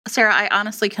Sarah, I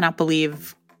honestly cannot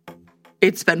believe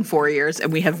it's been 4 years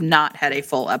and we have not had a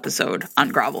full episode on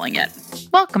Groveling yet.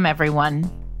 Welcome,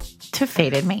 everyone, to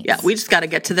Fated Mates. Yeah, we just got to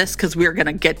get to this because we're going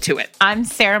to get to it. I'm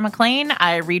Sarah McLean.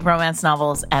 I read romance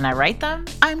novels and I write them.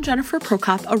 I'm Jennifer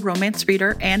Prokop, a romance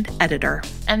reader and editor.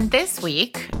 And this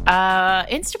week,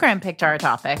 Instagram picked our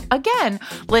topic. Again,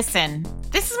 listen,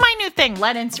 this is my new thing.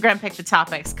 Let Instagram pick the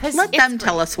topics. Let them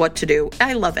tell us what to do.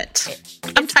 I love it.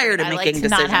 I'm tired of making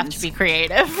decisions. I like to not have to be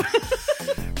creative.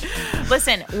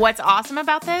 Listen, what's awesome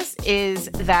about this is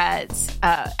that,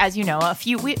 as you know,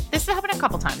 this has happened a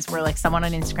couple times where like someone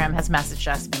on Instagram has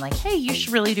messaged us and been like, hey, you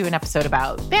should really do an episode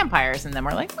about vampires. And then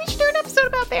we're like, we should do an episode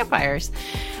about vampires.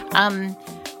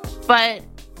 But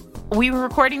we were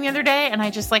recording the other day and I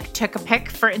just like took a pic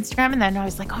for Instagram and then I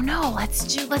was like, oh no,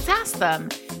 let's ask them.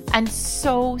 And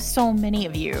so many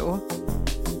of you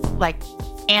like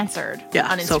answered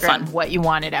on Instagram so fun. What you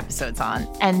wanted episodes on.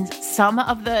 And some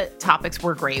of the topics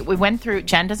were great. We went through,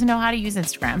 Jen doesn't know how to use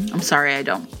Instagram. I'm sorry, I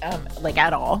don't. Like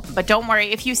at all. But don't worry,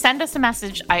 if you send us a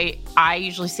message, I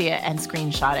usually see it and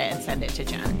screenshot it and send it to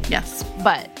Jen. Yes.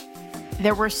 But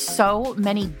there were so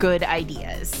many good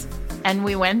ideas. And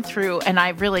we went through, and I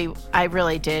really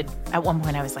did. At one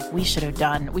point, I was like, we should have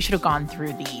gone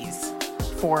through these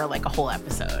for like a whole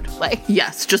episode. Like,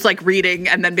 yes, just like reading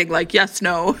and then being like, yes,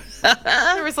 no.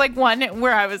 There was like one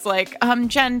where I was like,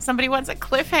 Jen, somebody wants a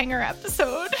cliffhanger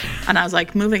episode. And I was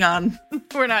like, moving on.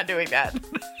 We're not doing that.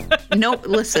 Nope,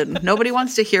 listen, nobody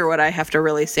wants to hear what I have to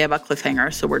really say about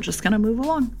cliffhanger, so we're just going to move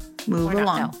along.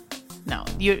 No,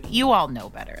 you all know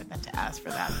better than to ask for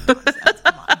that nonsense.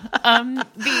 Come on.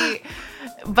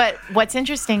 But what's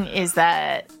interesting is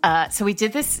that so we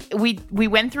did this. We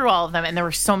went through all of them, and there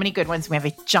were so many good ones. We have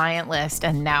a giant list,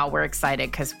 and now we're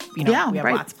excited because we have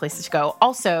lots of places to go.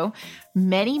 Also,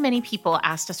 many people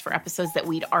asked us for episodes that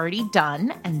we'd already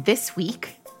done, and this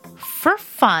week, for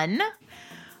fun,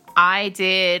 I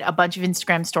did a bunch of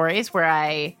Instagram stories where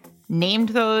I named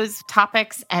those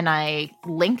topics and I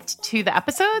linked to the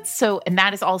episodes. And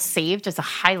that is all saved as a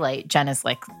highlight. Jen is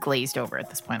like glazed over at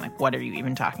this point. Like, what are you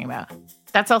even talking about?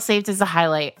 That's all saved as a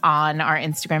highlight on our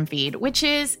Instagram feed, which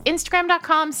is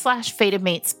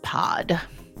Instagram.com/FatedMatesPod. And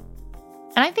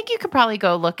I think you could probably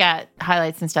go look at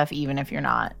highlights and stuff even if you're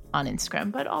not on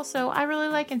Instagram. But also, I really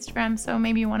like Instagram, so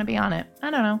maybe you want to be on it. I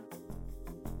don't know.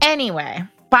 Anyway,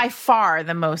 by far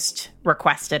the most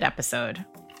requested episode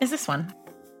is this one.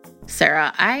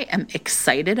 Sarah, I am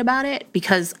excited about it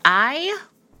because I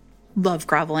love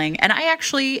groveling. And I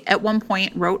actually, at one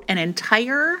point, wrote an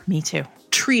entire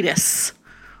treatise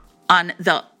on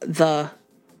the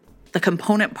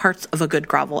component parts of a good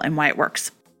grovel and why it works.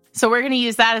 So we're going to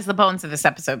use that as the bones of this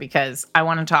episode because I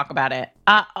want to talk about it.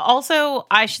 Also,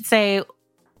 I should say,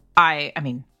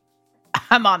 I'm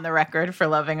on the record for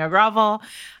loving a grovel.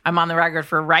 I'm on the record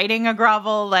for writing a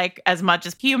grovel, like as much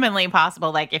as humanly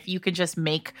possible. Like if you could just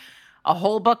make a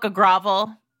whole book of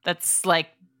grovel, that's like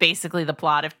basically the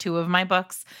plot of 2 of my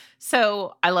books.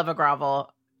 So I love a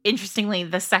grovel. Interestingly,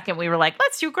 the second we were like,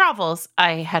 let's do grovels,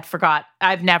 I had forgot.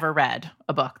 I've never read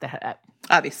a book that.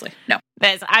 Obviously, no.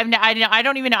 I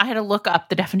don't even know. I had to look up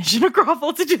the definition of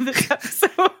grovel to do this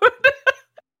episode.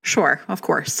 Sure, of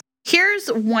course.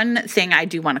 Here's one thing I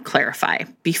do want to clarify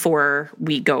before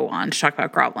we go on to talk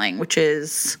about groveling, which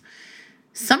is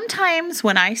sometimes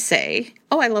when I say,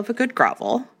 oh, I love a good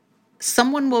grovel,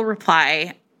 someone will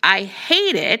reply, I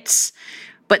hate it,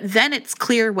 but then it's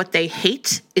clear what they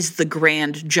hate is the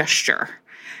grand gesture.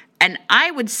 And I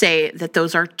would say that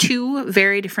those are 2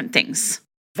 very different things.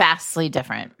 Vastly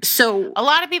different. So a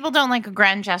lot of people don't like a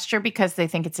grand gesture because they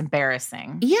think it's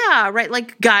embarrassing. Yeah, right.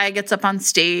 Like guy gets up on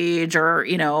stage or,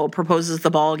 proposes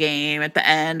the ball game at the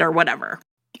end or whatever.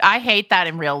 I hate that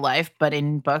in real life, but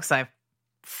in books, I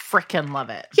freaking love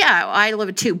it. Yeah, I love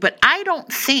it too. But I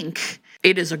don't think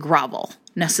it is a grovel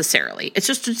necessarily. It's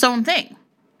just its own thing,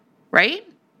 right?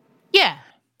 Yeah.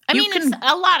 It's,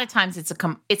 a lot of times it's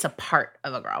a part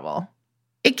of a grovel.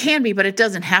 It can be, but it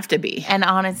doesn't have to be. And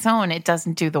on its own, it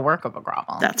doesn't do the work of a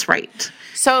grovel. That's right.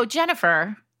 So,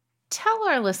 Jennifer, tell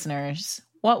our listeners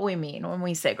what we mean when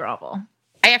we say grovel.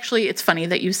 It's funny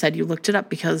that you said you looked it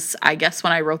up because I guess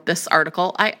when I wrote this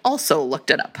article, I also looked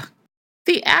it up.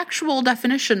 The actual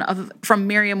definition from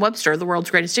Merriam-Webster, the world's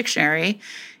greatest dictionary,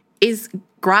 is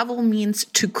grovel means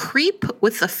to creep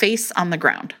with the face on the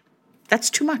ground. That's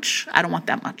too much. I don't want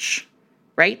that much,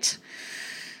 right?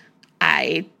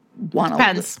 I want to.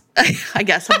 Depends. I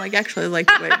guess I'm like, actually, like,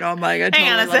 wait, no, I'm like, I totally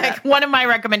hang on a sec. One of my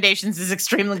recommendations is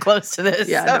extremely close to this.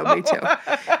 Yeah, so. No, me too.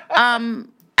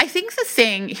 I think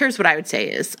here's what I would say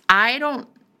is, I don't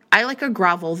I like a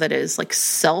grovel that is like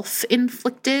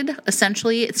self-inflicted,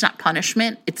 essentially. It's not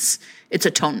punishment. It's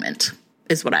atonement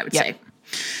is what I would say.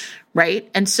 Right?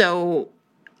 And so,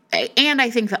 and I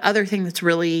think the other thing that's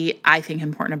really, I think,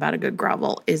 important about a good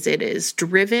grovel is it is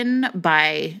driven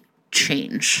by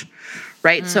change,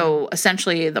 right? So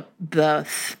essentially the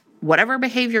whatever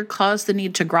behavior caused the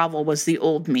need to grovel was the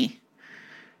old me,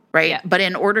 right? Yeah. But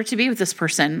in order to be with this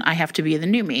person, I have to be the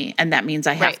new me. And that means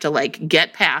I have to like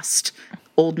get past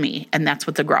old me. And that's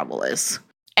what the grovel is.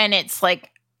 And it's like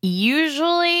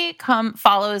usually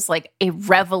follows like a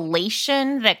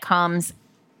revelation that comes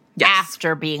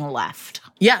after being left.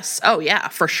 Yes. Oh, yeah,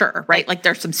 for sure. Right? Like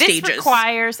there's some stages.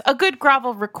 A good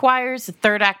grovel requires a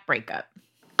third act breakup.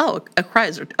 Oh, it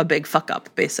requires a big fuck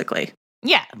up, basically.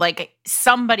 Yeah, like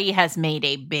somebody has made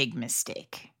a big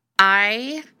mistake.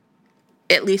 At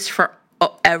least for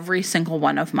every single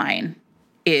one of mine,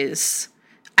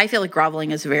 I feel like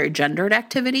groveling is a very gendered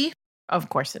activity. Of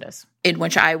course it is. In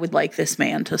which I would like this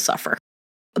man to suffer.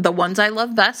 The ones I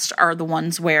love best are the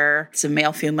ones where it's a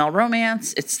male-female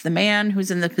romance. It's the man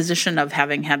who's in the position of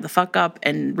having had the fuck up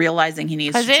and realizing he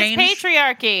needs to change. Because it's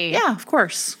patriarchy. Yeah, of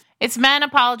course. It's men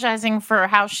apologizing for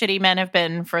how shitty men have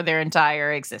been for their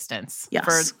entire existence.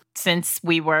 Yes. Since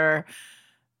we were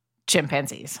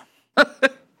chimpanzees.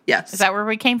 Yes. Is that where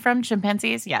we came from?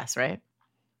 Chimpanzees? Yes, right?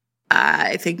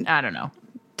 I think. I don't know.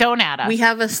 Don't add us. We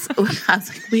have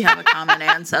a common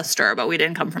ancestor, but we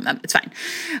didn't come from them. It's fine.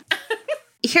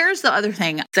 Here's the other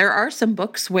thing. There are some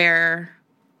books where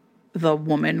the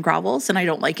woman grovels, and I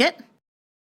don't like it.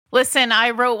 Listen,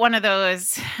 I wrote one of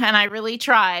those, and I really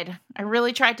tried. I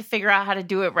really tried to figure out how to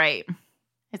do it right.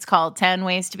 It's called 10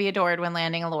 Ways to be Adored When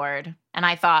Landing a Lord. And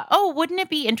I thought, wouldn't it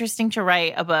be interesting to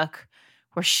write a book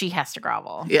where she has to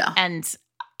grovel? Yeah. And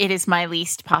it is my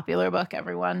least popular book,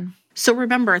 everyone. So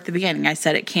remember at the beginning, I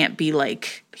said it can't be,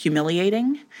 like,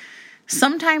 humiliating.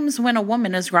 Sometimes when a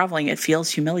woman is groveling, it feels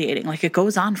humiliating. Like, it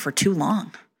goes on for too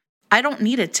long. I don't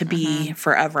need it to be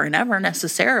forever and ever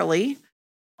necessarily.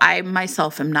 I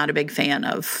myself am not a big fan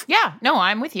of... Yeah, no,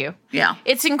 I'm with you. Yeah.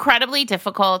 It's incredibly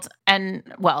difficult. And,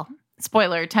 well,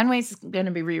 spoiler, 10 Ways is going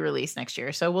to be re-released next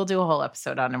year. So we'll do a whole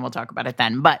episode on it and we'll talk about it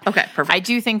then. But okay, perfect. I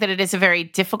do think that it is a very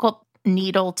difficult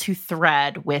needle to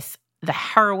thread with the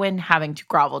heroine having to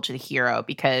grovel to the hero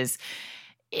because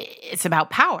it's about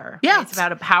power. Yeah. Right? It's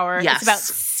about a power. Yes. It's about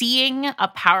seeing a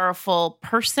powerful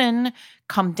person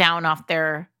come down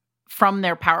from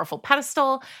their powerful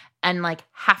pedestal and like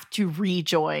have to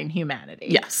rejoin humanity.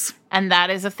 Yes. And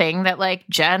that is a thing that like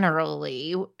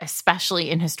generally, especially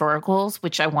in historicals,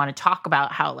 which I want to talk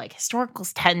about how like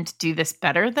historicals tend to do this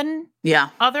better than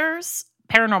others,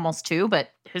 paranormals too,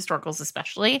 but historicals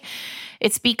especially.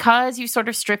 It's because you sort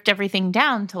of stripped everything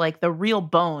down to like the real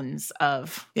bones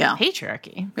of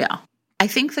patriarchy. Yeah. I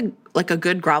think a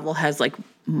good grovel has like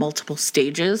multiple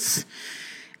stages.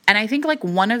 And I think like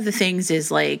one of the things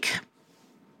is like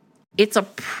it's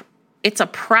a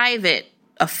private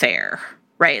affair,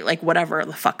 right? Like whatever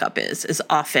the fuck up is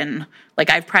often like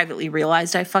I've privately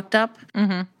realized I fucked up.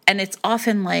 Mm-hmm. And it's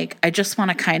often like I just want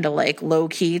to kind of like low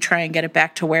key try and get it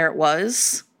back to where it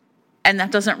was. And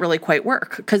that doesn't really quite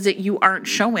work because you aren't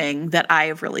showing that I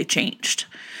have really changed,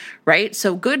 right?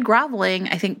 So good groveling,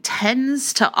 I think,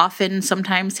 tends to often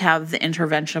sometimes have the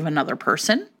intervention of another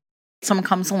person. Someone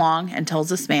comes along and tells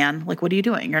this man, like, what are you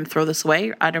doing? You're going to throw this away?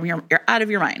 You're out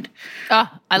of your mind. Oh,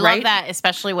 I love that,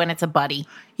 especially when it's a buddy.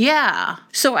 Yeah.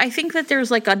 So I think that there's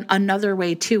like another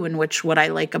way too, in which what I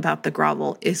like about the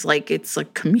grovel is like it's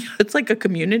like a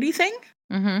community thing.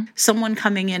 Mm-hmm. Someone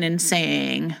coming in and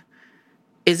saying,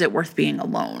 is it worth being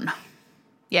alone?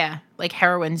 Yeah, like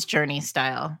heroine's journey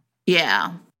style.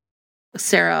 Yeah.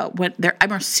 Sarah,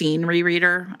 I'm a scene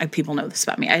rereader. People know this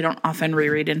about me. I don't often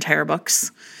reread entire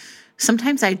books.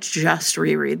 Sometimes I just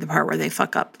reread the part where they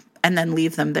fuck up and then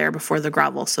leave them there before the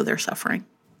grovel so they're suffering.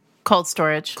 Cold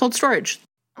storage. Cold storage.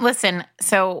 Listen,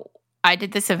 so I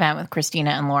did this event with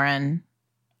Christina and Lauren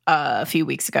a few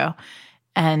weeks ago,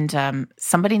 and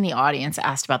somebody in the audience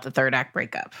asked about the third act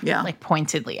breakup. Yeah. Like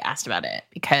pointedly asked about it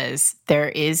because there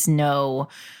is no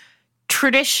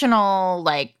traditional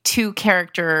like two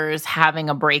characters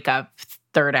having a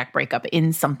third act breakup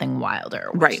in Something Wilder,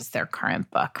 which is their current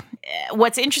book.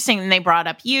 What's interesting, and they brought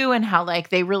up you and how like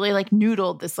they really like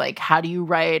noodled this like, how do you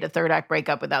write a third act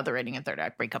breakup without writing a third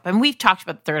act breakup? And we've talked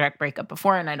about the third act breakup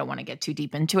before, and I don't want to get too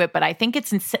deep into it, but I think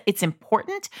it's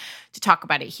important to talk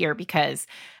about it here because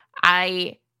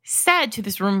I said to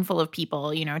this room full of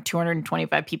people,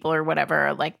 225 people or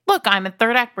whatever, like, look, I'm a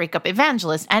third act breakup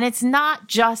evangelist, and it's not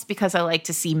just because I like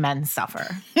to see men suffer.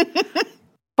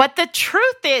 But the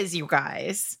truth is, you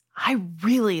guys, I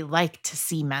really like to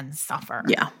see men suffer.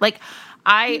 Yeah. Like,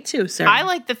 Me too, Sarah. I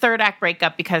like the third act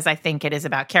breakup because I think it is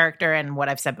about character and what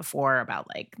I've said before about,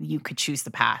 like, you could choose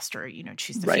the past or,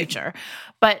 choose the future.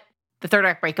 But the third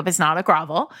act breakup is not a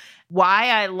grovel. Why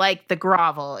I like the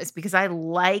grovel is because I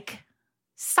like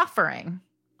suffering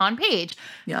on page.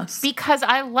 Yes. Because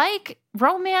I like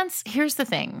romance. Here's the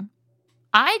thing.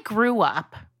 I grew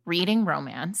up reading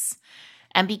romance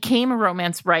and became a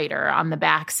romance writer on the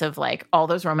backs of, like, all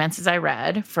those romances I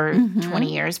read for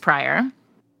 20 years prior.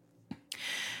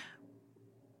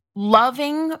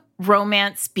 Loving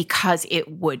romance because it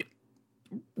would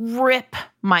rip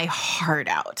my heart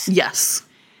out. Yes.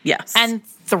 Yes. And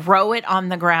throw it on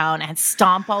the ground and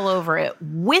stomp all over it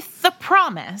with the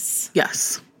promise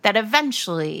that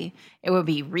eventually it would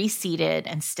be reseated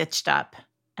and stitched up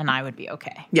and I would be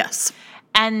okay. Yes.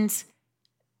 And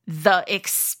the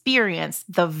experience,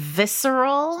 the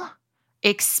visceral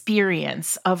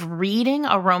experience of reading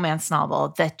a romance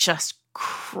novel that just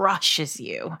crushes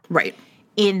you. Right.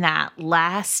 In that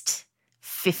last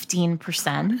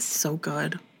 15%. So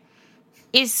good.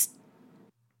 Is,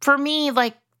 for me,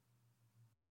 like,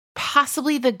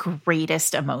 possibly the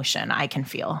greatest emotion I can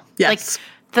feel. Yes. Like,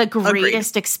 the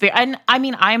greatest experience. And I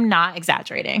mean, I'm not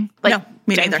exaggerating. Like, no,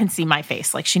 me Jen neither. can see my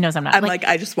face. Like, she knows I'm not. I'm like,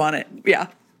 I just want it. Yeah.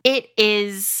 It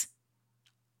is,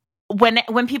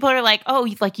 when people are like, oh,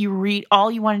 like, you read,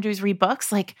 all you want to do is read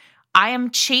books. Like, I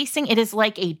am chasing, it is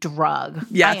like a drug.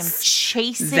 Yes. I am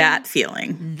chasing that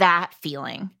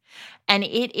feeling. And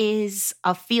it is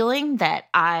a feeling that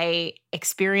I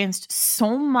experienced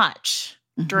so much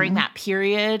during that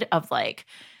period of, like,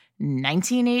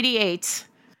 1988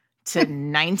 to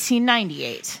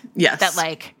 1998. Yes. That,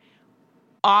 like,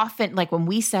 often, like, when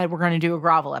we said we're going to do a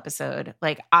grovel episode,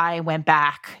 like, I went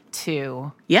back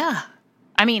to,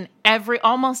 I mean,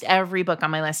 almost every book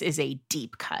on my list is a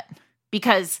deep cut.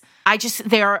 Because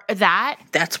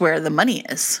that's where the money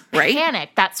is, right?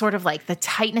 Panic, that sort of, like, the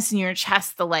tightness in your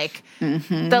chest, the, like,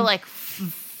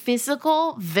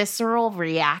 physical, visceral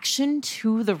reaction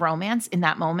to the romance in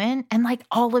that moment. And, like,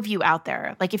 all of you out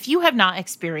there, like, if you have not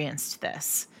experienced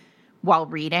this while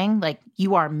reading, like,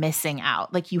 you are missing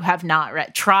out. Like, you have not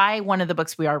read. Try one of the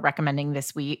books we are recommending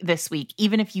this week,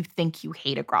 even if you think you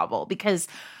hate a grovel, because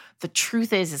the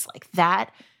truth is like,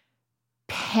 that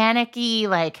panicky,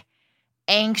 like,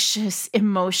 anxious,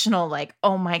 emotional, like,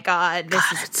 oh my God,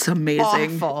 this is it's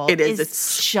amazing. Awful. It is.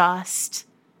 It's just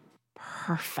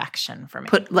perfection for me.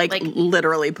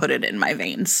 Literally put it in my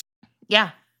veins.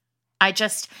 Yeah.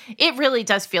 It really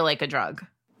does feel like a drug.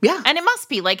 Yeah. And it must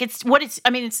be, like, it's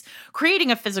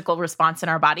creating a physical response in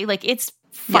our body. Like, it's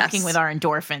fucking with our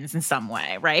endorphins in some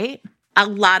way, right? A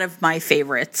lot of my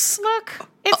favorites. Look,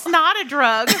 it's not a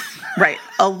drug. Right.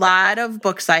 A lot of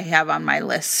books I have on my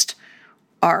list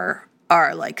are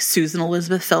like Susan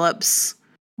Elizabeth Phillips.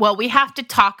 Well, we have to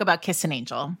talk about Kiss an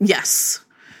Angel. Yes.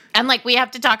 And, like, we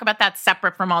have to talk about that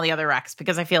separate from all the other Recs,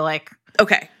 because I feel like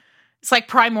it's like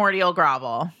primordial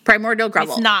grovel.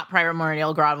 It's not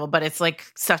primordial grovel, but it's, like,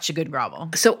 such a good grovel.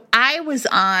 So I was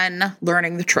on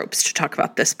Learning the Tropes to talk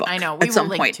about this book. I know. At some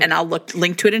point. And I'll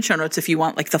link to it in show notes if you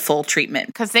want, like, the full treatment.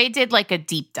 Because they did, like, a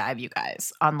deep dive, you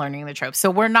guys, on Learning the Tropes. So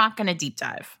we're not going to deep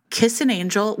dive. Kiss an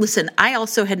Angel. Listen, I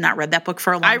also had not read that book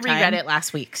for a long time. I reread it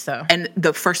last week, so. And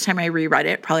the first time I reread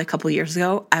it, probably a couple of years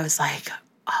ago, I was like,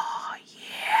 oh,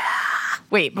 yeah.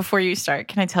 Wait, before you start,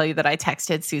 can I tell you that I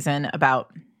texted Susan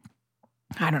about,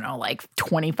 I don't know, like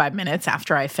 25 minutes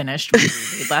after I finished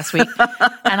reread last week.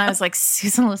 And I was like,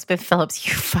 Susan Elizabeth Phillips,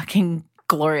 you fucking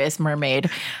glorious mermaid.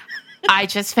 I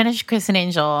just finished Kiss an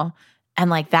Angel, and,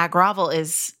 like, that grovel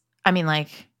is, I mean, like,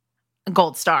 a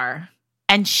gold star.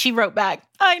 And she wrote back,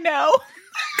 I know.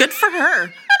 Good for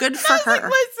her. Good for her. Like,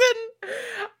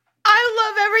 listen, I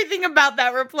love everything about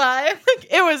that reply. Like,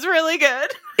 it was really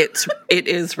good. It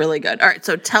is really good. All right,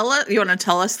 so you want to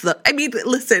tell us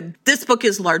listen, this book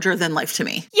is larger than life to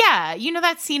me. Yeah, you know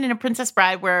that scene in A Princess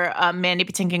Bride where Mandy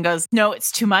Patinkin goes, no,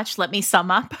 it's too much, let me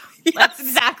sum up? Yes. That's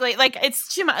exactly, like,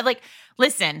 it's too much. Like,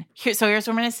 listen, here's what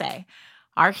I'm going to say.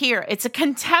 It's a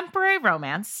contemporary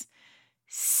romance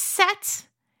set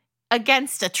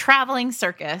against a traveling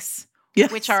circus,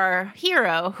 which our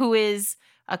hero, who is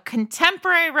a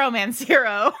contemporary romance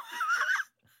hero,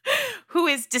 who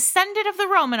is descendant of the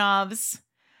Romanovs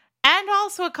and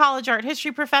also a college art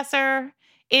history professor,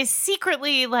 is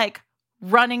secretly, like,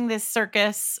 running this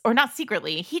circus, or not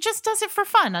secretly. He just does it for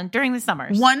fun during the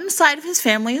summers. One side of his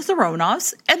family is the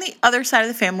Romanovs, and the other side of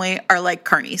the family are, like,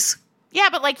 Carneys. Yeah,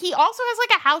 but, like, he also has,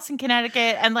 like, a house in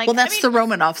Connecticut, and, like, well, that's the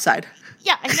Romanov side.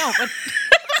 Yeah, I know, but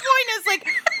the point is, like,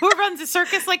 who runs a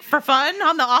circus like for fun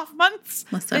on the off months.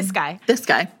 Listen, This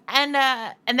guy. And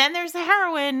then there's the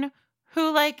heroine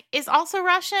who like is also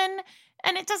Russian,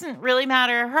 and it doesn't really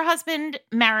matter. Her husband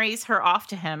marries her off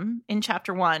to him in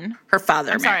chapter 1. Her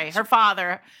father.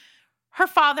 Her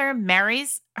father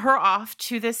marries her off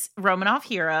to this Romanov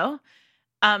hero.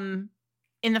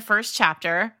 In the first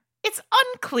chapter. It's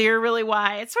unclear really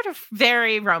why. It's sort of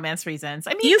very romance reasons.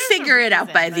 I mean, you figure it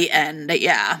out by the end.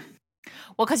 Yeah.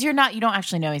 Well, because you don't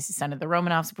actually know he's the son of the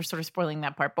Romanovs. We're sort of spoiling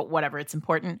that part, but whatever. It's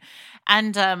important.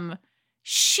 And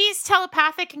she's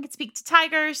telepathic and can speak to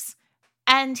tigers.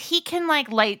 And he can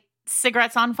like light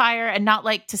cigarettes on fire and not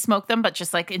like to smoke them, but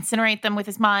just like incinerate them with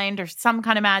his mind or some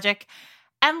kind of magic.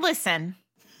 And listen,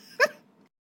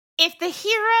 if the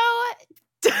hero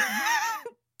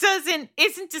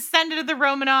isn't descended of the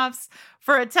Romanovs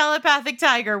for a telepathic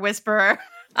tiger whisperer,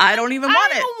 I don't even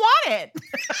want it.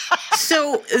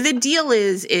 So the deal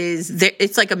is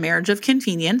it's like a marriage of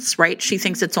convenience, right? She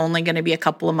thinks it's only going to be a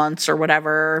couple of months or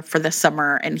whatever for the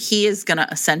summer, and he is going to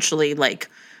essentially like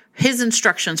his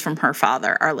instructions from her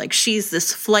father are like, she's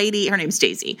this flighty, her name's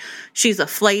Daisy. She's a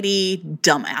flighty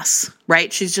dumbass,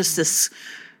 right? She's just this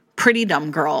pretty dumb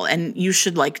girl, and you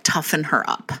should like toughen her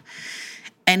up.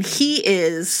 And he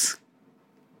is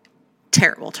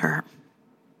terrible to her.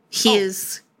 He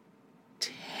is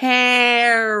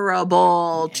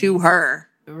terrible to her.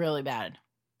 Really bad.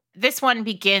 This one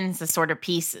begins the sort of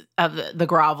piece of the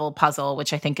Grovel puzzle,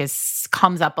 which I think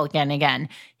comes up again and again.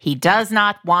 He does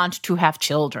not want to have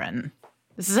children.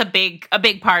 This is a big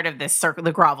part of this circle.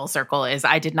 The Grovel circle is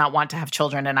I did not want to have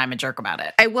children, and I'm a jerk about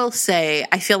it. I will say,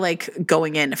 I feel like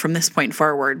going in from this point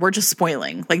forward, we're just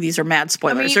spoiling. Like these are mad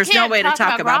spoilers. I mean, there's no way to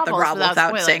talk about the Grovel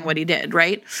without saying what he did,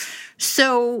 right?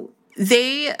 So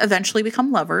they eventually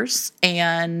become lovers,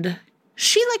 and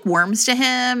she like worms to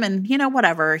him, and you know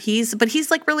whatever. He's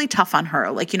like really tough on her.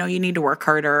 Like, you know, you need to work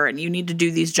harder, and you need to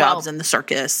do these jobs in the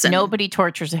circus. And nobody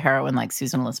tortures a heroine like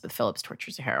Susan Elizabeth Phillips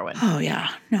tortures a heroine. Oh yeah,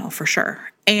 no, for sure.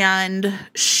 And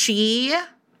she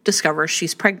discovers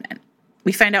she's pregnant.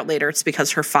 We find out later it's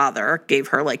because her father gave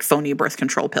her like phony birth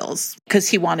control pills because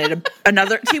he wanted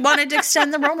he wanted to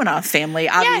extend the Romanov family.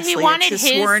 Obviously, yeah, he wanted it's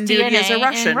his sworn duty as a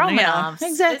Russian. Yeah,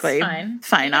 exactly. It's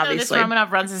fine. Obviously, this Romanov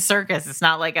runs a circus. It's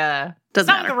not like doesn't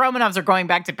matter. The Romanovs are going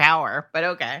back to power, but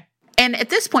okay. And at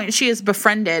this point, she has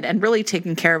befriended and really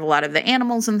taken care of a lot of the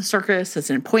animals in the circus,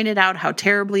 has pointed out how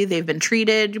terribly they've been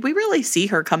treated. We really see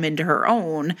her come into her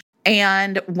own.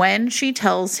 And when she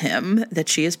tells him that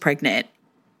she is pregnant,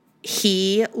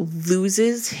 he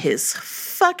loses his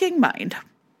fucking mind.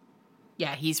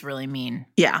 Yeah, he's really mean.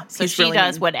 Yeah. So she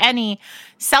does what any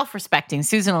self-respecting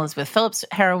Susan Elizabeth Phillips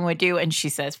heroine would do, and she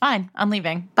says, fine, I'm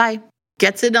leaving. Bye.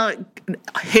 Gets in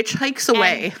hitchhikes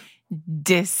away. And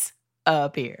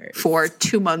disappears. For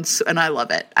 2 months, and I love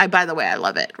it. By the way, I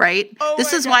love it, right? Oh,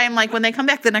 this is why I'm like, when they come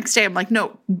back the next day, I'm like,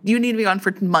 no, you need to be gone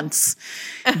for months.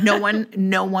 No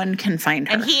one can find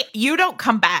her. And you don't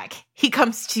come back. He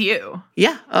comes to you.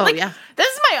 Yeah. Oh, like, yeah. This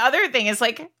is my other thing is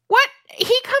like, what?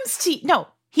 He comes to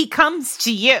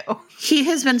you. He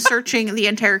has been searching the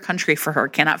entire country for her,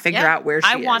 cannot figure out where she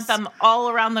is. I want them all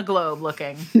around the globe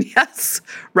looking. Yes.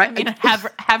 Right. I mean,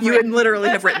 have you literally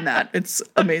have written that. It's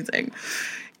amazing.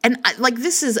 And like,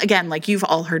 this is, again, like you've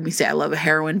all heard me say, I love a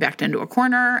heroine backed into a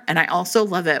corner. And I also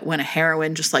love it when a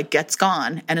heroine just like gets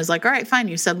gone and is like, all right, fine.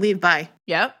 You said leave. Bye.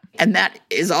 Yep. And that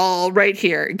is all right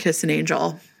here in Kiss an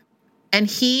Angel. And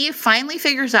he finally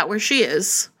figures out where she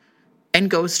is and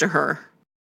goes to her.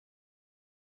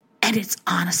 And it's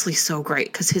honestly so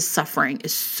great because his suffering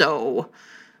is so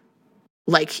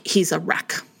like he's a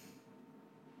wreck.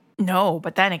 No,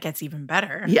 but then it gets even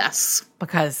better. Yes.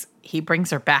 Because he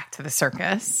brings her back to the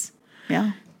circus.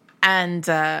 Yeah. And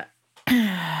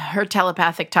her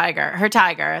telepathic tiger,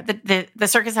 the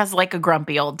circus has like a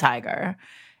grumpy old tiger.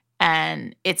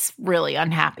 And it's really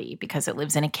unhappy because it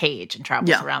lives in a cage and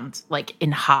travels around like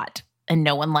in hot. And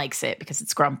no one likes it because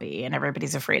it's grumpy and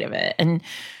everybody's afraid of it. And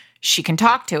she can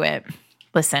talk to it.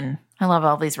 Listen, I love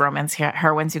all these romance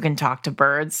heroines who can talk to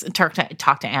birds, talk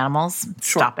to animals.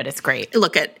 Sure. Stop it. It's great.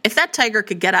 Look, if that tiger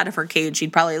could get out of her cage,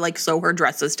 she'd probably like sew her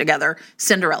dresses together,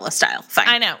 Cinderella style. Fine.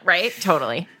 I know, right?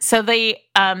 Totally. So the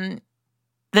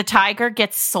tiger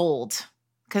gets sold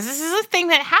because this is a thing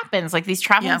that happens. Like these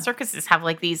traveling circuses have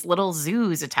like these little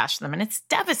zoos attached to them, and it's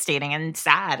devastating and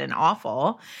sad and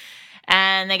awful.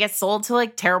 And they get sold to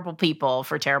like terrible people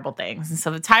for terrible things. And so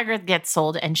the tiger gets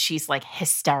sold and she's like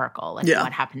hysterical. Like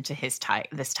what happened to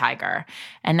this tiger?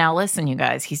 And now listen, you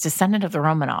guys, he's descendant of the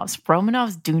Romanovs.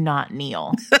 Romanovs do not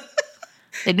kneel.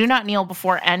 They do not kneel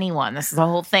before anyone. This is the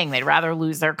whole thing. They'd rather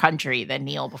lose their country than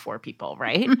kneel before people,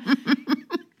 right?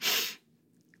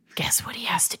 Guess what he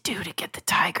has to do to get the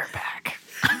tiger back?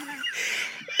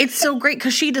 It's so great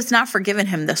because she does not forgiven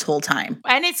him this whole time.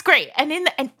 And it's great. And in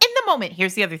the moment,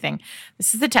 here's the other thing.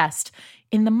 This is the test.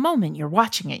 In the moment you're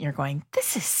watching it, you're going,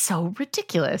 this is so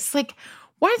ridiculous. Like,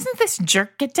 why doesn't this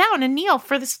jerk get down and kneel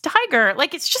for this tiger?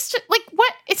 Like, it's just like,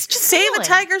 what? It's just save kneeling. a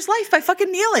tiger's life by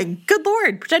fucking kneeling. Good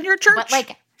Lord. Pretend you're a church. But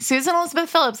like, Susan Elizabeth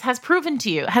Phillips has proven to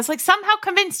you, has like somehow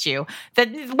convinced you that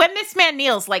when this man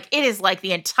kneels, like it is like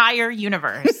the entire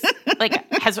universe, like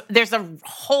there's a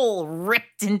hole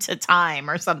ripped into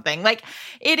time or something. Like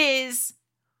it is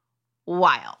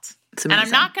wild. And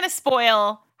I'm not going to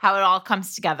spoil how it all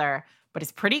comes together, but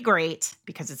it's pretty great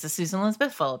because it's a Susan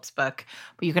Elizabeth Phillips book.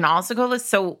 But you can also go listen.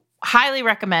 So highly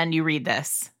recommend you read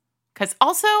this because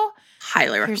also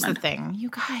highly recommend. Here's the thing,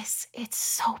 you guys, it's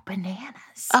so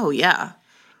bananas. Oh yeah.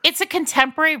 It's a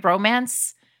contemporary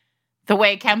romance, the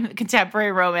way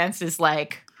contemporary romance is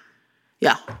like,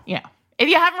 yeah. You know, if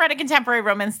you haven't read a contemporary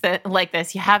romance like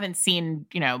this, you haven't seen,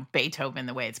 you know, Beethoven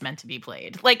the way it's meant to be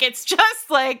played. Like, it's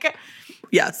just like,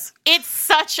 yes, it's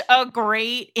such a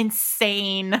great,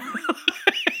 insane.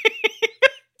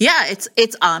 Yeah,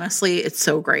 it's honestly, it's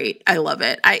so great. I love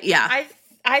it. I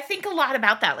think a lot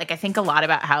about that. Like, I think a lot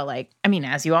about how, like, I mean,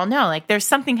 as you all know, like, there's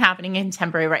something happening in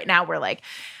contemporary right now where, like,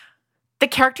 the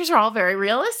characters are all very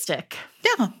realistic.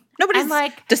 Yeah. Nobody's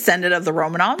like descendant of the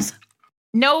Romanovs.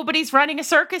 Nobody's running a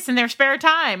circus in their spare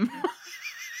time.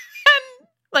 And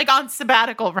like on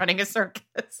sabbatical running a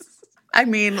circus. I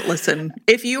mean, listen,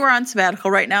 if you are on sabbatical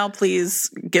right now, please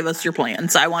give us your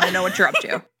plans. I want to know what you're up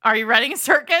to. Are you running a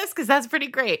circus? Because that's pretty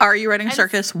great. Are you running a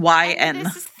circus? YN.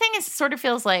 This thing is sort of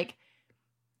feels like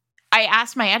I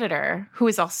asked my editor, who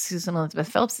is also Susan Elizabeth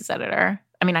Phillips' editor.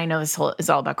 I mean, I know this whole is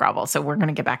all about Grovel, so we're going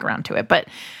to get back around to it. But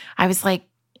I was like,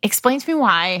 explain to me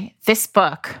why this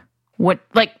book would,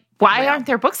 like, why aren't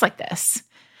there books like this?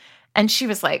 And she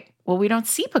was like, well, we don't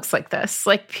see books like this.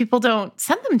 Like, people don't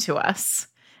send them to us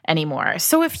anymore.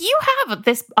 So if you have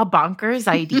a bonkers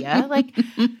idea, like,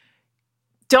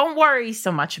 don't worry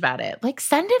so much about it. Like,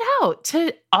 send it out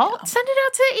to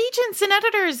agents and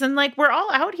editors. And like, we're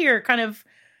all out here kind of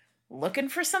looking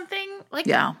for something like,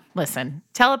 listen,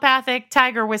 telepathic,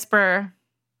 tiger whisperer.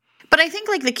 But I think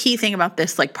like the key thing about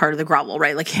this, like part of the grovel,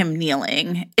 right? Like him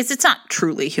kneeling is it's not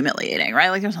truly humiliating, right?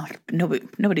 Like there's not,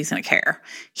 nobody's going to care.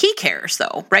 He cares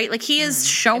though, right? Like he is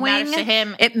showing it matters to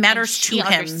him. It matters to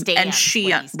him. And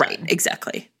she, right.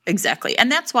 Exactly. And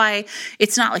that's why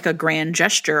it's not like a grand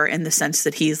gesture in the sense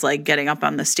that he's like getting up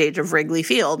on the stage of Wrigley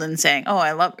Field and saying, oh,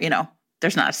 I love,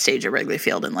 there's not a stage at Wrigley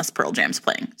Field unless Pearl Jam's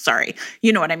playing. Sorry.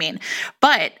 You know what I mean?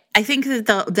 But I think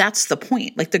that that's the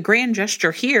point. Like the grand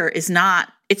gesture here is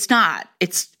not, it's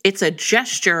a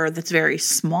gesture that's very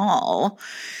small,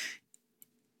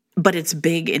 but it's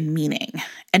big in meaning.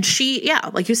 And she,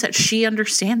 like you said, she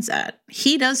understands that.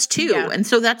 He does too. Yeah. And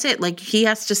so that's it. Like he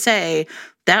has to say,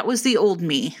 that was the old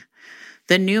me.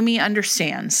 The new me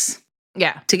understands.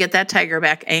 Yeah. To get that tiger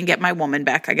back and get my woman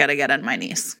back, I got to get on my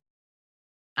knees.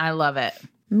 I love it.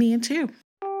 Me too.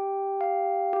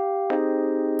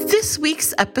 This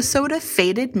week's episode of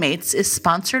Fated Mates is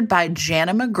sponsored by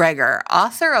Jana McGregor,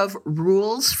 author of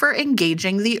Rules for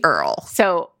Engaging the Earl.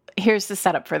 So here's the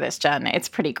setup for this, Jen. It's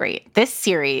pretty great. This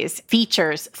series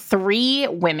features 3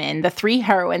 women, the 3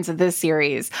 heroines of this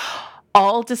series,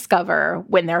 all discover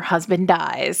when their husband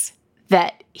dies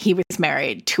that he was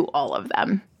married to all of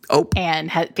them. Oh. And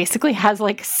basically has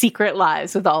like secret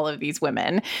lives with all of these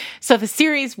women. So the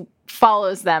series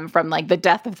follows them from like the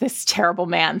death of this terrible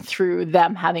man through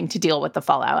them having to deal with the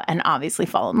fallout and obviously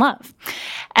fall in love.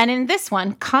 And in this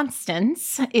one,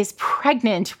 Constance is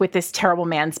pregnant with this terrible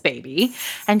man's baby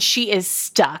and she is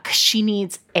stuck. She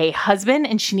needs a husband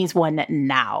and she needs one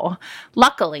now.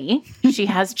 Luckily, she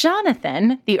has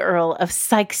Jonathan, the Earl of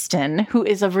Sykeston, who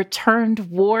is a returned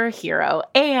war hero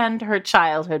and her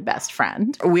childhood best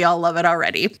friend. We all love it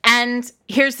already. And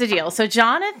here's the deal. So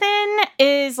Jonathan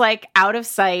is like out of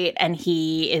sight and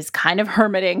he is kind of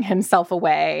hermiting himself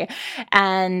away.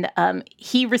 And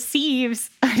he receives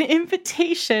an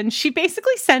invitation. She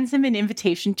basically sends him an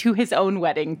invitation to his own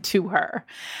wedding to her.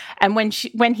 And when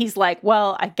he's like,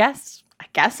 well, I guess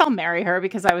I'll marry her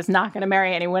because I was not going to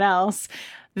marry anyone else.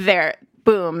 There,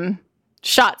 boom,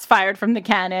 shots fired from the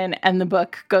cannon and the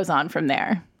book goes on from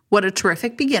there. What a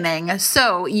terrific beginning.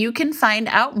 So you can find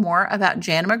out more about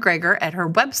Jana McGregor at her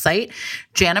website,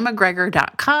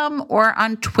 janamcgregor.com, or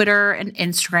on Twitter and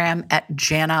Instagram at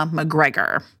Jana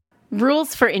McGregor.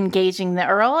 Rules for Engaging the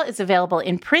Earl is available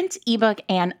in print, ebook,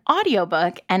 and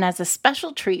audiobook. And as a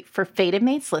special treat for Fated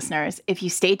Mates listeners, if you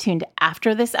stay tuned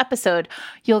after this episode,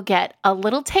 you'll get a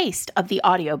little taste of the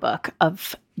audiobook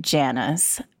of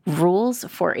Jana's Rules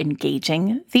for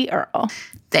Engaging the Earl.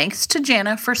 Thanks to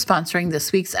Jana for sponsoring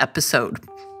this week's episode.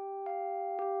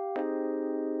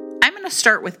 I'm going to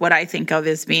start with what I think of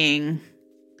as being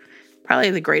probably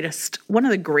one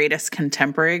of the greatest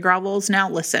contemporary grovels. Now,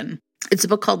 listen, it's a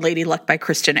book called Lady Luck by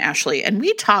Kristen Ashley, and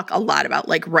we talk a lot about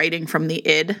like writing from the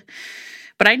id,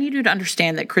 but I need you to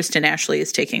understand that Kristen Ashley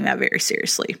is taking that very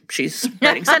seriously. She's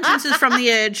writing sentences from the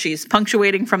id. She's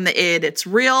punctuating from the id. It's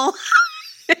real.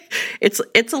 It's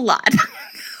a lot.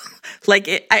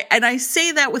 I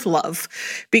say that with love,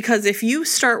 because if you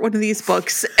start one of these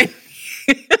books and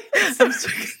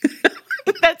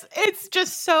it's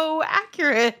just so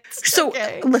accurate. So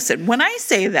okay. Listen, when I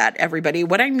say that, everybody,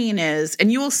 what I mean is,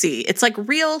 and you will see, it's like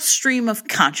real stream of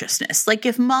consciousness. Like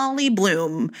if Molly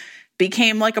Bloom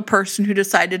became like a person who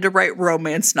decided to write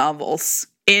romance novels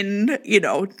in, the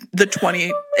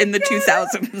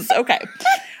 2000s. Okay.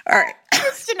 All right.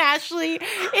 Kristen Ashley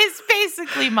is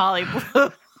basically Molly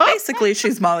Bloom. Basically,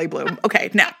 she's Molly Bloom. Okay,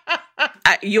 now,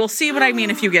 you'll see what I mean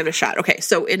if you give it a shot. Okay,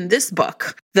 so in this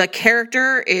book, the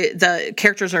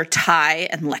characters are Ty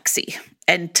and Lexi.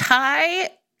 And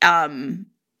Ty,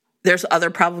 there's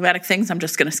other problematic things I'm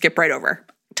just going to skip right over.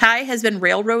 Ty has been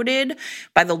railroaded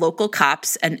by the local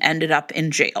cops and ended up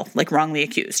in jail, like wrongly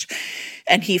accused.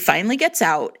 And he finally gets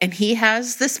out, and he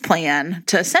has this plan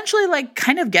to essentially like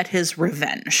kind of get his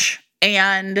revenge.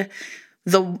 And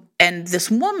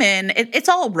this woman, it's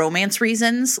all romance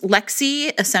reasons.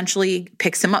 Lexi essentially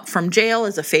picks him up from jail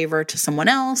as a favor to someone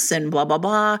else and blah, blah,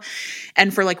 blah.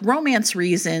 And for like romance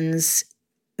reasons,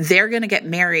 they're going to get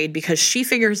married because she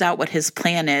figures out what his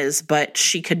plan is, but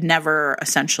she could never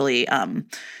essentially,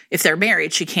 if they're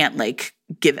married, she can't like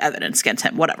give evidence against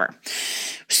him, whatever.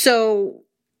 So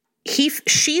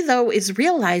she though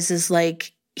realizes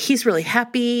like, he's really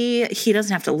happy. He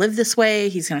doesn't have to live this way.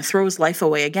 He's going to throw his life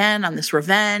away again on this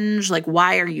revenge. Like,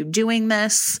 why are you doing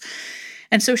this?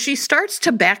 And so she starts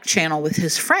to back channel with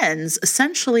his friends,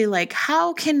 essentially like,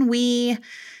 how can we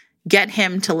get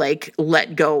him to like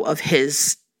let go of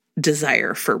his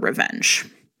desire for revenge?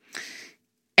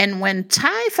 And when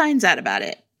Ty finds out about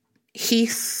it, he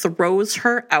throws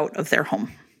her out of their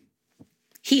home.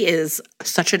 He is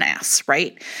such an ass,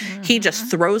 right? Mm-hmm. He just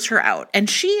throws her out. And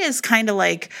she is kind of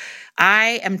like,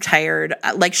 I am tired.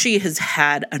 Like she has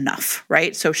had enough,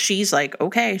 right? So she's like,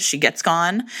 okay, she gets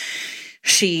gone.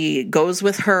 She goes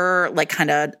with her like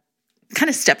kind of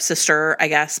stepsister, I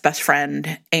guess, best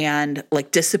friend, and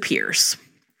like disappears.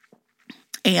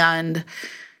 And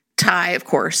Ty, of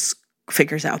course,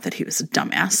 figures out that he was a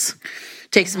dumbass.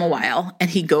 Takes him a while,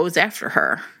 and he goes after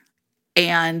her.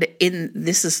 And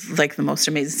this is like the most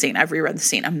amazing scene. I've reread the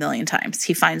scene a million times.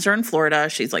 He finds her in Florida.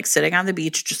 She's like sitting on the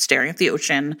beach, just staring at the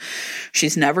ocean.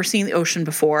 She's never seen the ocean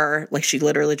before. Like she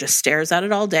literally just stares at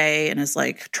it all day and is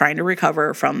like trying to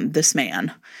recover from this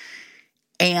man.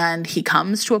 And he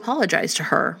comes to apologize to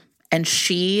her. And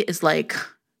she is like,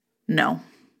 no,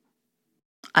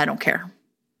 I don't care.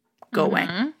 Go away.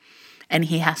 And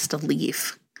he has to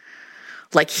leave.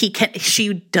 Like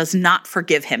she does not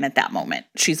forgive him at that moment.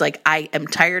 She's like, I am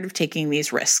tired of taking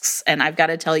these risks. And I've got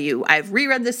to tell you, I've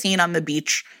reread the scene on the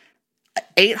beach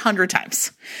 800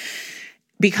 times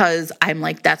because I'm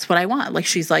like, that's what I want. Like,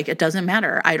 she's like, it doesn't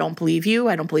matter. I don't believe you.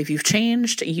 I don't believe you've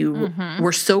changed. You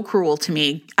were so cruel to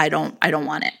me. I don't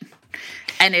want it.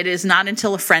 And it is not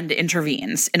until a friend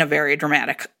intervenes in a very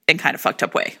dramatic and kind of fucked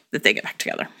up way that they get back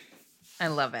together. I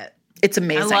love it. It's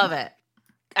amazing. I love it.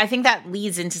 I think that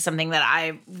leads into something that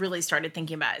I really started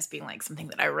thinking about as being like something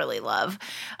that I really love.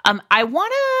 I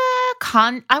want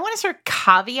to sort of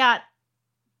caveat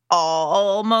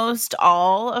almost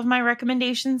all of my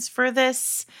recommendations for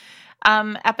this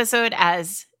episode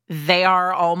as they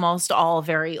are almost all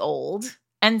very old.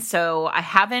 And so I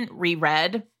haven't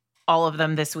reread all of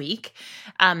them this week.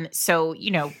 So,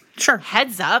 sure.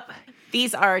 Heads up,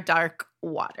 these are dark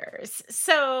waters.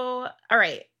 So, all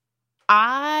right.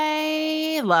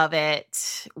 I love it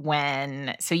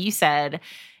so you said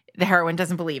the heroine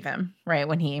doesn't believe him, right?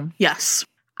 Yes.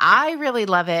 I really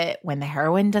love it when the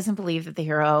heroine doesn't believe that the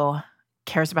hero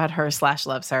cares about her /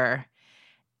 loves her.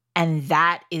 And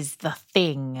that is the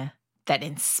thing that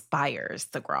inspires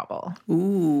the grovel.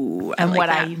 Ooh. And what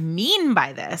I mean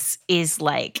by this is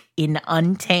like in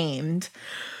Untamed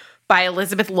by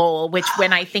Elizabeth Lowell, which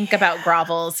when I think about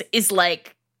grovels is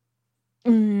like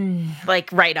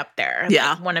right up there.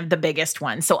 Yeah. Like one of the biggest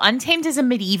ones. So Untamed is a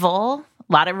medieval.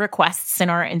 A lot of requests in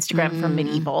our Instagram for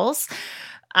medievals.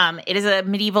 It is a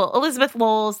medieval Elizabeth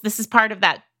Lowell's. This is part of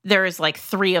that. There's like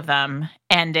 3 of them.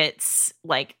 And it's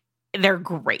like, they're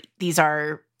great. These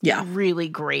are really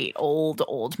great old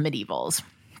medievals.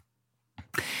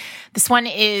 This one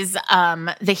is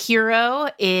the hero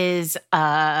is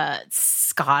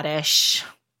Scottish,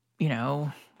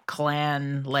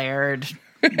 clan, laird,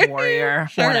 warrior,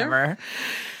 Sure. whatever.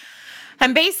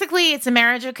 And basically, it's a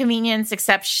marriage of convenience,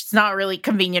 except it's not really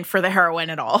convenient for the heroine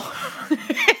at all.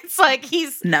 It's like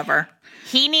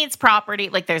he needs property.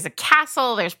 Like, there's a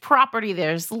castle, there's property,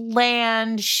 there's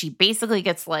land. She basically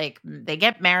gets they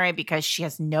get married because she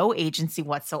has no agency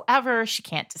whatsoever. She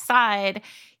can't decide.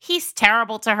 He's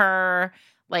terrible to her,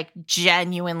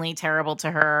 genuinely terrible to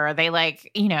her. They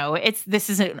this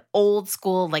is an old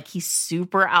school, he's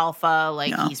super alpha,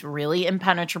 he's really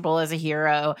impenetrable as a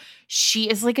hero. She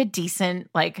is a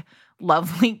decent,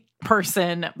 lovely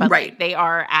person, but they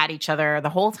are at each other the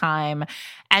whole time.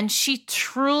 And she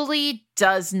truly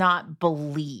does not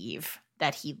believe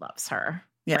that he loves her,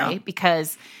 right?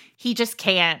 Because he just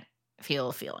can't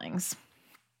feel feelings.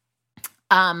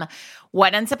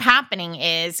 What ends up happening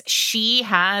is she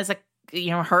has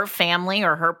her family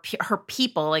or her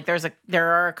people, there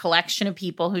are a collection of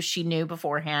people who she knew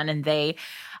beforehand, and they,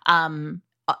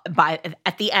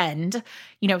 at the end,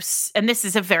 and this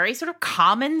is a very sort of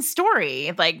common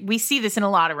story. We see this in a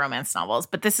lot of romance novels,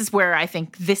 but this is where I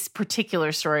think this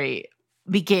particular story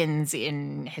begins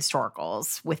in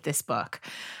historicals with this book.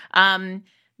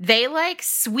 They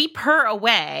sweep her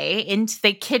away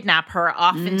they kidnap her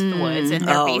off into the woods, and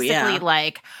they're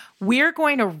basically we're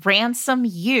going to ransom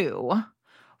you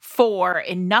for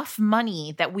enough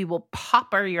money that we will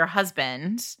pauper your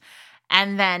husband,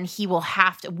 and then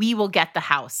we will get the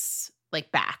house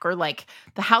back, or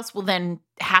the house will then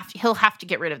he'll have to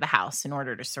get rid of the house in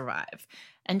order to survive.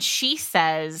 And she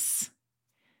says,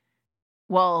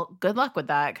 well, good luck with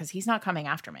that, because he's not coming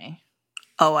after me.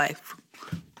 Oh,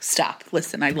 stop.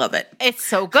 Listen, I love it. It's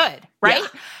so good, right?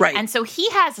 Yeah, right. And so he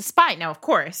has a spy. Now, of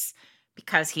course,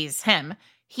 because he's him,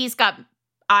 he's got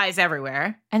eyes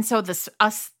everywhere. And so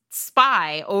a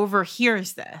spy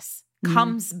overhears this,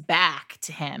 comes back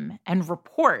to him and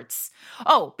reports.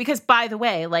 Oh, because by the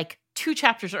way, 2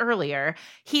 chapters earlier,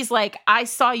 he's I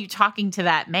saw you talking to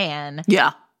that man.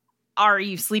 Yeah. Are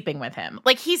you sleeping with him?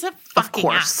 He's a fucking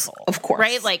asshole. Of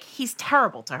course. Right? He's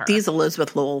terrible to her. These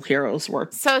Elizabeth Lowell heroes were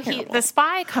So terrible. The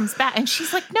spy comes back, and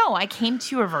she's like, no, I came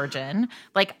to you a virgin.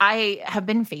 I have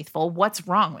been faithful. What's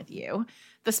wrong with you?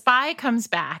 The spy comes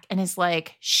back and is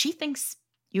she thinks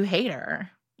you hate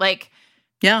her.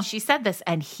 Yeah. She said this,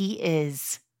 and he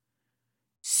is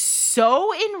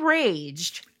so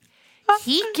enraged.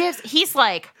 He's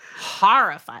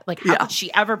horrified. How could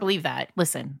she ever believe that?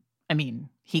 Listen, I mean,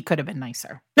 he could have been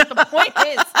nicer. But the point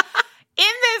is,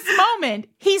 in this moment,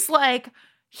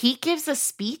 he gives a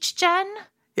speech, Jen.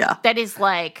 Yeah. That is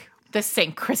the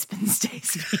St. Crispin's Day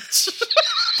speech.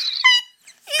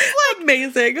 He's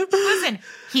amazing. Listen,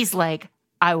 he's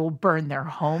I will burn their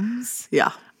homes.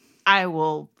 Yeah. I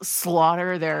will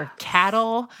slaughter their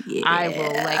cattle. Yeah. I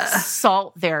will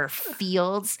salt their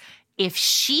fields. If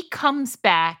she comes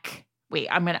back, wait,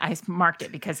 I marked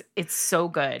it because it's so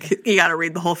good. You got to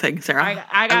read the whole thing, Sarah.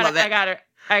 I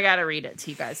got to read it to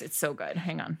you guys. It's so good.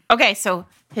 Hang on. Okay, so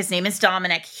his name is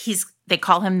Dominic. They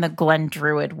call him the Glen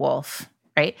Druid Wolf,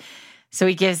 right? So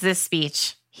he gives this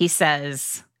speech. He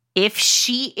says, if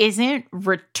she isn't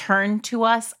returned to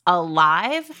us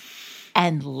alive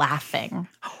and laughing,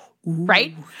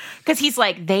 right? Because he's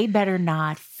they better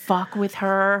not fuck with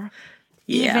her,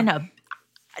 even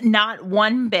not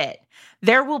one bit.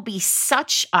 There will be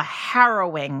such a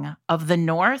harrowing of the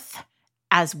North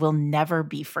as will never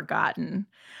be forgotten.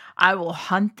 I will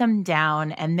hunt them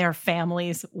down and their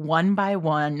families one by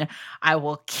one. I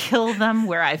will kill them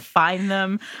where I find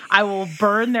them. I will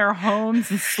burn their homes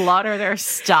and slaughter their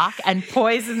stock and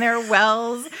poison their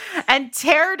wells and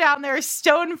tear down their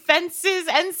stone fences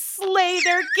and slay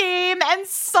their game and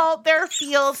salt their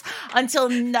fields until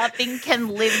nothing can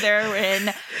live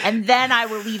therein. And then I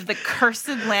will leave the cursed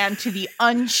land to the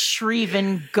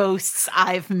unshriven ghosts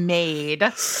I've made.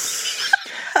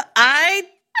 I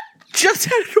just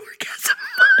had an orgasm.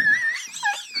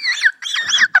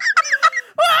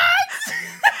 What?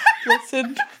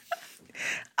 Listen,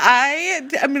 I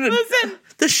mean, Listen.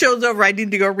 The show's over. I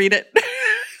need to go read it.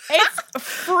 It's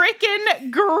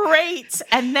freaking great.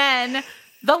 And then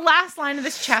the last line of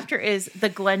this chapter is the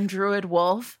Glen Druid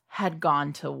Wolf had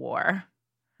gone to war.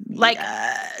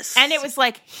 Yes. And it was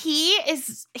he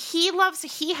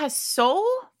has so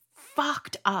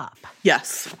fucked up.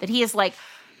 Yes. That he is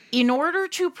in order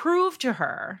to prove to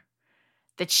her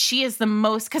that she is the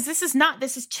most, because this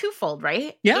is twofold,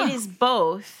 right? Yeah. It is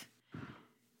both.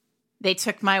 They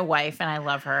took my wife and I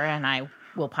love her and I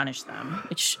will punish them,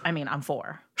 which, I'm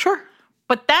for. Sure.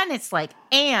 But then it's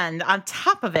and on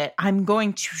top of it, I'm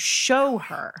going to show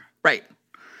her Right.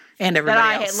 And that everybody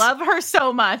I else. love her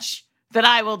so much that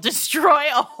I will destroy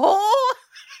a whole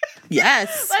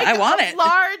Yes, like I want a it.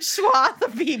 large swath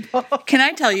of people. Can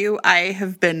I tell you, I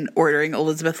have been ordering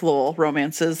Elizabeth Lowell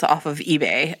romances off of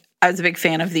eBay. I was a big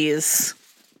fan of these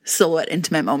silhouette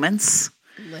intimate moments.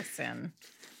 Listen.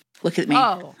 Look at me.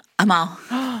 Oh. I'm all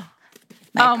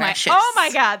my precious. Oh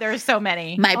my God, there are so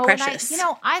many. My precious.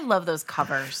 I love those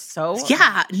covers so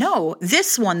Yeah, no.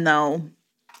 This one though,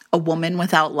 A Woman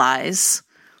Without Lies,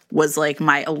 was like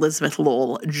my Elizabeth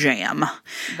Lowell jam.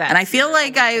 And I feel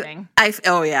like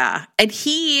oh yeah. And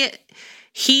he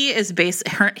is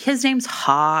his name's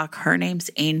Hawk, her name's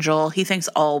Angel. He thinks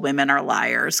all women are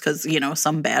liars because,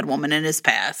 some bad woman in his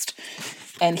past.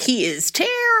 And he is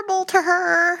terrible to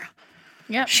her.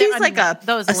 Yeah, she's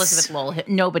those Elizabeth Lowell.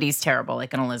 Nobody's terrible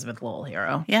like an Elizabeth Lowell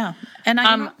hero. Yeah, and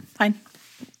I'm fine.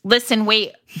 Listen,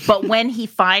 wait, but when he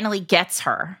finally gets to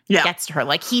her,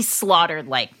 like he slaughtered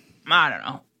I don't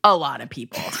know, a lot of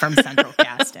people from Central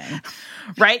Casting,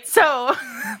 right? So a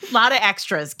lot of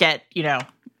extras get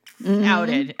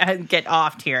outed and get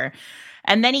offed here,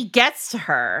 and then he gets to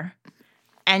her.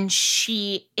 And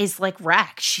she is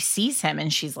wrecked. She sees him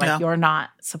and she's like, "You're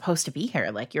not supposed to be here.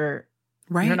 Like you're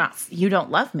you don't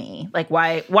love me. Like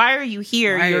why are you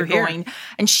here? You're going."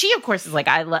 And she of course is like,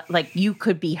 you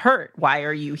could be hurt. Why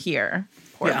are you here?"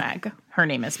 Poor Meg. Her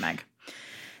name is Meg.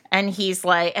 And he's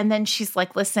like, and then she's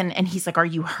like, "Listen," and he's like, "Are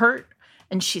you hurt?"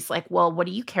 And she's like, "Well, what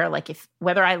do you care? Like if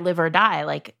whether I live or die,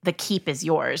 like the keep is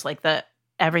yours. Like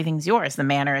everything's yours. The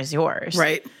manor is yours."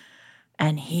 Right.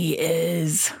 And he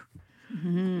is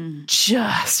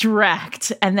just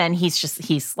wrecked. And then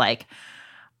he's like,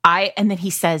 and then he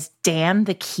says, "Damn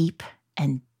the keep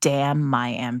and damn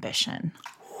my ambition."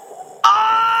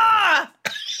 Ah!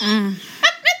 It's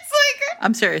like,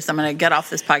 I'm serious. I'm going to get off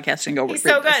this podcast and go read he's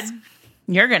so good. This.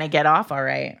 You're going to get off all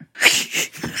right.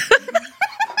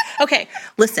 Okay,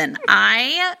 listen,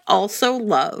 I also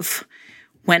love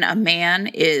when a man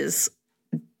it's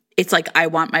like, I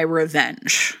want my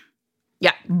revenge.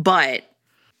 Yeah. But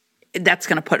that's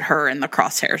going to put her in the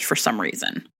crosshairs for some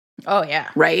reason. Oh, yeah.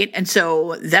 Right? And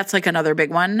so that's like another big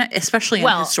one, especially in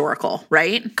historical,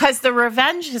 right? Because the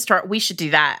revenge we should do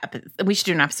that. We should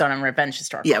do an episode on revenge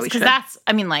historical. Yeah, we should. Because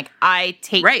I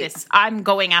take this, I'm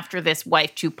going after this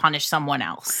wife to punish someone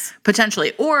else.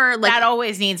 Potentially. Or that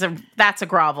always that's a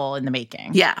grovel in the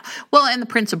making. Yeah. Well, in The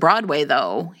Prince of Broadway,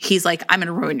 though, he's like, "I'm going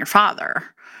to ruin your father."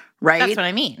 Right? That's what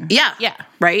I mean. Yeah. Yeah.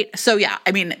 Right? So, yeah,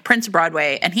 I mean, Prince of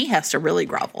Broadway, and he has to really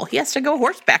grovel. He has to go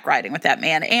horseback riding with that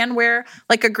man and wear,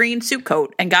 a green suit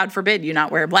coat. And God forbid you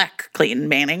not wear black, Clayton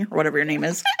Manning, or whatever your name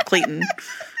is. Clayton.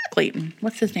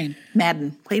 What's his name?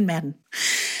 Madden. Clayton Madden.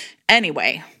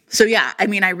 Anyway. So, yeah, I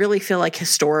mean, I really feel like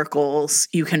historicals,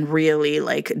 you can really,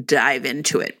 dive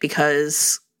into it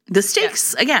because the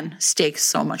stakes, stakes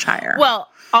so much higher. Well,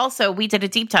 also, we did a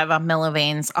deep dive on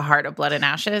Millivane's A Heart of Blood and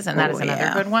Ashes, and that is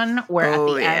another good one where at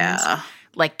the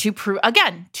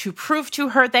end, to prove to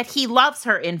her that he loves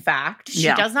her, in fact, she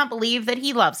does not believe that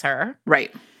he loves her.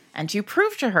 Right. And to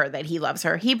prove to her that he loves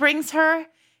her, he brings her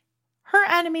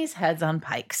enemies' heads on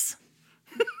pikes.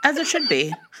 As it should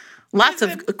be. Lots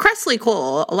of Cressley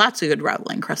Cole, lots of good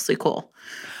Groveling, Cressley Cole.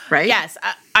 Right? Yes.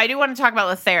 I do want to talk about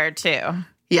Lothair, too.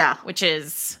 Yeah. Which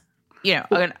is...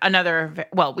 another.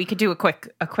 Well, we could do a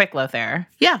quick Lothair.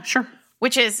 Yeah, sure.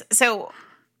 Which is so.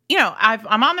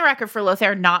 I'm on the record for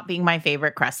Lothair not being my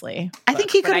favorite Cressley. I think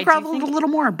he could have groveled a little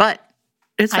more, but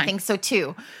it's fine. I think so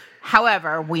too.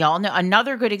 However, we all know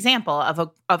another good example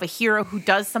of a hero who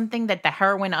does something that the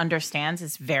heroine understands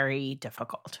is very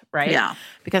difficult, right? Yeah.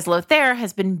 Because Lothair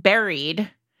has been buried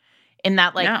in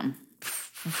that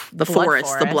the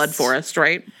blood forest,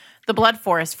 right? The blood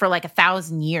forest for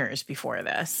 1,000 years before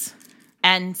this.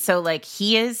 And so,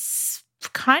 he is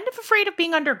kind of afraid of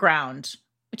being underground,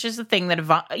 which is the thing that,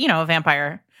 a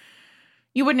vampire,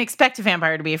 you wouldn't expect a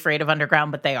vampire to be afraid of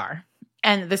underground, but they are.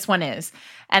 And this one is.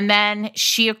 And then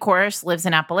she, of course, lives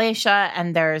in Appalachia,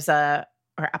 and there's or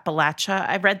Appalachia.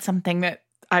 I read something that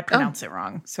I pronounced it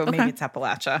wrong, so maybe it's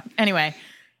Appalachia. Anyway,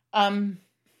 her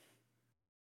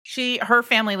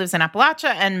family lives in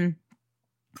Appalachia, and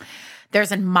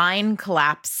there's a mine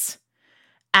collapse.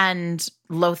 And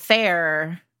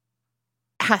Lothair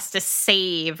has to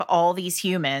save all these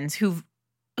humans who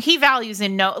he values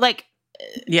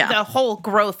the whole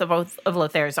growth of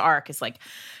Lothair's arc is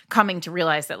coming to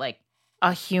realize that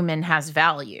a human has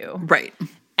value. Right.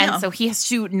 And so he has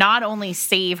to not only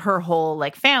save her whole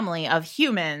family of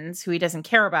humans who he doesn't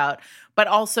care about, but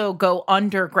also go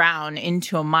underground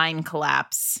into a mine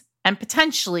collapse and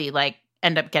potentially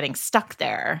end up getting stuck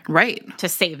there. Right. To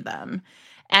save them.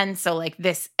 And so like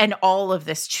this and all of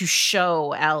this to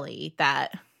show Ellie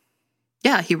that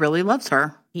Yeah, he really loves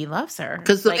her. he loves her.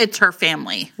 Because Like, it's her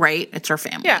family, right? It's her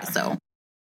family. Yeah. So,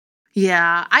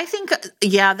 yeah, I think,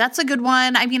 yeah, that's a good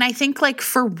one. I mean, I think like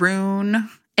for Rune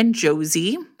and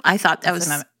Josie, I thought that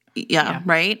was, yeah,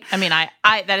 right? I mean, I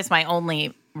that is my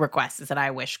only request is that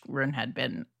I wish Rune had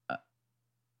been a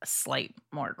slight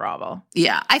more grovel.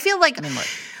 Yeah, I feel like, I mean, look.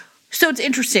 So it's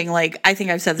interesting, like, I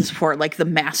think I've said this before, like, The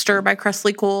Master by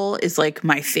Cressley Cole is, like,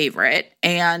 my favorite.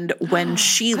 And when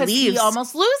she leaves... he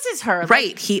almost loses her. Right,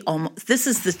 like, he almost...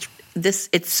 This,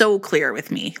 it's so clear with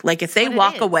me. Like, if they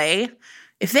walk away...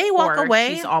 If they walk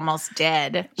away... she's almost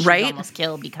dead. She's right? almost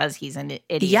killed because he's an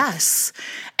idiot. Yes.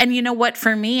 And you know what?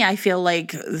 For me, I feel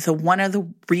like one of the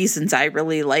reasons I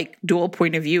really like dual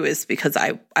point of view is because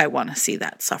I want to see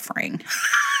that suffering.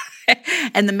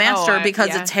 And the Master,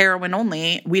 because it's heroin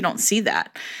only, we don't see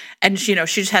that. And, she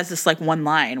just has this, like, one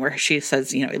line where she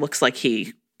says, it looks like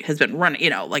he has been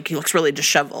running, like, he looks really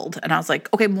disheveled. And I was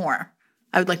like, okay, more.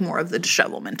 I would like more of the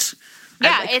dishevelment.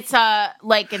 Yeah, it's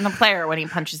like in The Player when he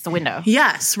punches the window.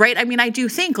 Yes, right? I mean, I do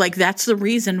think, like, that's the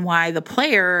reason why The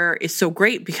Player is so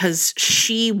great, because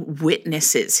she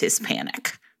witnesses his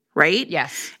panic. Right?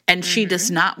 Yes. And she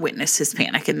does not witness his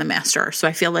panic in The Master. So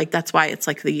I feel like that's why it's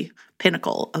like the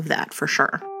pinnacle of that for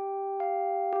sure.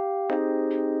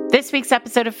 This week's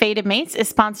episode of Fated Mates is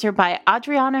sponsored by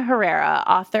Adriana Herrera,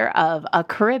 author of A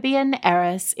Caribbean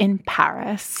Heiress in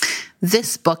Paris.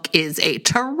 This book is a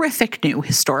terrific new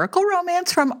historical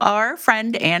romance from our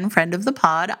friend and friend of the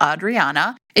pod,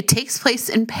 Adriana. It takes place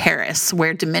in Paris,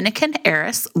 where Dominican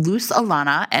heiress Luz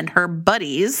Alana and her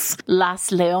buddies, Las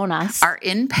Leonas, are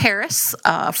in Paris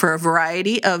for a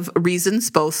variety of reasons,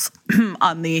 both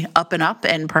on the up and up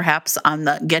and perhaps on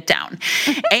the get down.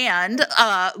 And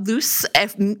Luz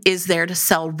is there to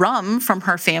sell rum from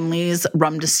her family's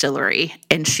rum distillery,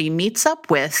 and she meets up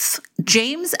with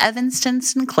James Evanston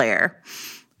Sinclair,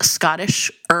 a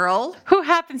Scottish earl who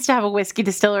happens to have a whiskey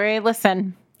distillery.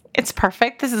 Listen, it's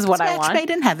perfect. This is what I want. Match made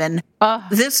in heaven.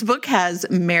 This book has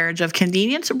marriage of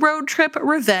convenience, road trip,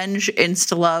 revenge,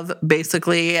 insta-love,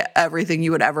 basically everything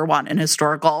you would ever want in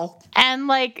historical. And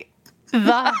like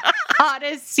the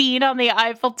hottest scene on the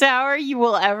Eiffel Tower you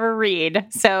will ever read.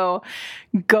 So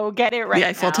go get it right now. The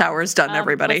Eiffel Tower is done,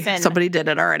 everybody. Listen. Somebody did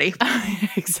it already.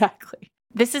 Exactly.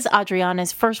 This is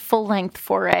Adriana's first full-length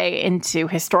foray into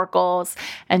historicals,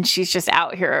 and she's just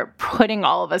out here putting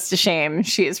all of us to shame.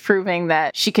 She is proving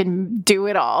that she can do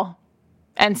it all,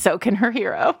 and so can her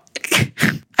hero.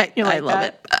 I love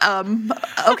it.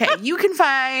 Okay, you can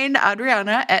find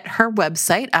Adriana at her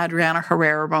website,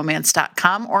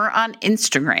 AdrianaHerreraRomance.com, or on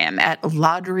Instagram at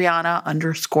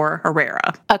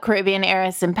ladriana_Herrera. A Caribbean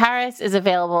Heiress in Paris is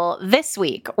available this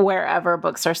week wherever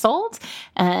books are sold,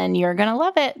 and you're going to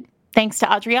love it. Thanks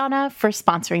to Adriana for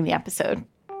sponsoring the episode.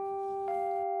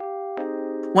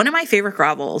 One of my favorite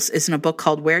grovels is in a book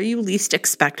called Where You Least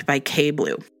Expect by Kay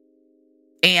Blue.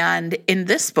 And in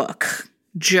this book,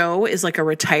 Joe is like a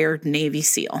retired Navy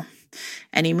SEAL.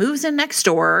 And he moves in next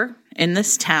door in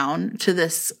this town to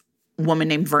this woman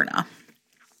named Verna.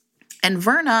 And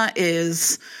Verna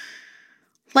is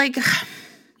like...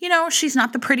 she's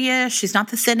not the prettiest. She's not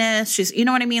the thinnest. She's, you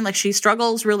know what I mean? Like, she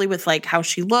struggles really with, like, how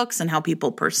she looks and how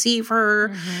people perceive her.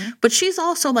 Mm-hmm. But she's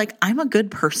also like, I'm a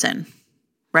good person,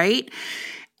 right?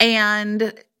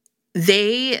 And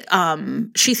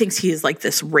she thinks he is, like,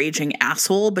 this raging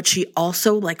asshole, but she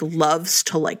also, like, loves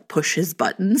to, like, push his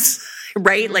buttons,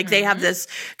 right? Mm-hmm. Like, they have this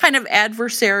kind of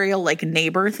adversarial, like,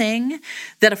 neighbor thing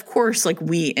that, of course, like,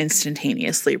 we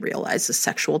instantaneously realize is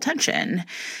sexual tension.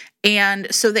 And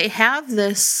so they have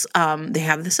this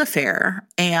affair,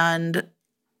 and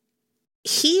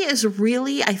he is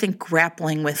really, I think,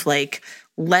 grappling with like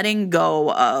letting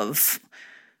go of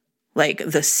like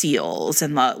the SEALs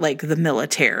and the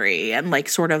military and like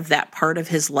sort of that part of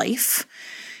his life.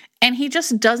 And he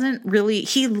just doesn't really,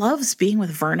 he loves being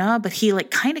with Verna, but he like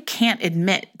kind of can't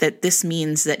admit that this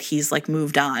means that he's like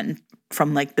moved on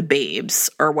from like the babes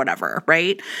or whatever,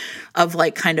 right? Of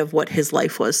like kind of what his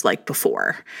life was like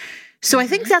before. So I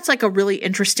think that's like a really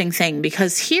interesting thing,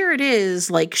 because here it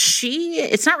is like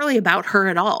it's not really about her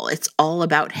at all. It's all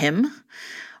about him.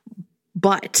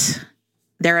 But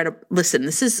listen,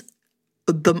 this is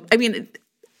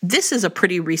a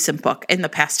pretty recent book in the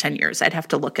past 10 years. I'd have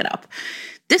to look it up.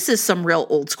 This is some real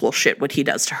old school shit what he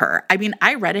does to her. I mean,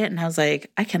 I read it and I was like,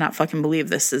 I cannot fucking believe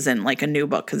this is in like a new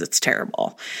book because it's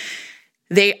terrible.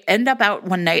 They end up out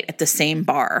one night at the same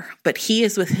bar, but he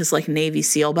is with his like Navy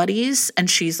SEAL buddies and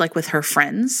she's like with her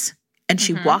friends, and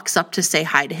she walks up to say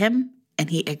hi to him and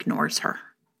he ignores her.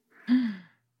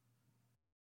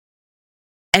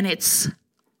 And it's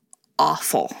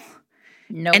awful.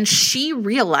 Nope. And she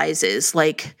realizes,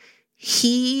 like,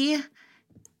 he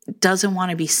doesn't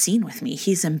want to be seen with me.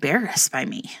 He's embarrassed by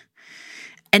me.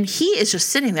 And he is just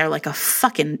sitting there like a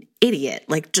fucking idiot,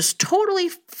 like just totally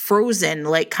frozen,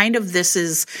 like kind of this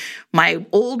is my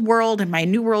old world and my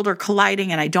new world are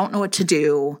colliding and I don't know what to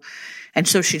do. And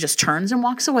so she just turns and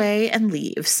walks away and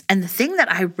leaves. And the thing that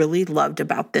I really loved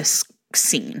about this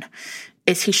scene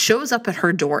is he shows up at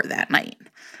her door that night.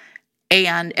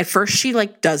 And at first she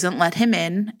like doesn't let him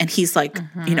in. And he's like,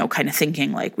 you know, kind of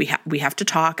thinking like, we have to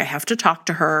talk. I have to talk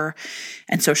to her.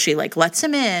 And so she like lets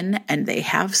him in and they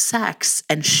have sex.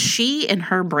 And she in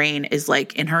her brain is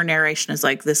like, in her narration is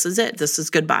like, this is it. This is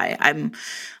goodbye. I'm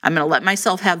going to let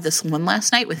myself have this one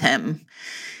last night with him.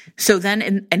 So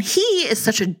then, and he is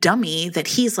such a dummy that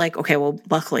he's like, okay, well,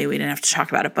 luckily we didn't have to talk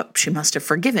about it, but she must have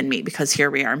forgiven me because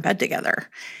here we are in bed together.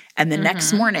 And the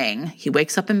next morning, he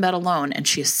wakes up in bed alone and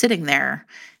she is sitting there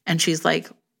and she's like,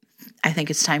 I think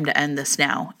it's time to end this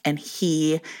now. And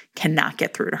he cannot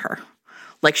get through to her.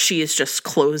 Like she is just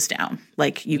closed down.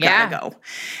 Like you gotta go.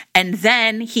 And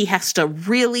then he has to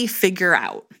really figure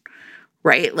out,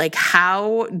 right? Like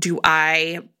how do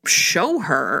I show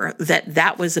her that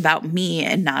that was about me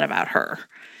and not about her?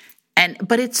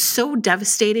 But it's so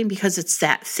devastating because it's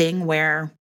that thing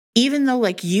where even though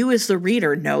like you as the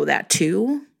reader know that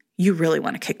too, you really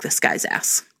want to kick this guy's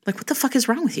ass. Like, what the fuck is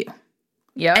wrong with you?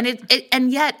 Yeah.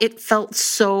 And yet it felt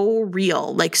so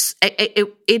real. Like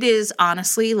it is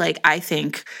honestly, like, I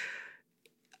think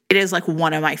it is like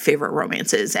one of my favorite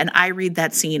romances. And I read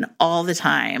that scene all the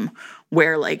time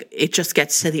where like it just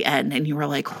gets to the end and you were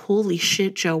like, holy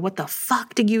shit, Joe, what the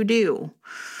fuck did you do?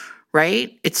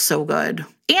 Right? It's so good.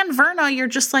 And Verna, you're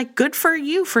just like, good for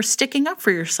you for sticking up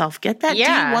for yourself. Get that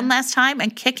dude one last time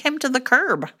and kick him to the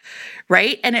curb.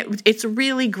 Right? And it's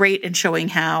really great in showing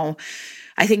how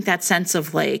I think that sense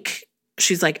of like,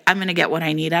 she's like, I'm going to get what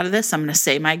I need out of this. I'm going to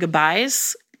say my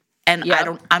goodbyes. And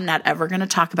I'm not ever going to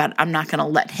talk about it. I'm not going to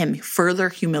let him further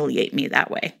humiliate me that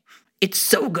way. It's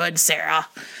so good, Sarah.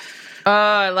 Oh,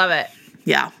 I love it.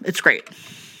 Yeah, it's great.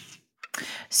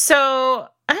 So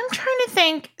I'm trying to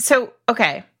think. So,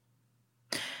 okay.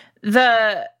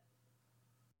 I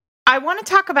want to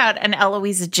talk about an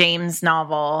Eloisa James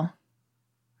novel.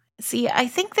 See, I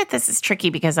think that this is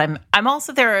tricky because I'm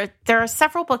also there are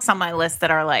several books on my list that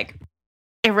are like,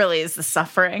 it really is the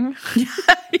suffering.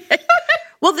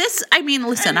 Well,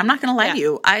 listen, I'm not going to lie to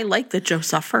you. I like that Joe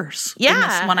suffers. Yeah. In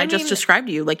this one I just described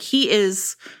to you. Like he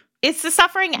is. It's the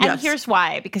suffering. And here's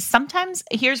why, because sometimes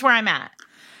here's where I'm at.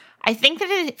 I think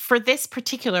that for this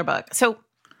particular book, so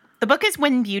the book is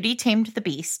When Beauty Tamed the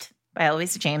Beast by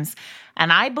Eloisa James,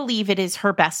 and I believe it is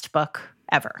her best book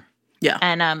ever. Yeah.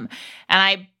 And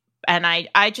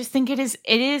I just think it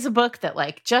is a book that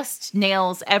like just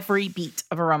nails every beat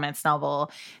of a romance novel,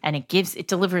 and it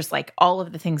delivers like all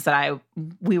of the things that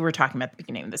we were talking about at the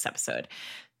beginning of this episode.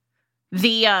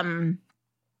 The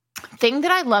thing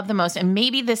that I love the most, and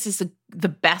maybe this is the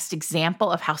best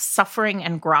example of how suffering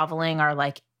and groveling are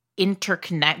like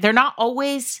interconnect. They're not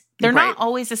always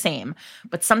the same,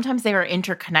 but sometimes they are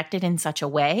interconnected in such a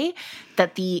way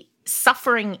that the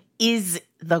suffering is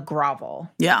the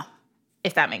grovel. Yeah.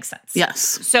 If that makes sense. Yes.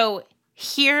 So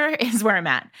here is where I'm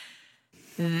at.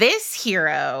 This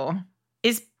hero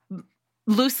is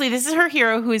her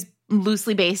hero who is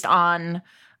loosely based on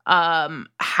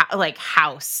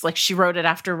House. Like she wrote it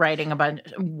after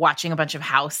watching a bunch of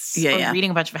House, reading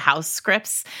a bunch of House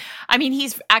scripts. I mean,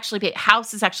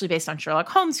 House is actually based on Sherlock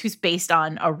Holmes, who's based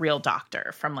on a real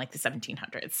doctor from like the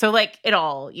 1700s. So like it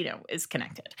all, is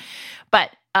connected. But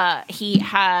he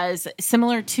has,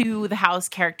 similar to the House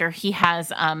character, he has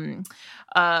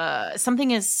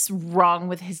something is wrong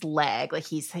with his leg. Like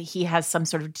he has some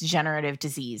sort of degenerative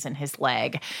disease in his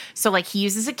leg. So like he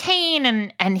uses a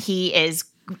cane and he is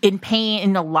in pain,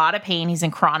 in a lot of pain. He's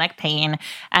in chronic pain,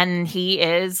 and he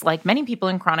is like many people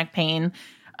in chronic pain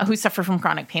who suffer from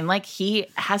chronic pain. Like he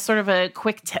has sort of a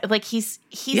quick, he's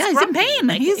in pain.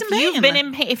 Like, he's in pain. You've been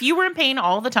in pain. If you were in pain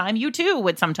all the time, you too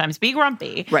would sometimes be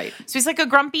grumpy. Right. So he's like a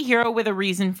grumpy hero with a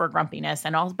reason for grumpiness,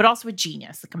 but also a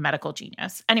genius, like a medical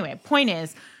genius. Anyway, point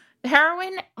is, the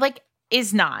heroine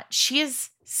is not. She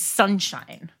is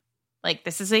sunshine. Like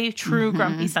this is a true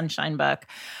grumpy sunshine book.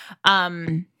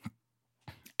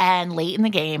 And late in the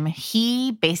game,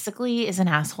 he basically is an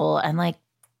asshole and like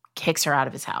kicks her out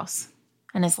of his house.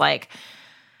 And it's like,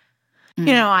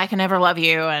 I can never love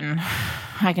you and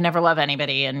I can never love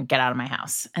anybody and get out of my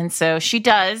house. And so she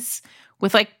does,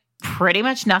 with like pretty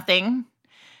much nothing,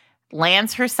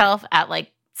 lands herself at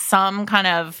like some kind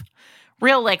of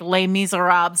Real like Les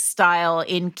Miserables style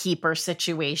innkeeper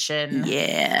situation.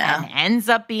 Yeah. And ends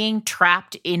up being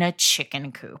trapped in a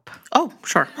chicken coop. Oh,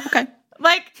 sure. Okay.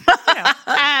 Like,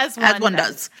 as one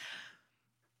does.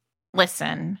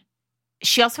 Listen,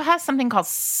 she also has something called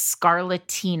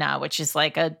scarlatina, which is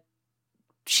like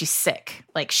she's sick.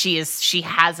 Like she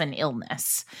has an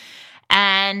illness.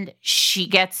 And she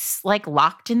gets like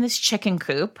locked in this chicken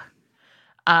coop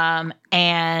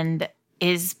and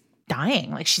is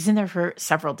dying. Like she's in there for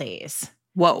several days.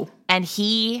 Whoa. And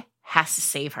he has to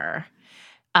save her.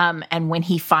 And when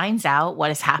he finds out what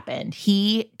has happened,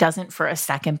 he doesn't for a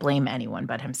second blame anyone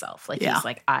but himself. Like he's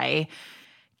like, I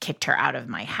kicked her out of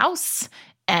my house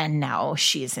and now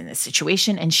she is in this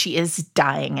situation and she is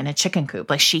dying in a chicken coop.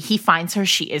 Like he finds her,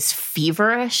 she is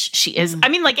feverish. She is, I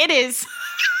mean, like it is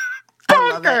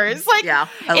bonkers. Like I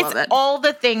love it. It's all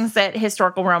the things that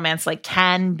historical romance like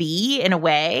can be in a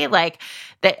way. Like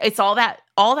that it's all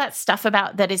that stuff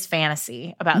about that is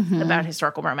fantasy about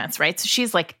historical romance, right? So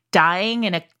she's like dying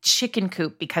in a chicken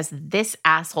coop because this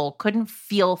asshole couldn't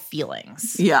feel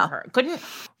feelings for her, couldn't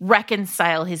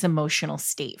reconcile his emotional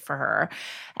state for her.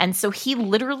 And so he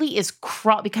literally is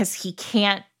because he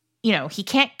can't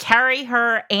carry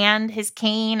her and his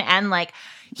cane and like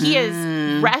he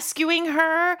is rescuing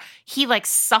her. He like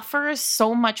suffers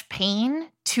so much pain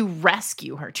to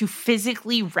rescue her, to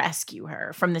physically rescue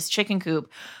her from this chicken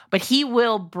coop, but he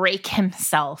will break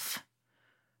himself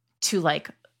to like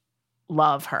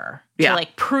love her, to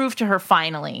like prove to her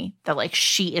finally that like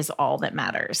she is all that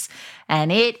matters.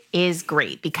 And it is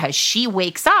great because she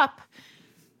wakes up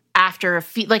after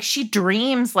like she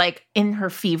dreams like in her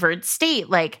fevered state,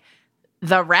 like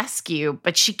the rescue,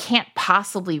 but she can't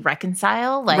possibly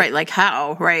reconcile. Like, right, like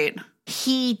how? Right.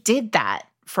 He did that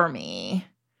for me.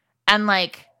 And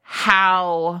like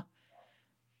how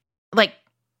like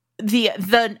the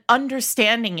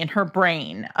understanding in her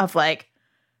brain of like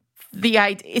the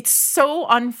idea, it's so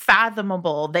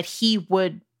unfathomable that he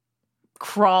would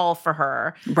crawl for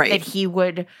her, right? That he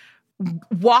would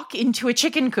walk into a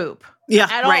chicken coop,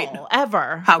 at all,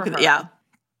 ever. How could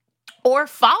or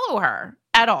follow her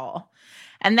at all?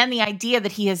 And then the idea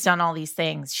that he has done all these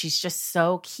things, she's just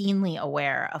so keenly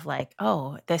aware of like,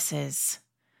 oh, this is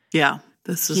he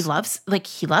loves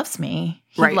me.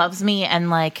 He loves me, and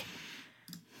like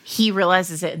he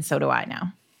realizes it, and so do I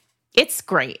now. It's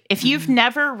great. If you've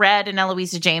never read an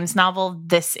Eloisa James novel,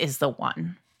 this is the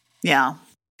one. Yeah.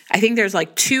 I think there's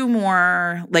like two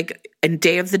more, like, and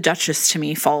Day of the Duchess to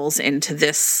me falls into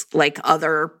this like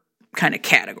other kind of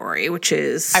category, which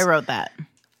is I wrote that.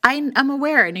 I'm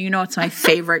aware, and it's my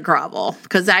favorite Grovel,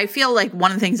 because I feel like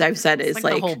one of the things I've said is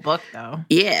like the whole book, though.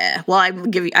 Yeah, well,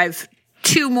 I've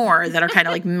two more that are kind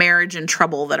of like Marriage and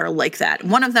Trouble that are like that.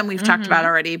 One of them we've talked about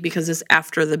already because it's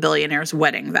After the Billionaire's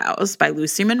Wedding Vows by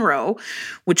Lucy Monroe,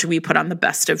 which we put on the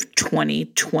best of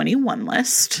 2021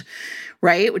 list.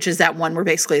 Right? Which is that one where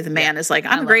basically the man is like,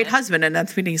 I'm a great husband. And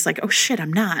that's when he's like, oh shit,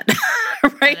 I'm not.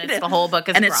 Right? And it's the whole book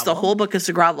is And it's the whole book is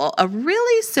a Grovel. A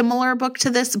really similar book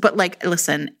to this, but like,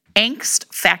 listen, Angst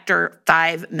Factor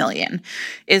 5 million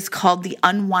is called The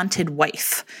Unwanted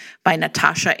Wife by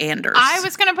Natasha Anders. I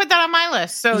was going to put that on my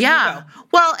list. So yeah. You go.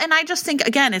 Well, and I just think,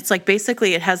 again, it's like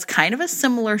basically it has kind of a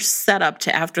similar setup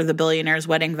to After the Billionaire's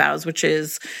Wedding Vows, which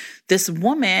is this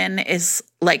woman is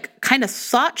like kind of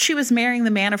thought she was marrying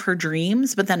the man of her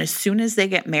dreams, but then as soon as they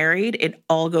get married, it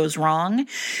all goes wrong.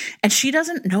 And she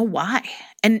doesn't know why.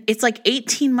 And it's like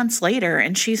 18 months later,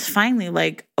 and she's finally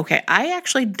like, okay, I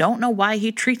actually don't know why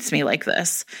he treats me like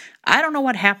this. I don't know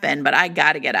what happened, but I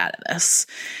got to get out of this.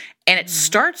 And it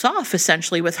starts off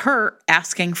essentially with her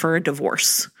asking for a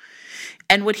divorce.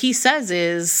 And what he says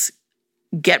is,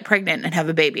 get pregnant and have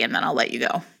a baby, and then I'll let you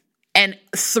go. And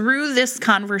through this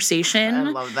conversation, I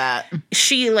love that.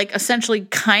 She like essentially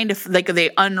kind of like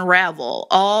they unravel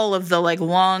all of the like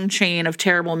long chain of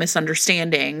terrible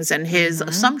misunderstandings and his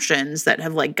assumptions that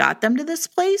have like got them to this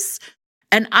place.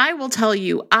 And I will tell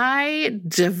you, I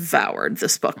devoured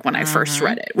this book when I first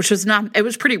read it, which was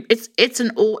it's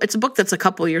a book that's a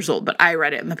couple years old, but I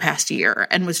read it in the past year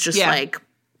and was just like,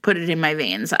 put it in my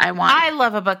veins. I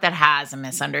love a book that has a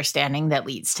misunderstanding that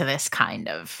leads to this kind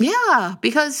of. Yeah,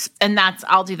 because. And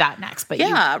I'll do that next. But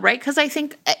yeah, right. Because I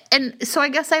think, and so I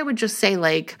guess I would just say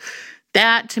like,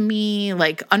 that to me,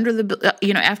 like After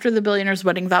the Billionaire's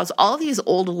Wedding Vows, all these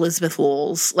old Elizabeth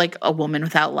Lowell's, like A Woman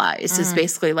Without Lies, is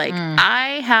basically like,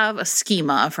 I have a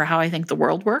schema for how I think the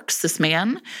world works, this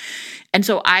man. And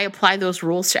so I apply those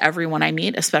rules to everyone I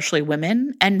meet, especially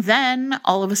women. And then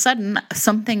all of a sudden,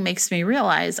 something makes me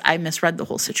realize I misread the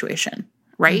whole situation,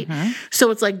 right?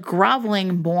 So it's like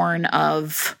Groveling born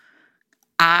of,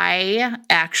 I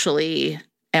actually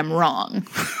am wrong.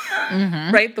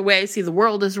 Right? The way I see the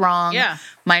world is wrong. Yeah.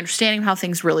 My understanding of how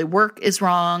things really work is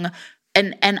wrong.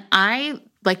 And I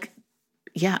like,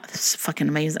 yeah, this is fucking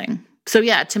amazing. So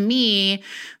yeah, to me,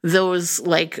 those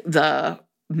like the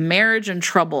marriage and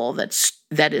trouble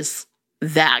that is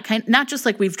that kind, not just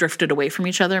like we've drifted away from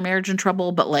each other, marriage and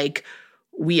trouble, but like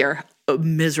we are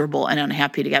miserable and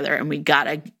unhappy together and we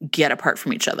gotta get apart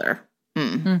from each other.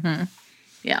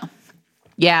 Yeah.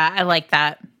 Yeah, I like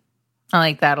that. I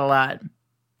like that a lot.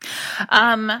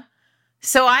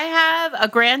 So I have a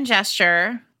grand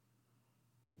gesture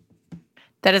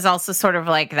that is also sort of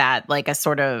like that, like a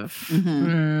sort of,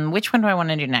 which one do I want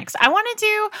to do next? I want to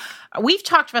do, we've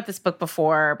talked about this book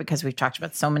before because we've talked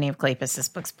about so many of Kleypas's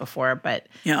books before, but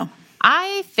Yeah.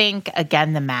 I think,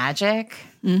 again, The Magic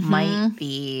might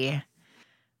be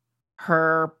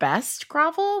her best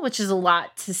grovel, which is a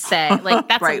lot to say. Like,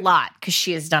 that's Right. a lot because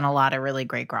she has done a lot of really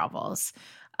great grovels.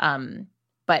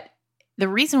 But the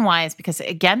reason why is because,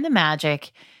 again, The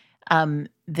Magic,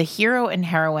 the hero and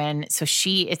heroine, so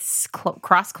it's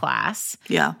cross-class.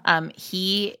 Yeah.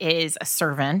 He is a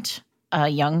servant, a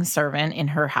young servant in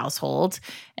her household,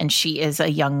 and she is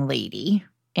a young lady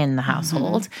in the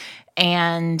household.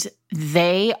 And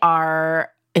they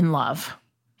are in love,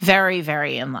 very,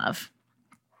 very in love.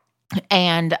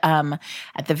 And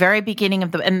at the very beginning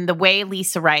of the way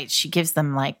Lisa writes, she gives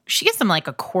them like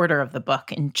a quarter of the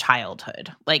book in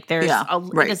childhood. Like there's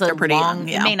it is a pretty long, young,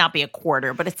 yeah. It may not be a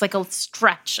quarter, but it's like a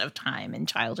stretch of time in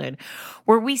childhood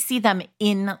where we see them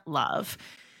in love.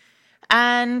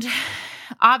 And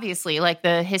obviously, like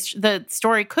the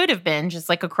story could have been just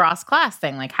like a cross-class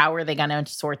thing. Like, how are they going to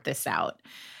sort this out?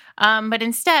 But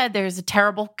instead, there's a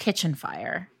terrible kitchen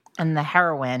fire, and the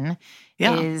heroine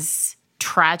is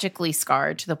tragically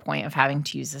scarred to the point of having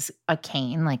to use a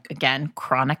cane, like, again,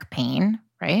 chronic pain,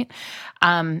 right?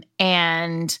 But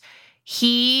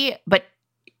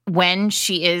when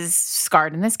she is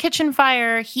scarred in this kitchen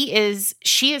fire, he is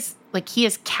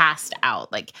cast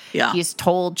out. Like, he is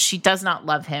told she does not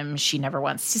love him. She never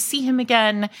wants to see him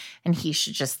again, and he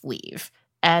should just leave.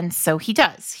 And so he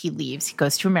does. He leaves. He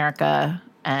goes to America,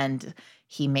 and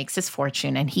he makes his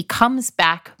fortune, and he comes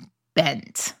back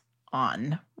bent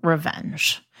on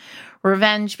revenge.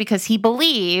 Revenge because he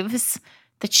believes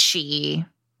that she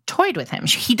toyed with him.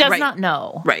 He does not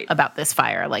know about this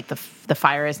fire. Like, the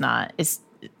fire is not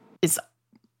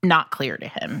clear to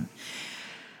him.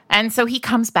 And so he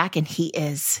comes back and he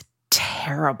is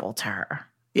terrible to her.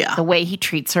 Yeah. The way he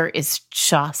treats her is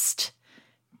just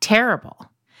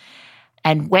terrible.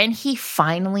 And when he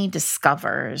finally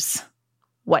discovers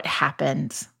what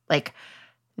happened, like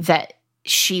that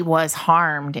she was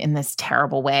harmed in this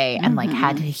terrible way and like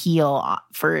had to heal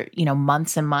for,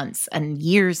 months and months and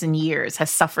years,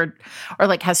 has suffered or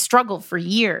like has struggled for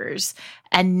years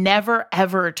and never,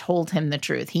 ever told him the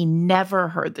truth. He never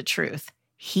heard the truth.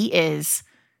 He is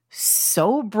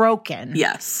so broken.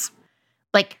 Yes.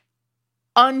 Like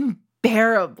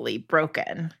unbearably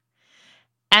broken.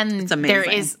 And it's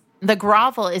amazing. The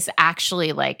grovel is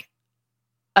actually like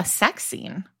a sex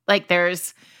scene. Like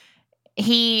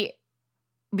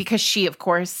because she, of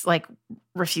course, like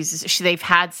refuses. They've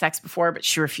had sex before, but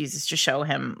she refuses to show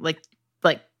him, like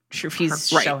she refuses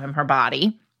to show him her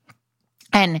body.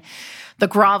 And the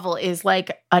grovel is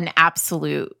like an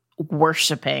absolute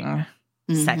worshiping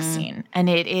sex scene, and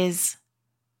it is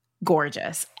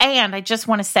gorgeous. And I just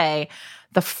want to say,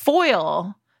 the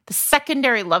foil, the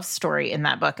secondary love story in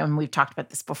that book, and we've talked about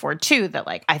this before too, that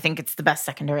like I think it's the best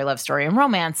secondary love story in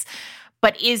romance,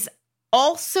 but is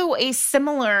also a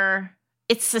similar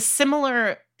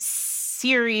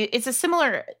series. It's a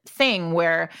similar thing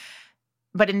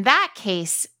but in that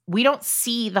case, we don't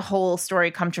see the whole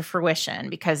story come to fruition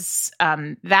because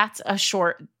that's a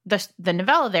short, the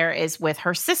novella there is with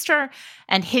her sister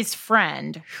and his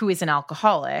friend who is an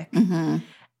alcoholic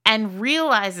and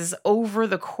realizes over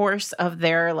the course of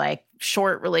their like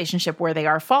short relationship where they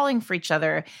are falling for each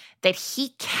other that he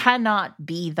cannot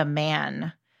be the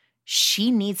man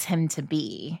she needs him to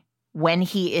be when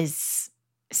he is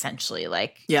essentially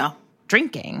like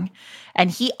drinking,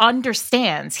 and he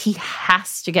understands he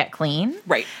has to get clean.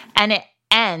 Right. And it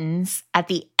ends at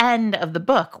the end of the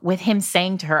book with him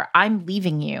saying to her, "I'm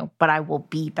leaving you, but I will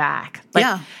be back."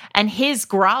 And his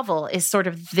grovel is sort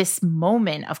of this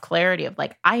moment of clarity of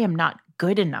like, I am not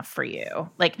good enough for you.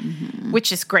 Like,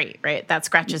 which is great, right? That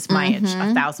scratches my itch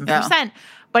 1,000%.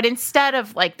 But instead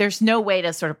of like, there's no way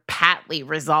to sort of patly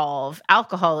resolve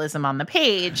alcoholism on the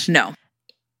page. No.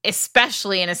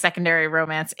 Especially in a secondary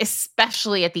romance,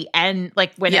 especially at the end,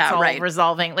 like when it's all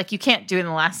resolving, like you can't do it in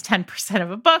the last 10%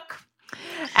 of a book.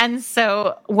 And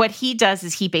so what he does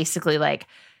is he basically like,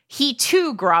 he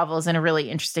too grovels in a really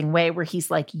interesting way where he's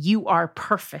like, you are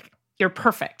perfect. You're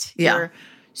perfect. Yeah. You're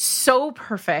so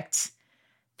perfect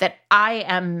that I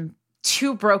am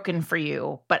too broken for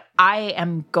you, but I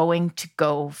am going to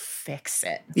go fix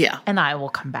it. Yeah. And I will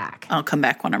come back. I'll come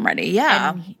back when I'm ready.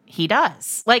 Yeah. And he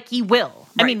does. Like, he will.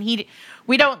 Right. I mean,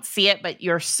 we don't see it, but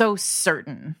you're so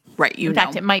certain. Right. In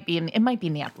fact, it might be in the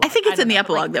epilogue. I think it's in the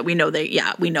epilogue that we know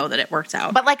that it works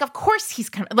out. But like, of course he's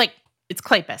coming. Like, it's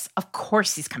Cleopas. Of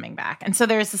course he's coming back. And so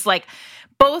there's this like,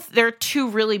 there are two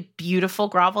really beautiful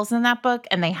grovels in that book,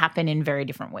 and they happen in very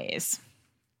different ways.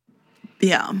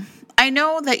 Yeah. I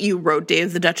know that you wrote Day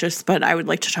of the Duchess, but I would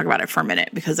like to talk about it for a minute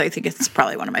because I think it's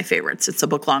probably one of my favorites. It's a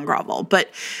book-long grovel. But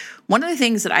one of the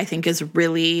things that I think is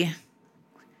really,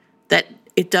 that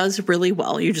it does really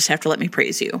well, you just have to let me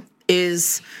praise you,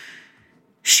 is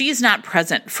she's not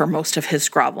present for most of his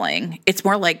groveling. It's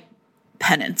more like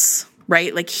penance,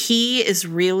 right? Like, he is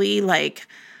really like,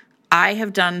 I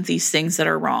have done these things that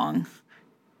are wrong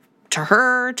to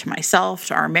her, to myself,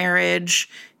 to our marriage.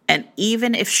 And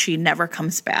even if she never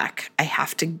comes back, I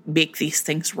have to make these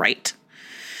things right.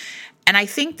 And I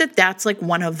think that that's like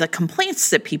one of the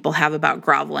complaints that people have about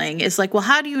groveling is like, well,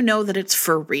 how do you know that it's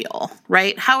for real,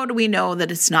 right? How do we know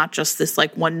that it's not just this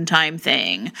like one-time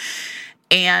thing?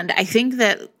 And I think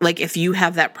that like if you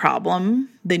have that problem,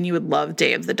 then you would love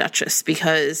Day of the Duchess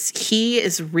because he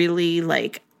is really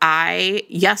like,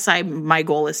 my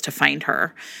goal is to find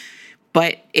her,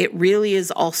 but it really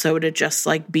is also to just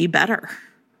like be better.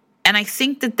 And I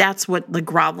think that that's what the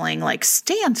groveling like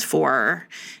stands for,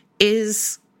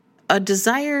 is a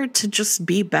desire to just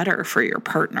be better for your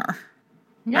partner,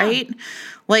 right?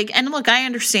 Like, and look, I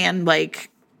understand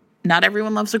like not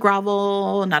everyone loves a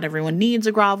grovel, not everyone needs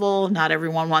a grovel, not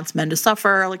everyone wants men to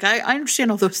suffer. Like, I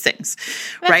understand all those things,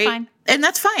 that's right? Fine. And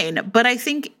that's fine. But I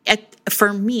think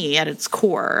for me, at its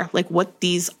core, like what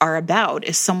these are about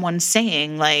is someone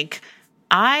saying like,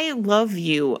 I love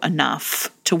you enough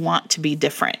to want to be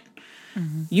different.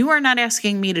 Mm-hmm. You are not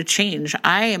asking me to change.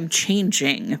 I am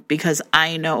changing because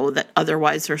I know that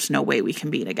otherwise there's no way we can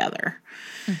be together.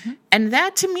 Mm-hmm. And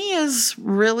that to me is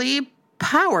really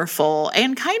powerful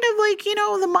and kind of like,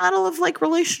 the model of like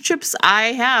relationships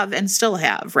I have and still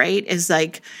have, right? Is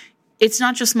like, it's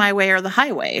not just my way or the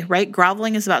highway, right?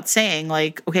 Groveling is about saying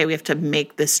like, okay, we have to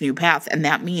make this new path. And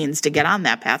that means to get on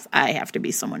that path, I have to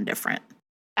be someone different.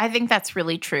 I think that's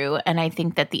really true. And I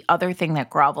think that the other thing that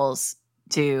grovels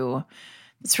do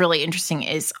that's really interesting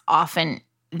is often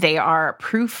they are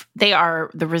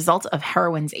the result of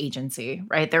heroine's agency,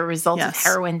 right? They're a result of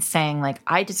heroine saying like,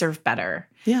 I deserve better.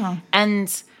 Yeah.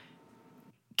 And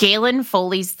Galen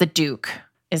Foley's The Duke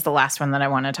is the last one that I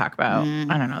want to talk about.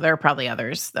 I don't know. There are probably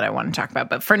others that I want to talk about,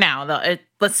 but for now,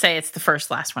 let's say it's the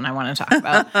last one I want to talk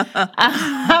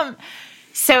about.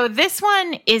 So this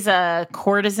one is a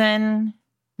courtesan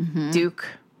Duke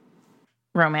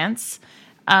romance.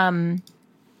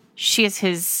 She is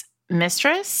his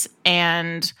mistress,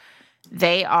 and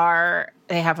they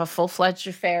have a full-fledged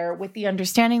affair with the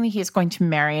understanding that he is going to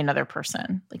marry another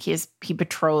person. Like he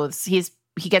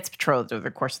gets betrothed over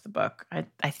the course of the book,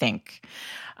 I think.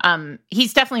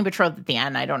 He's definitely betrothed at the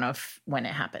end. I don't know when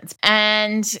it happens.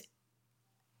 And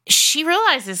she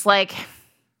realizes like,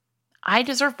 I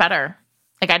deserve better.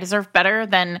 Like I deserve better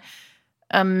than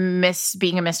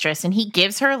being a mistress. And he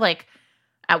gives her like,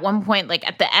 at one point, like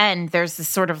at the end, there's this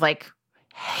sort of like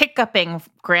hiccuping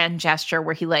grand gesture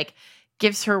where he like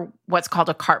gives her what's called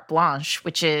a carte blanche,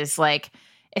 which is like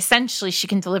essentially she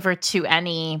can deliver to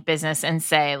any business and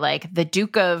say like the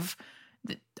Duke of,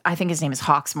 I think his name is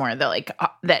Hawksmoor,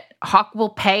 that Hawk will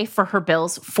pay for her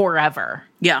bills forever.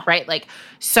 Yeah. Right. Like,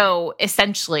 so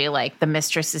essentially like the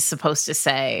mistress is supposed to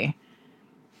say,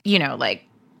 like,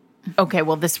 okay,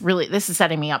 well, this is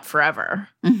setting me up forever.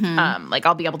 Mm-hmm. Like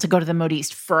I'll be able to go to the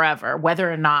modiste forever,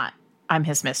 whether or not I'm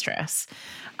his mistress.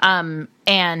 And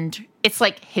it's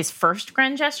like his first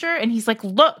grand gesture. And he's like,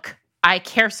 look, I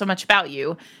care so much about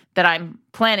you that I'm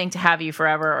planning to have you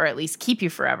forever, or at least keep you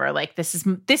forever. Like this is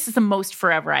the most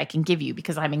forever I can give you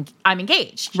because I'm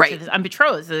engaged. Right. I'm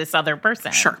betrothed to this other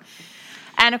person. Sure.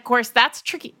 And of course that's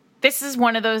tricky. This is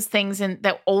one of those things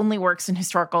that only works in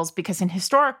historicals, because in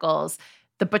historicals,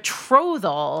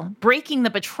 breaking the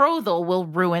betrothal will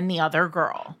ruin the other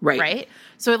girl. Right?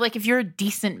 So like if you're a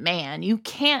decent man, you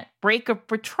can't break a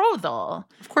betrothal.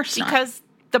 Of course not. Because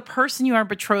the person you are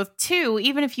betrothed to,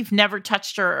 even if you've never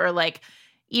touched her or like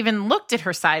even looked at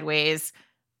her sideways,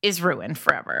 is ruined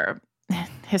forever.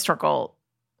 Historical,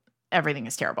 everything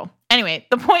is terrible. Anyway,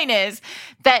 the point is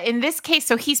that in this case,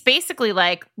 so he's basically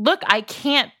like, look, I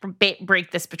can't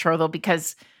break this betrothal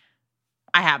because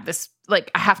I have this, like,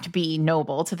 I have to be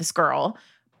noble to this girl.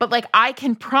 but like, I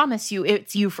can promise you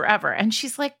it's you forever. And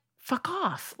she's like, fuck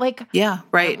off. Like, Yeah, I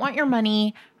right. don't want your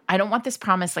money. I don't want this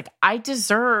promise. Like, I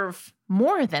deserve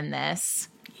more than this.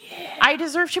 Yeah. I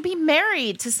deserve to be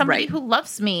married to somebody who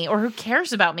loves me or who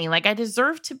cares about me. Like, I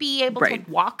deserve to be able to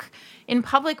walk in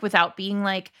public without being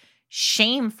like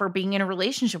shamed for being in a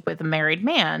relationship with a married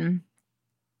man.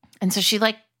 And so she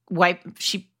like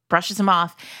she brushes him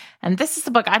off. And this is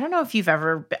the book. I don't know if you've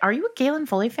ever, are you a Galen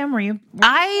Foley fan? Were you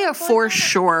I for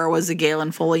sure was a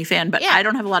Galen Foley fan, but I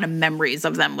don't have a lot of memories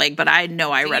of them. Like, but I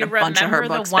know I read a bunch of her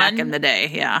books back in the day.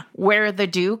 Yeah. Where the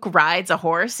Duke rides a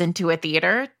horse into a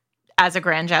theater as a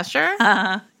grand gesture?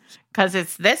 Because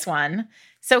it's this one.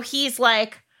 So he's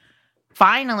like,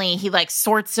 finally, he like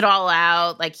sorts it all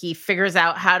out. Like he figures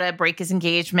out how to break his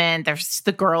engagement.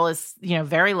 The girl is,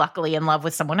 very luckily in love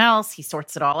with someone else. He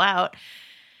sorts it all out.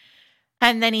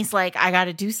 And then he's like, I got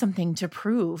to do something to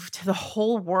prove to the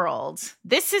whole world.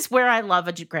 This is where I love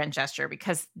a grand gesture,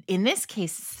 because in this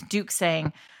case, it's the Duke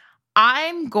saying,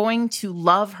 I'm going to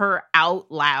love her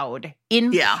out loud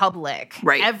in public.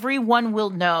 Right. Everyone will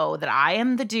know that I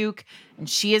am the Duke and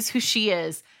she is who she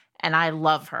is. And I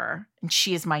love her and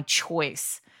she is my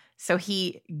choice. So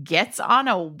he gets on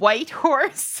a white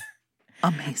horse.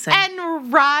 Amazing.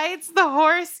 And rides the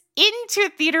horse into a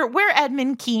theater where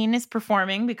Edmund Kean is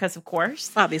performing, because of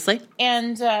course. Obviously.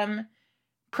 And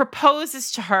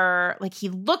proposes to her. Like, he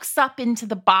looks up into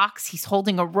the box. He's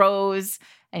holding a rose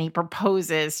and he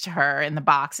proposes to her in the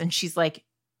box. And she's like,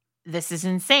 this is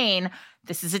insane.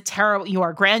 This is you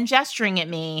are grand gesturing at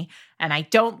me and I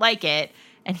don't like it.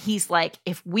 And he's like,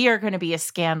 if we are going to be a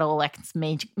scandal, let's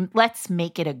make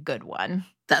it a good one.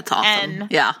 That's awesome.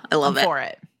 And yeah, I love it. For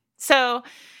it. So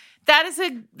that is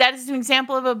an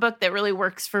example of a book that really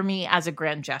works for me as a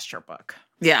grand gesture book.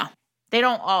 Yeah. They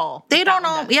don't all.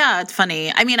 Yeah, it's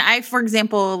funny. I mean, for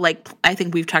example, like, I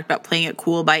think we've talked about Playing It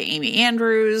Cool by Amy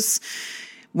Andrews,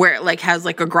 where it like has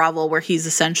like a grovel where he's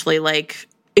essentially like,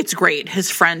 it's great.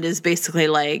 His friend is basically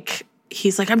like,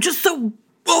 he's like, I'm just so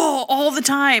all the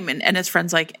time. And his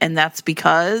friend's like, and that's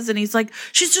because, and he's like,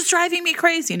 she's just driving me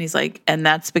crazy. And he's like, and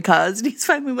that's because, and he's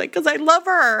finally like, because I love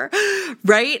her.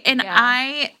 Right. And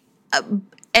I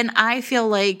feel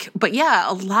like, but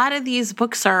yeah, a lot of these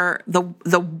books are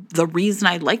the reason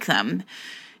I like them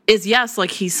is, yes,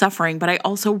 like he's suffering, but I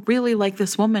also really like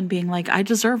this woman being like, I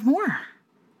deserve more.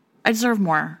 I deserve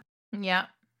more. Yeah.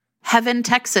 Heaven,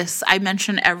 Texas, I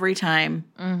mention every time,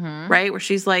 right? Where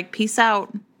she's like, peace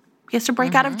out. He has to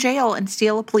break out of jail and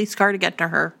steal a police car to get to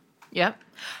her. Yep.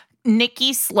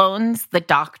 Nikki Sloane's The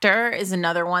Doctor is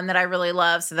another one that I really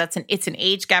love. So it's an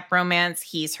age gap romance.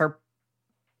 He's her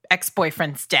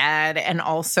ex-boyfriend's dad and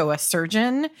also a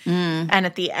surgeon. And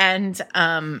at the end,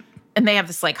 and they have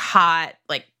this like hot,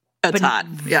 like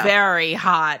very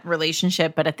hot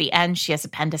relationship. But at the end, she has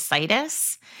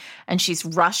appendicitis and she's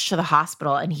rushed to the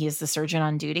hospital and he is the surgeon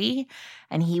on duty.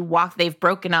 And they've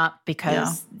broken up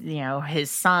because, his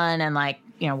son and like,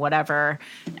 whatever.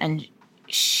 And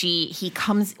he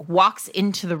walks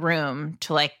into the room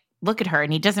to like look at her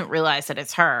and he doesn't realize that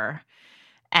it's her.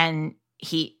 And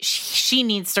she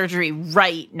needs surgery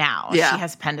right now. Yeah. She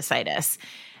has appendicitis.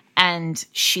 And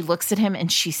she looks at him and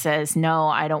she says, no,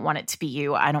 I don't want it to be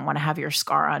you. I don't want to have your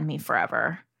scar on me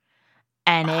forever.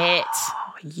 And it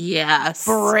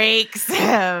breaks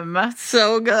him.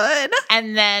 So good.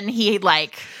 And then he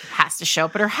like has to show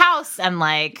up at her house and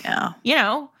like, then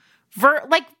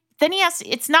he has,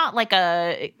 it's not like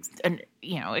an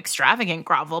extravagant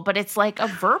grovel, but it's like a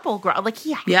verbal grovel. Like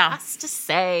he has to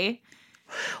say,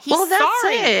 that's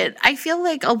sorry. it. I feel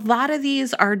like a lot of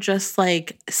these are just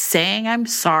like saying I'm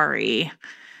sorry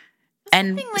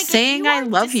and like saying I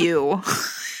love you.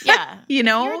 Yeah.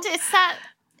 It's that.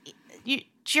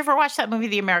 Did you ever watch that movie,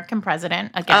 The American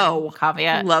President? Again,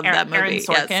 caveat. Love that movie. Aaron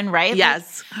Sorkin, right?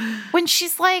 Yes. Like, when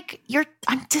she's like,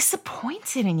 I'm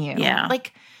disappointed in you. Yeah.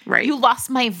 Like, right. You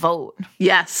lost my vote.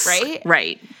 Yes. Right?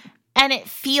 Right. And it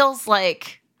feels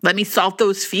like, let me salt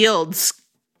those fields.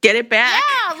 Get it back.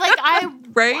 Yeah, like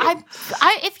right?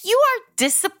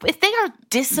 If they are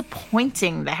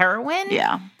disappointing the heroine,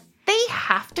 they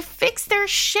have to fix their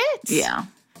shit. Yeah.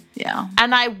 Yeah.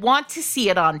 And I want to see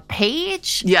it on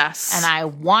page. Yes. And I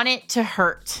want it to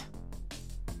hurt.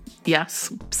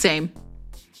 Yes. Same.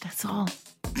 That's all.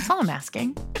 That's all I'm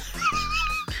asking.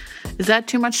 Is that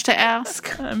too much to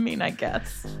ask? I mean, I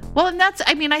guess. Well,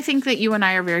 and I think that you and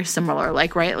I are very similar.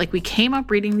 Like, right? Like, we came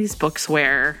up reading these books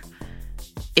where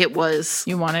it was...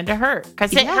 You wanted to hurt.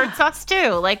 Because it hurts us,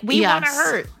 too. Like, we want to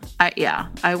hurt.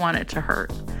 I want it to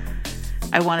hurt.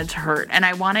 I want it to hurt. And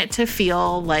I want it to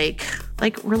feel like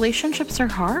relationships are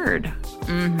hard.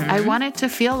 I want it to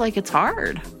feel like it's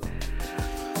hard.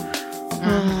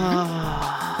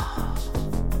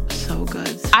 So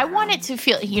good. Sarah. I want it to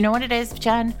feel, you know what it is,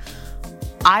 Jen?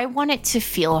 I want it to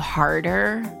feel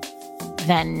harder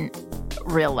than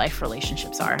real life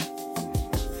relationships are.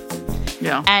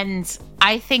 Yeah. And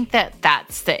I think that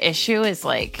that's the issue is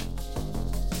like,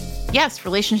 yes,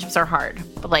 relationships are hard,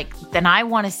 but like, then I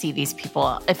want to see these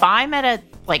people. If I'm at a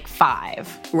like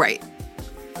 5, Right.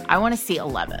 I want to see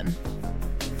 11.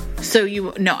 So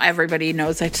you know, everybody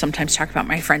knows I sometimes talk about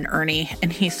my friend Ernie,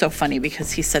 and he's so funny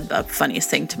because he said the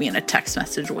funniest thing to me in a text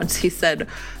message once. He said,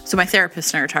 so my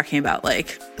therapist and I are talking about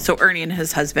like, so Ernie and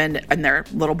his husband and their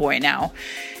little boy now.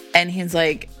 And he's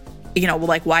like, you know,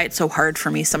 like why it's so hard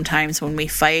for me sometimes when we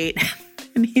fight.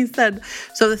 And he said,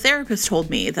 so the therapist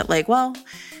told me that like, well,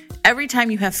 every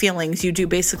time you have feelings, you do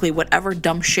basically whatever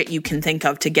dumb shit you can think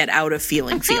of to get out of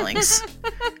feeling feelings.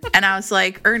 And I was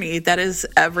like, Ernie, that is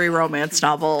every romance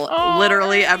novel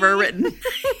literally ever written.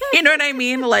 You know what I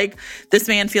mean? Like, this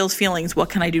man feels feelings. What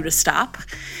can I do to stop?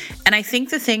 And I think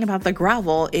the thing about the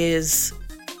grovel is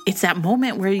it's that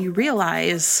moment where you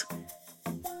realize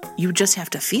you just have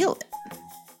to feel it.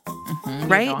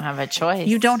 Right? You don't have a choice.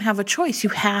 You don't have a choice. You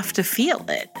have to feel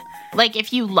it. Like,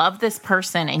 if you love this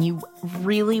person and you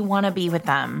really want to be with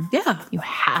them, Yeah. you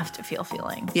have to feel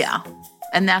feelings. Yeah.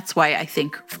 And that's why I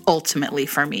think ultimately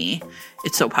for me,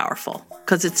 it's so powerful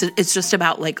because it's just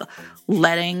about like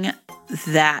letting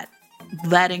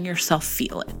yourself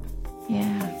feel it.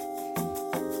 Yeah.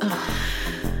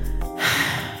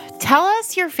 Tell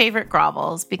us your favorite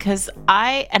grovels because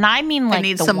I mean like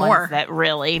need the some ones more. that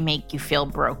really make you feel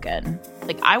broken.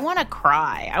 Like I want to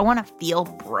cry. I want to feel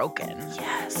broken.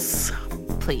 Yes.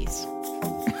 Please.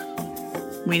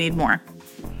 We need more.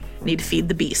 Need to feed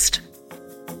the beast.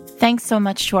 Thanks so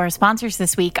much to our sponsors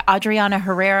this week, Adriana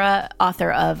Herrera,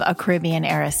 author of A Caribbean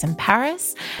Heiress in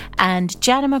Paris, and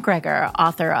Jana McGregor,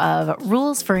 author of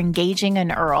Rules for Engaging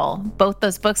an Earl. Both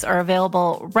those books are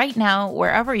available right now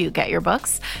wherever you get your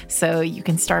books, so you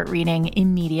can start reading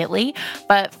immediately.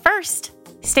 But first,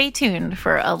 stay tuned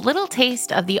for a little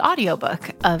taste of the audiobook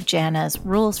of Jana's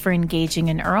Rules for Engaging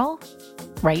an Earl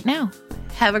right now.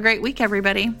 Have a great week,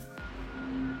 everybody.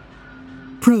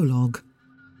 Prologue.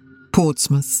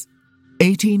 Portsmouth,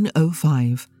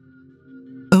 1805.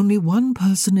 Only one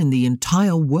person in the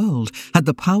entire world had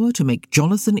the power to make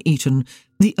Jonathan Eaton,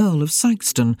 the Earl of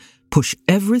Sikeston, push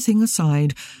everything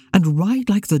aside and ride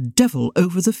like the devil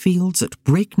over the fields at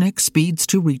breakneck speeds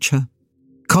to reach her.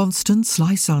 Constance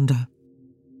Lysander.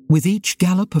 With each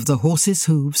gallop of the horse's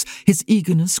hooves, his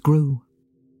eagerness grew.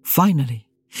 Finally,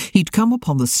 he'd come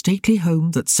upon the stately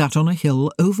home that sat on a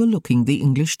hill overlooking the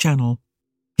English Channel.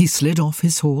 He slid off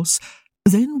his horse,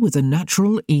 then with a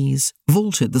natural ease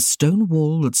vaulted the stone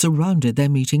wall that surrounded their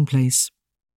meeting place.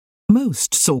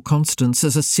 Most saw Constance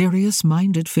as a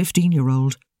serious-minded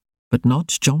 15-year-old, but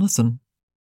not Jonathan.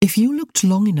 If you looked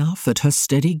long enough at her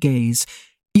steady gaze,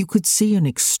 you could see an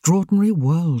extraordinary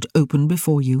world open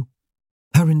before you.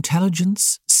 Her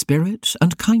intelligence, spirit,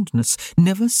 and kindness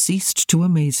never ceased to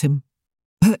amaze him.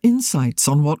 Her insights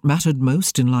on what mattered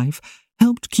most in life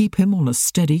helped keep him on a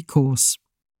steady course.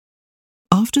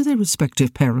 After their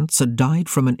respective parents had died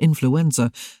from an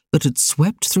influenza that had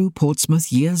swept through Portsmouth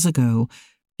years ago,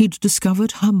 he'd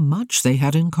discovered how much they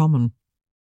had in common.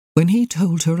 When he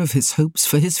told her of his hopes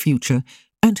for his future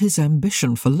and his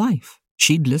ambition for life,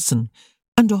 she'd listen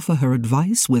and offer her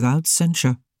advice without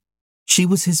censure. She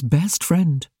was his best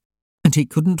friend, and he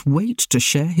couldn't wait to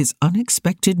share his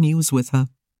unexpected news with her.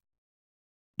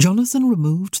 Jonathan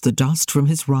removed the dust from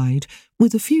his ride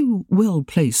with a few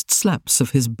well-placed slaps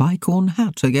of his bicorn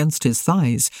hat against his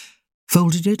thighs,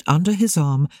 folded it under his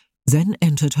arm, then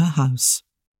entered her house.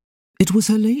 It was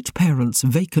her late parents'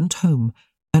 vacant home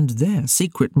and their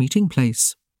secret meeting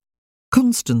place.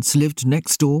 Constance lived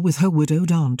next door with her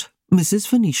widowed aunt, Mrs.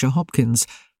 Venetia Hopkins,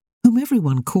 whom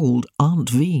everyone called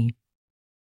Aunt V.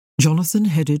 Jonathan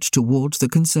headed toward the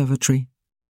conservatory.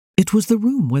 It was the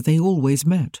room where they always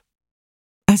met.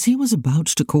 As he was about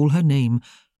to call her name,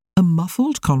 a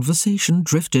muffled conversation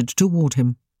drifted toward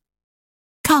him.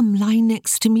 "Come, lie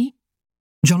next to me."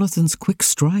 Jonathan's quick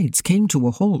strides came to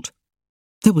a halt.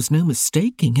 There was no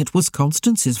mistaking it was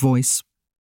Constance's voice.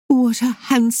 "What a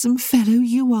handsome fellow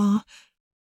you are.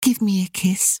 Give me a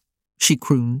kiss," she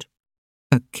crooned.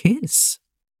 A kiss?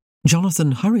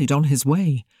 Jonathan hurried on his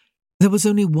way. There was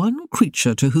only one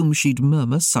creature to whom she'd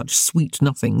murmur such sweet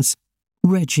nothings.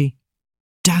 Reggie.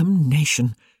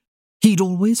 Damnation! He'd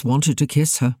always wanted to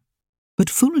kiss her, but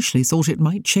foolishly thought it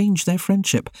might change their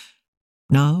friendship.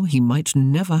 Now he might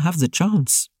never have the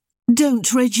chance.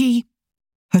 "Don't, Reggie!"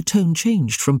 Her tone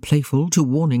changed from playful to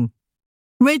warning.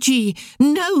 "Reggie,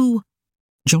 no!"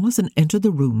 Jonathan entered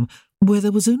the room where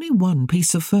there was only one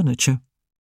piece of furniture.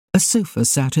 A sofa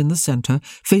sat in the centre,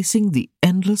 facing the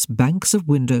endless banks of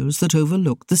windows that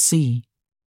overlooked the sea.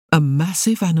 A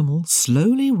massive animal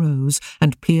slowly rose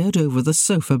and peered over the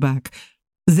sofa back,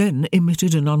 then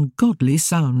emitted an ungodly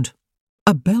sound.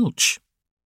 A belch.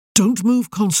 "Don't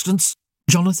move, Constance!"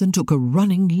 Jonathan took a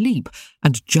running leap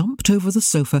and jumped over the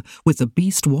sofa, with the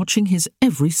beast watching his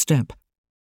every step.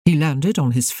 He landed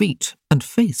on his feet and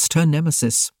faced her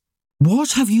nemesis.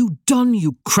 "What have you done,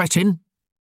 you cretin?"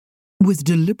 With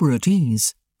deliberate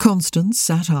ease, Constance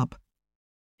sat up.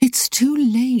 "It's too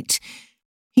late.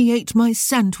 He ate my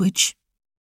sandwich."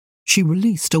 She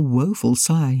released a woeful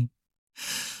sigh.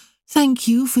 "Thank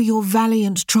you for your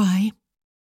valiant try."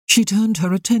 She turned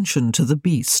her attention to the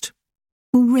beast.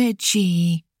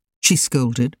 "Reggie," she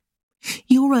scolded,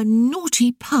 "you're a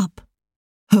naughty pup."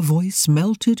 Her voice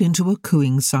melted into a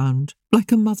cooing sound,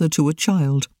 like a mother to a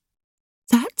child.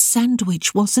 "That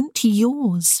sandwich wasn't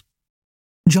yours."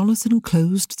 Jonathan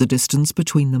closed the distance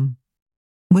between them.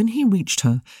 When he reached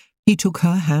her, he took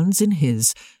her hands in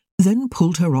his, then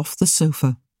pulled her off the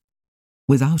sofa.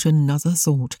 Without another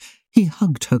thought, he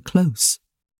hugged her close.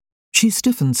 She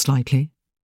stiffened slightly,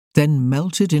 then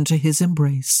melted into his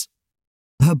embrace.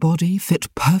 Her body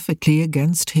fit perfectly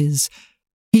against his.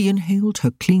 He inhaled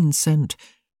her clean scent.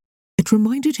 It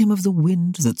reminded him of the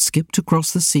wind that skipped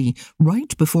across the sea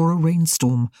right before a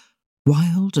rainstorm,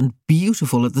 wild and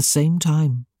beautiful at the same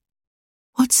time.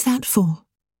 "What's that for?"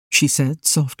 she said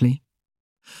softly.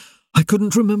 "I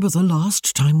couldn't remember the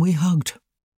last time we hugged."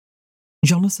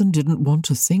 Jonathan didn't want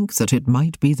to think that it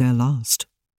might be their last.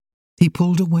 He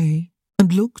pulled away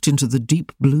and looked into the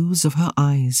deep blues of her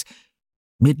eyes.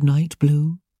 Midnight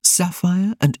blue,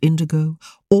 sapphire and indigo,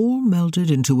 all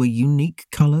melded into a unique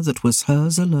colour that was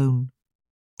hers alone.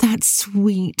 "That's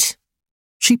sweet."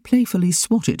 She playfully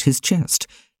swatted his chest,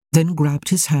 then grabbed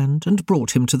his hand and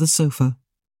brought him to the sofa.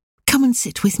 "Come and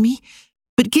sit with me,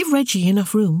 but give Reggie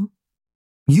enough room."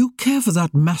 "You care for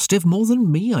that mastiff more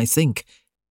than me, I think."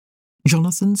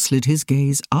 Jonathan slid his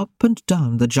gaze up and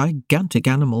down the gigantic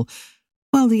animal,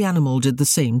 while the animal did the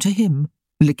same to him,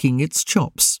 licking its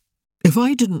chops. "If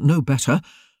I didn't know better,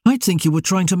 I'd think you were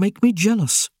trying to make me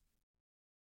jealous."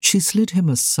 She slid him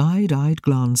a side-eyed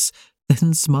glance,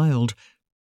 then smiled.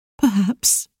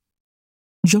 "Perhaps."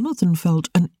 Jonathan felt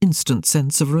an instant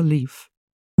sense of relief.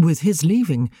 With his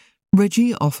leaving,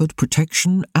 Reggie offered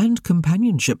protection and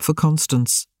companionship for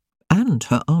Constance, and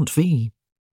her Aunt V.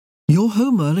 "You're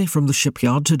home early from the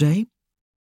shipyard today?"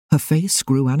 Her face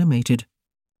grew animated.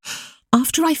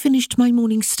 "After I finished my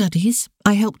morning studies,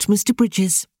 I helped Mr.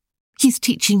 Bridges. He's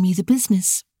teaching me the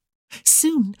business.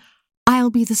 Soon, I'll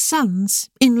be the Sons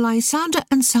in Lysander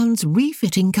and Sons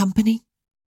Refitting Company."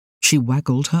 She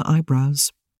waggled her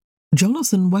eyebrows.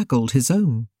 Jonathan waggled his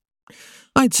own.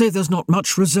 "I'd say there's not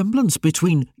much resemblance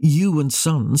between you and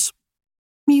Sons."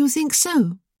 "You think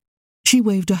so?" She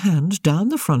waved a hand down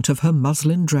the front of her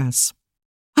muslin dress.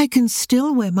 "I can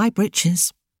still wear my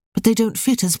breeches, but they don't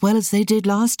fit as well as they did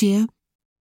last year."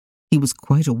 He was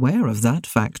quite aware of that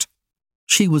fact.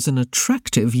 She was an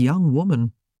attractive young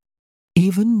woman.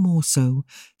 Even more so,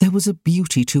 there was a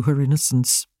beauty to her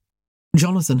innocence.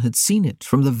 Jonathan had seen it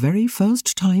from the very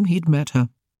first time he'd met her.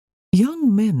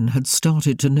 Young men had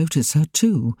started to notice her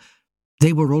too.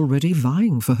 They were already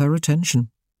vying for her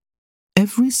attention.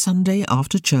 Every Sunday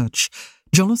after church,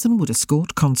 Jonathan would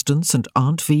escort Constance and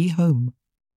Aunt V home.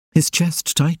 His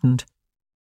chest tightened.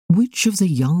 Which of the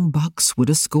young bucks would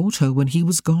escort her when he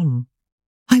was gone?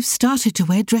 "I've started to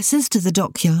wear dresses to the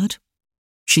dockyard."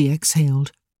 She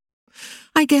exhaled.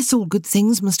 "I guess all good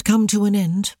things must come to an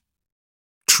end."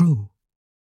 "True."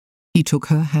 He took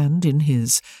her hand in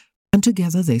his, and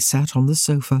together they sat on the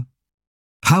sofa.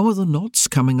 "How are the knots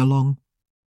coming along?"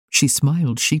 She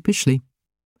smiled sheepishly.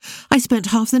 "I spent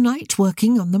half the night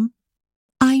working on them.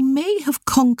 I may have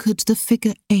conquered the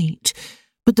figure 8,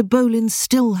 but the bowline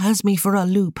still has me for a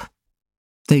loop."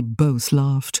 They both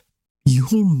laughed.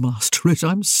 "You'll master it,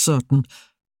 I'm certain."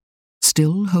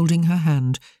 Still holding her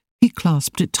hand, he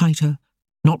clasped it tighter,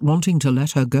 not wanting to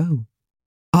let her go.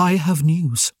 "I have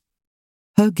news."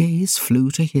 Her gaze flew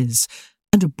to his,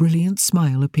 and a brilliant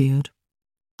smile appeared.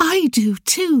 "I do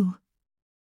too."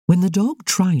 When the dog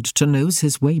tried to nose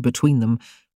his way between them,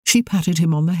 she patted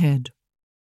him on the head.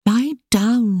 "Lie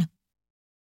down."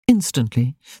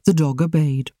 Instantly, the dog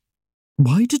obeyed.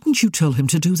 "Why didn't you tell him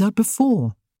to do that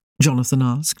before?" Jonathan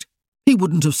asked. "He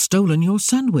wouldn't have stolen your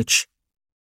sandwich."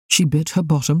 She bit her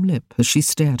bottom lip as she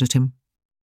stared at him.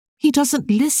 "He doesn't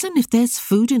listen if there's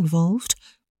food involved."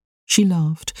 She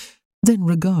laughed, then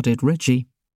regarded Reggie.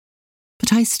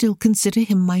 "But I still consider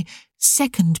him my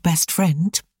second best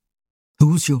friend.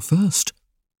 Who's your first?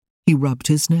 He rubbed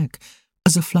his neck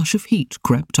as a flush of heat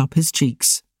crept up his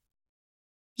cheeks.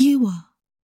 You are.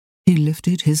 He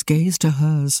lifted his gaze to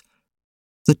hers.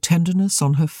 The tenderness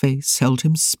on her face held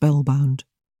him spellbound.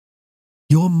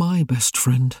 You're my best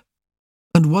friend,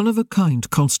 and one of a kind,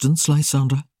 Constance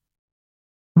Lysander.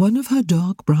 One of her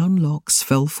dark brown locks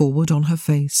fell forward on her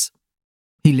face.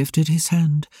 He lifted his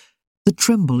hand, the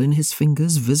tremble in his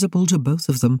fingers visible to both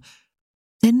of them,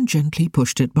 then gently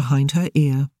pushed it behind her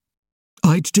ear.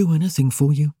 I'd do anything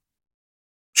for you.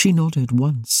 She nodded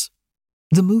once,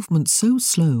 the movement so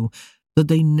slow that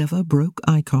they never broke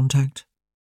eye contact.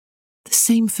 The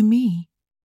same for me,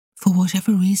 for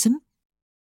whatever reason.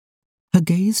 Her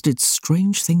gaze did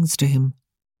strange things to him.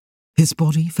 His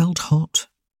body felt hot,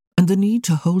 and the need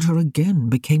to hold her again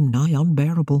became nigh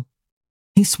unbearable.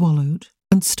 He swallowed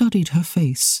and studied her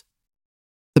face.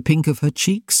 The pink of her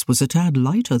cheeks was a tad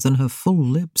lighter than her full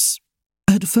lips.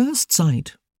 At first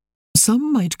sight,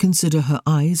 some might consider her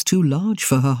eyes too large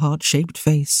for her heart-shaped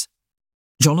face.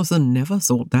 Jonathan never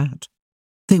thought that.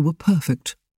 They were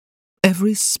perfect.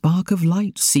 Every spark of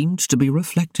light seemed to be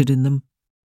reflected in them.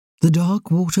 The dark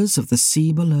waters of the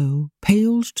sea below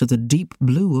paled to the deep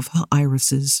blue of her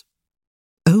irises.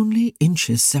 Only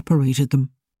inches separated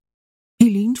them. He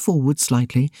leaned forward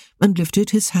slightly and lifted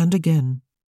his hand again.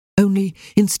 Only,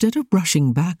 instead of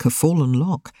brushing back a fallen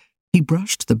lock, he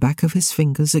brushed the back of his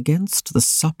fingers against the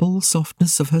supple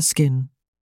softness of her skin.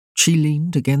 She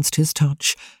leaned against his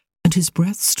touch, and his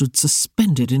breath stood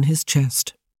suspended in his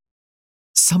chest.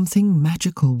 Something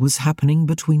magical was happening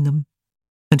between them,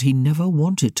 and he never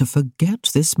wanted to forget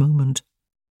this moment,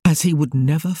 as he would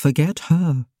never forget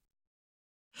her.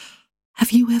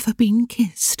 Have you ever been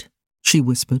kissed? She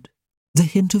whispered, the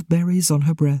hint of berries on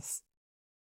her breath.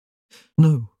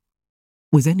 No.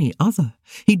 With any other,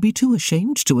 he'd be too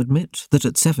ashamed to admit that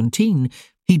at 17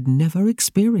 he'd never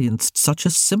experienced such a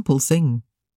simple thing.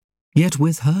 Yet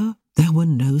with her there were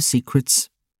no secrets.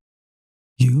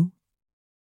 You?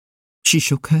 She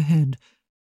shook her head.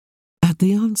 At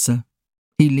the answer,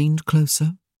 he leaned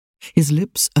closer, his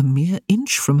lips a mere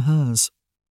inch from hers.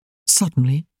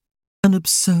 Suddenly, an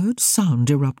absurd sound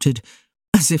erupted,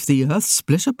 as if the earth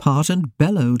split apart and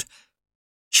bellowed.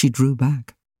 She drew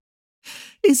back.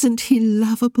 Isn't he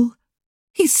lovable?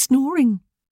 He's snoring.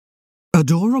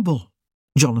 Adorable,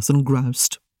 Jonathan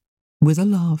groused. With a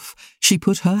laugh, she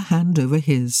put her hand over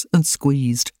his and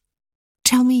squeezed.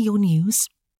 Tell me your news.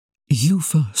 You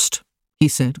first, he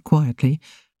said quietly,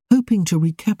 hoping to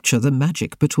recapture the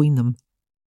magic between them.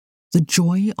 The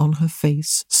joy on her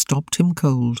face stopped him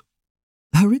cold.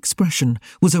 Her expression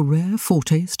was a rare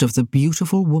foretaste of the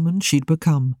beautiful woman she'd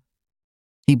become.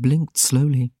 He blinked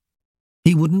slowly.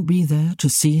 He wouldn't be there to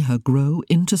see her grow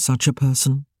into such a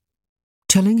person.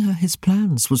 Telling her his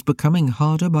plans was becoming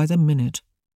harder by the minute.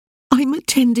 I'm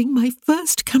attending my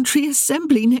first country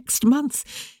assembly next month.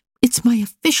 It's my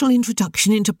official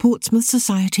introduction into Portsmouth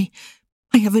society.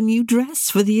 I have a new dress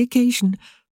for the occasion.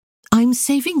 I'm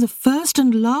saving the first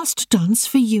and last dance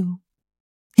for you.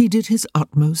 He did his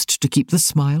utmost to keep the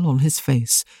smile on his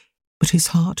face, but his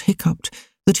heart hiccuped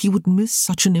that he would miss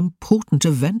such an important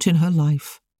event in her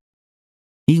life.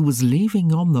 He was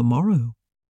leaving on the morrow.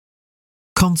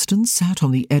 Constance sat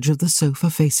on the edge of the sofa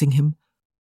facing him.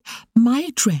 My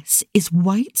dress is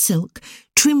white silk,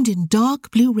 trimmed in dark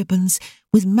blue ribbons,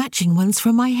 with matching ones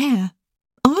for my hair.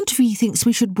 Aunt V thinks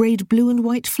we should braid blue and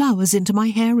white flowers into my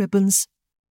hair ribbons.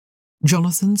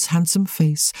 Jonathan's handsome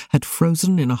face had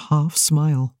frozen in a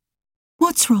half-smile.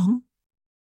 What's wrong?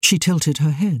 She tilted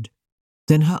her head.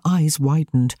 Then her eyes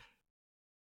widened.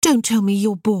 Don't tell me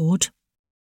you're bored.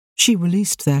 She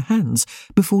released their hands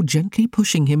before gently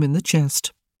pushing him in the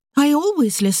chest. I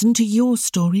always listen to your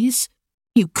stories.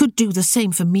 You could do the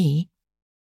same for me.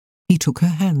 He took her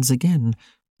hands again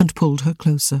and pulled her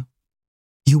closer.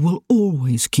 You will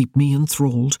always keep me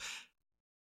enthralled.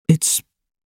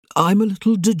 I'm a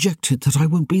little dejected that I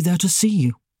won't be there to see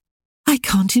you. I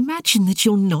can't imagine that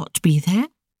you'll not be there.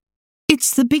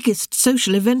 It's the biggest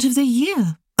social event of the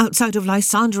year, outside of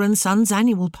Lysander and Son's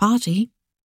annual party.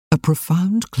 A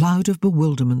profound cloud of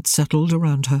bewilderment settled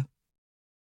around her.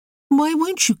 Why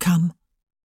won't you come?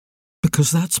 Because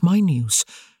that's my news.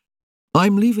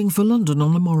 I'm leaving for London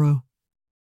on the morrow.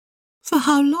 For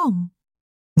how long?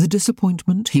 The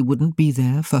disappointment he wouldn't be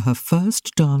there for her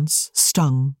first dance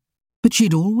stung, but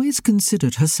she'd always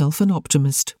considered herself an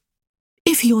optimist.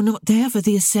 If you're not there for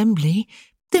the assembly,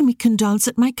 then we can dance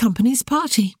at my company's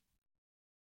party.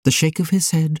 The shake of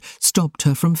his head stopped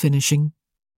her from finishing.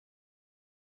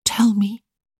 Tell me,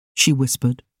 she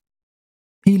whispered.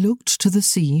 He looked to the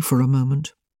sea for a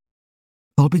moment.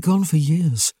 I'll be gone for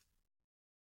years.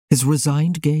 His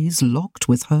resigned gaze locked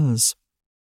with hers.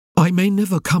 I may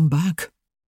never come back.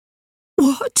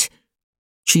 What?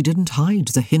 She didn't hide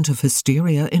the hint of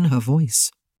hysteria in her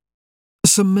voice.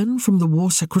 Some men from the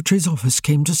War Secretary's office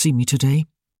came to see me today.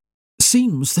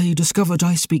 Seems they discovered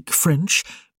I speak French,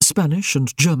 Spanish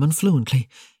and German fluently,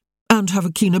 and have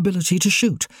a keen ability to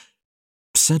shoot.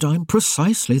 Said I'm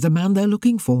precisely the man they're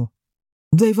looking for.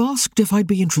 They've asked if I'd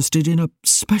be interested in a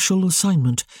special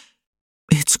assignment.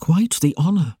 It's quite the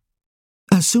honour.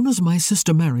 As soon as my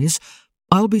sister marries,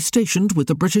 I'll be stationed with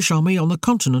the British Army on the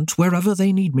continent wherever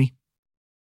they need me.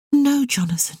 No,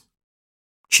 Jonathan.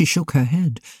 She shook her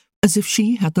head, as if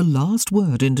she had the last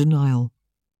word in denial.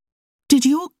 Did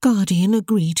your guardian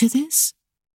agree to this?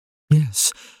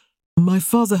 Yes. My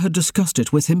father had discussed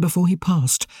it with him before he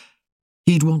passed.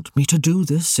 He'd want me to do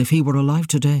this if he were alive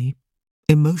today.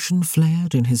 Emotion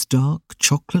flared in his dark,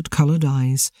 chocolate-coloured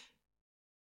eyes.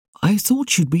 I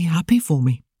thought you'd be happy for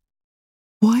me.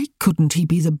 Why couldn't he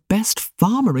be the best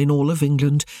farmer in all of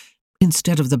England,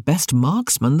 instead of the best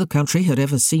marksman the country had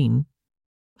ever seen?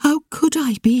 How could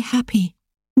I be happy,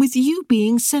 with you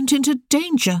being sent into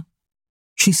danger?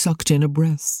 She sucked in a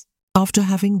breath, after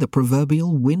having the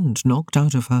proverbial wind knocked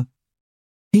out of her.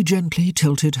 He gently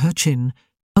tilted her chin,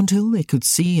 until they could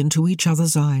see into each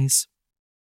other's eyes.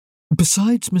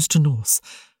 Besides, Mr. North,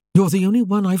 you're the only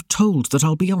one I've told that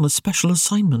I'll be on a special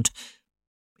assignment.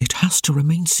 It has to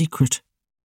remain secret.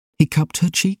 He cupped her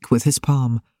cheek with his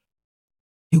palm.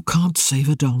 You can't save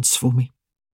a dance for me.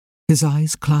 His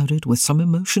eyes clouded with some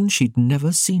emotion she'd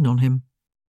never seen on him.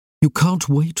 You can't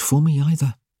wait for me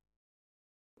either.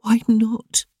 Why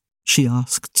not? She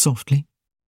asked softly.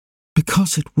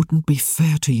 Because it wouldn't be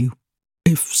fair to you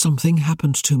if something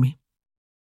happened to me.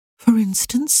 For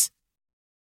instance?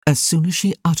 As soon as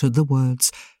she uttered the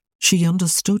words, she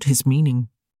understood his meaning.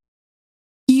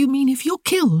 You mean if you're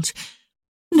killed?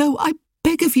 No, I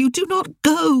beg of you, do not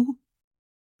go.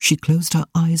 She closed her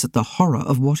eyes at the horror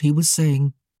of what he was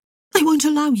saying. I won't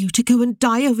allow you to go and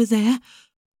die over there.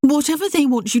 Whatever they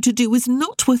want you to do is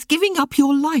not worth giving up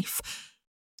your life.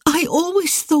 I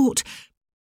always thought...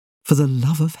 For the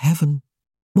love of heaven,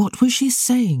 what was she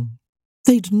saying?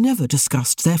 They'd never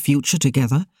discussed their future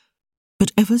together,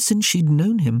 but ever since she'd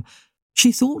known him,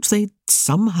 she thought they'd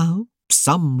somehow,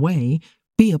 some way,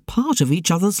 be a part of each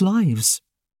other's lives.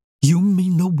 You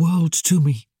mean the world to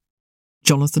me.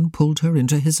 Jonathan pulled her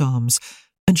into his arms,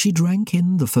 and she drank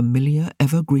in the familiar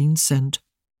evergreen scent.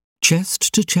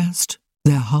 Chest to chest,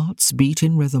 their hearts beat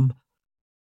in rhythm.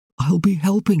 I'll be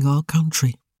helping our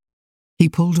country. He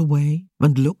pulled away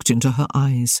and looked into her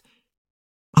eyes.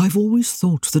 I've always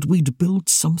thought that we'd build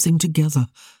something together,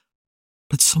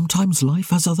 but sometimes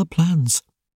life has other plans.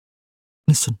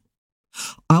 Listen,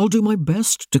 I'll do my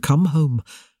best to come home,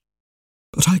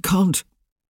 but I can't.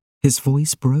 His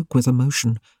voice broke with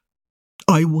emotion.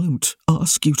 I won't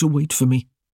ask you to wait for me.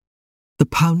 The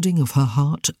pounding of her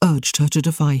heart urged her to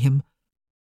defy him.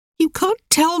 You can't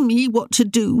tell me what to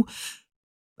do.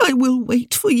 I will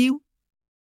wait for you.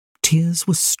 Tears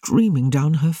were streaming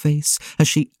down her face as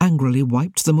she angrily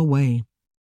wiped them away.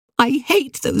 I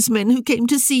hate those men who came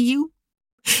to see you.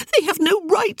 They have no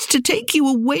right to take you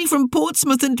away from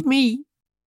Portsmouth and me.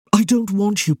 I don't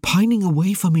want you pining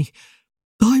away for me.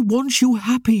 I want you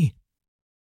happy.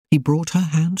 He brought her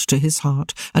hand to his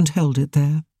heart and held it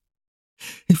there.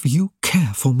 If you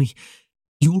care for me,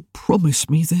 you'll promise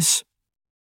me this.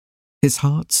 His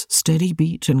heart's steady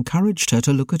beat encouraged her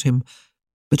to look at him,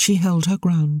 but she held her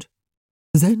ground.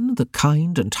 Then the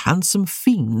kind and handsome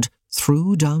fiend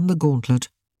threw down the gauntlet.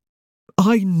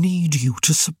 I need you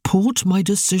to support my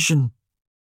decision.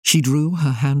 She drew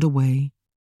her hand away,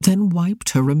 then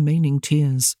wiped her remaining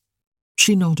tears.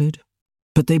 She nodded,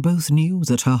 but they both knew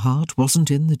that her heart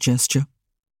wasn't in the gesture.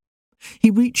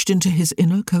 He reached into his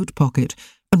inner coat pocket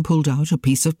and pulled out a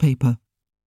piece of paper.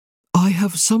 I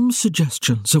have some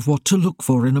suggestions of what to look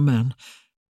for in a man.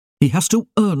 He has to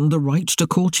earn the right to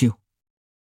court you.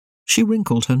 She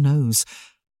wrinkled her nose,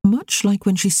 much like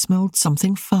when she smelled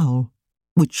something foul,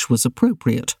 which was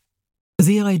appropriate.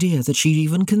 The idea that she'd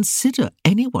even consider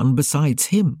anyone besides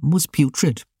him was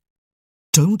putrid.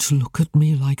 Don't look at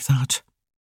me like that.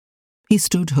 He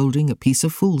stood holding a piece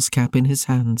of foolscap in his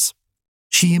hands.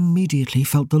 She immediately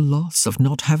felt the loss of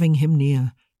not having him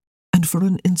near, and for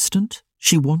an instant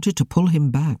she wanted to pull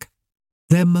him back.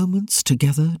 Their moments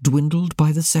together dwindled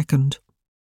by the second.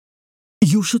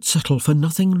 You should settle for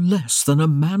nothing less than a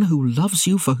man who loves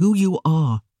you for who you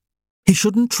are. He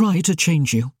shouldn't try to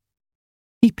change you.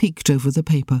 He peeked over the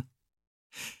paper.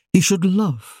 He should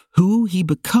love who he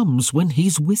becomes when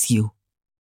he's with you.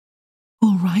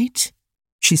 All right,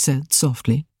 she said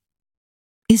softly.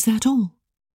 Is that all?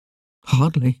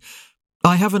 Hardly.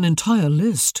 I have an entire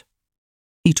list.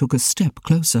 He took a step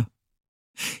closer.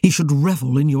 He should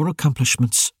revel in your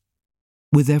accomplishments.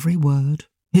 With every word,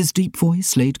 his deep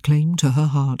voice laid claim to her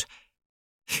heart.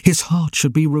 His heart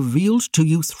should be revealed to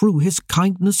you through his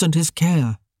kindness and his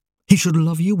care. He should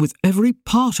love you with every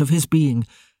part of his being.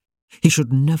 He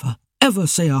should never, ever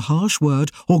say a harsh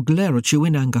word or glare at you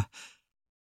in anger.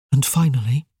 And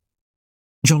finally,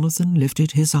 Jonathan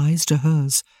lifted his eyes to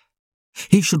hers.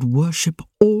 He should worship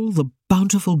all the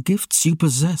bountiful gifts you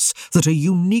possess that are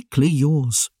uniquely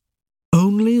yours.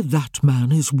 Only that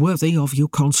man is worthy of you,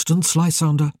 Constance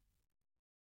Lysander.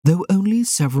 Though only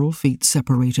several feet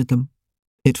separated them,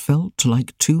 it felt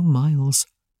like 2 miles.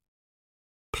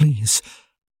 Please.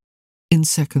 In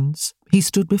seconds, he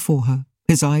stood before her,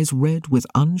 his eyes red with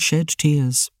unshed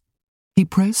tears. He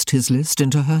pressed his list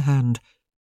into her hand.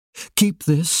 Keep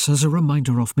this as a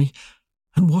reminder of me,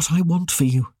 and what I want for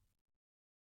you.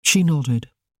 She nodded.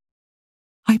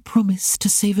 I promise to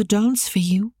save a dance for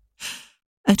you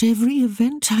at every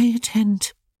event I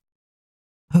attend.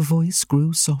 Her voice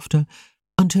grew softer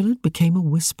until it became a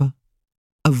whisper,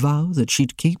 a vow that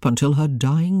she'd keep until her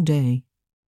dying day.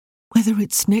 Whether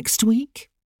it's next week,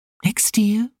 next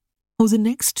year, or the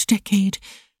next decade,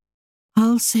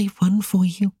 I'll save one for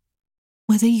you,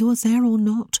 whether you're there or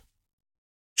not.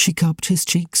 She cupped his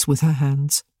cheeks with her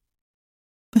hands.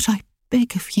 But I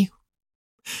beg of you,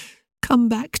 come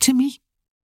back to me.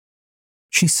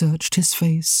 She searched his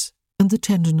face, and the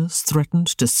tenderness threatened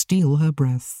to steal her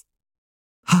breath.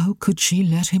 How could she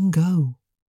let him go?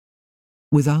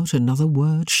 Without another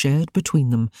word shared between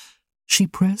them, she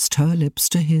pressed her lips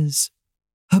to his.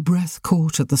 Her breath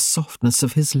caught at the softness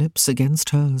of his lips against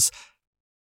hers.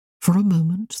 For a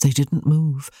moment they didn't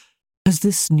move, as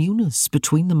this newness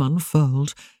between them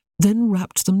unfurled, then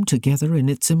wrapped them together in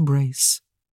its embrace.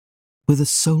 With a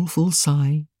soulful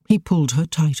sigh, he pulled her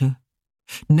tighter,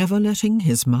 never letting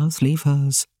his mouth leave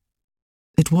hers.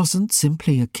 It wasn't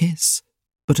simply a kiss,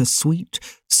 but a sweet,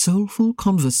 soulful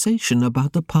conversation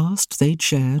about the past they'd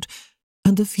shared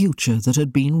and the future that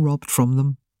had been robbed from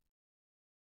them.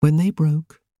 When they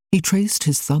broke, he traced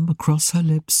his thumb across her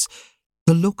lips,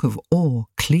 the look of awe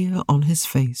clear on his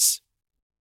face.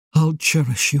 I'll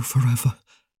cherish you forever.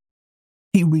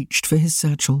 He reached for his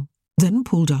satchel, then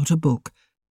pulled out a book.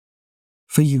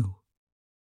 For you.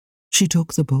 She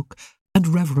took the book and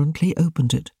reverently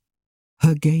opened it.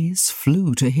 Her gaze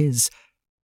flew to his.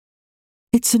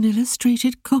 It's an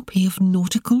illustrated copy of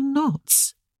Nautical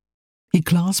Knots. He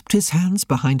clasped his hands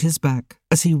behind his back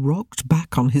as he rocked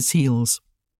back on his heels.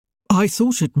 I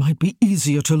thought it might be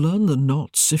easier to learn the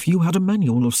knots if you had a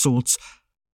manual of sorts.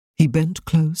 He bent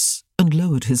close and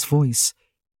lowered his voice.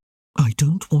 I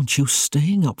don't want you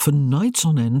staying up for nights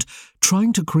on end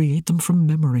trying to create them from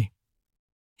memory.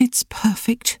 It's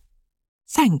perfect.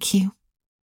 Thank you.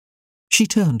 She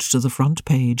turned to the front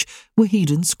page where he'd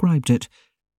inscribed it.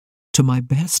 To my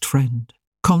best friend,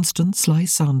 Constance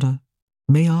Lysander,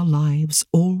 may our lives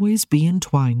always be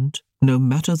entwined, no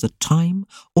matter the time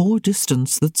or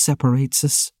distance that separates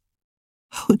us.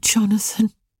 Oh,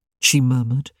 Jonathan, she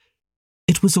murmured.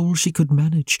 It was all she could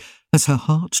manage as her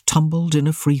heart tumbled in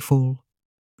a freefall.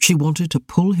 She wanted to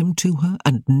pull him to her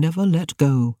and never let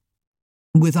go.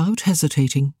 Without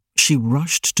hesitating, she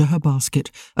rushed to her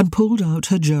basket and pulled out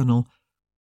her journal.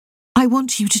 I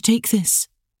want you to take this.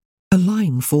 A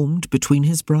line formed between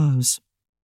his brows.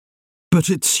 But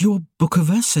it's your book of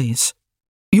essays.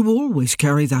 You always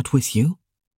carry that with you.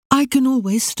 I can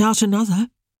always start another.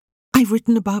 I've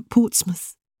written about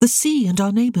Portsmouth, the sea and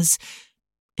our neighbours.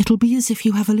 It'll be as if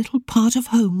you have a little part of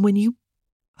home when you...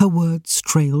 Her words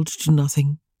trailed to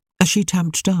nothing as she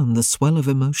tamped down the swell of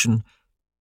emotion.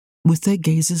 With their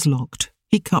gazes locked,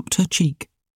 he cupped her cheek.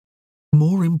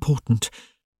 More important,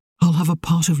 I'll have a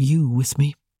part of you with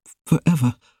me,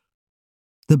 forever.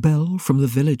 The bell from the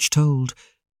village tolled,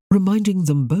 reminding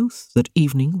them both that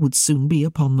evening would soon be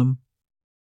upon them.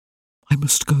 I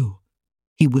must go,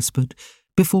 he whispered,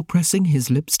 before pressing his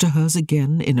lips to hers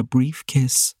again in a brief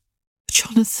kiss.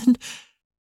 Jonathan!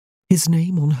 His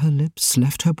name on her lips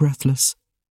left her breathless.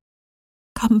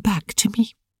 Come back to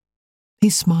me. He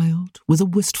smiled with a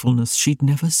wistfulness she'd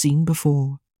never seen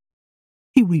before.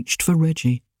 He reached for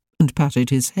Reggie and patted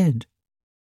his head.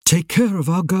 Take care of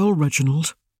our girl,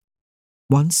 Reginald.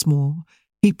 Once more,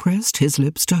 he pressed his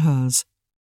lips to hers.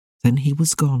 Then he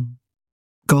was gone.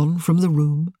 Gone from the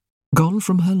room, gone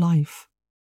from her life.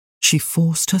 She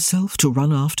forced herself to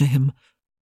run after him.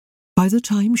 By the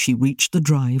time she reached the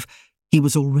drive, he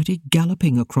was already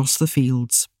galloping across the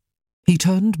fields. He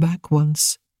turned back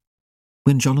once.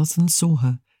 When Jonathan saw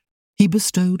her, He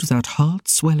bestowed that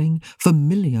heart-swelling,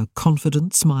 familiar,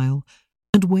 confident smile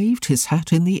and waved his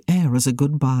hat in the air as a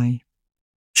goodbye.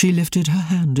 She lifted her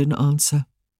hand in answer.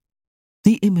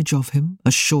 The image of him,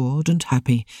 assured and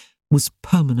happy, was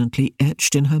permanently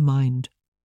etched in her mind.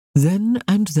 Then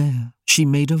and there she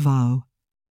made a vow.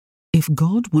 If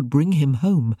God would bring him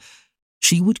home,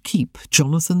 she would keep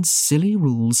Jonathan's silly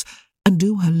rules and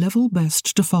do her level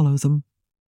best to follow them.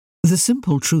 The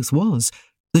simple truth was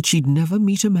that she'd never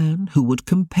meet a man who would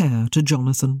compare to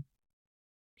Jonathan.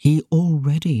 He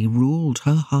already ruled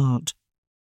her heart.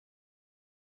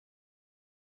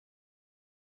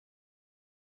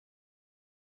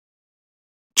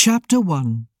 Chapter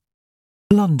 1.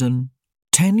 London,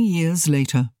 10 years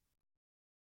later.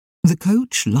 The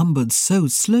coach lumbered so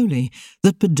slowly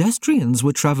that pedestrians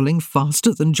were travelling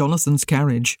faster than Jonathan's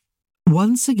carriage.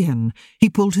 Once again, he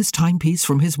pulled his timepiece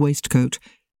from his waistcoat.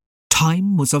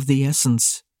 Time was of the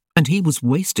essence, and he was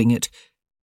wasting it.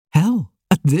 Hell,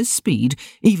 at this speed,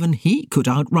 even he could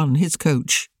outrun his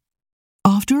coach.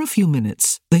 After a few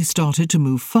minutes, they started to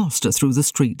move faster through the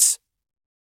streets.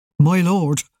 "My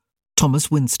lord,"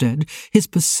 Thomas Winstead, his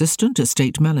persistent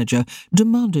estate manager,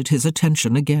 demanded his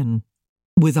attention again.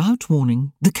 Without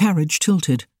warning, the carriage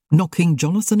tilted, knocking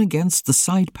Jonathan against the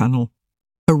side panel.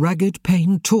 A ragged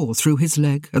pain tore through his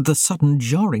leg at the sudden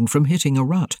jarring from hitting a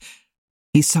rut.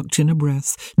 He sucked in a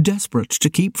breath, desperate to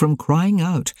keep from crying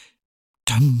out.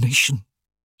 "Damnation,"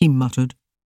 he muttered.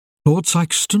 "Lord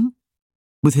Saxton?"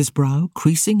 With his brow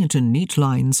creasing into neat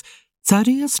lines,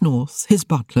 Thaddeus North, his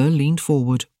butler, leaned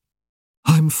forward.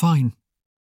 "I'm fine."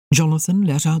 Jonathan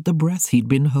let out the breath he'd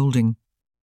been holding.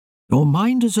 "Your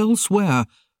mind is elsewhere."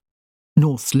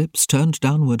 North's lips turned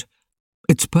downward.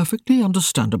 "It's perfectly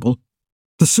understandable.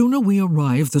 The sooner we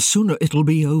arrive, the sooner it'll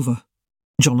be over,"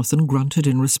 Jonathan grunted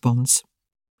in response.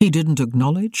 He didn't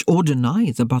acknowledge or deny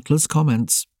the butler's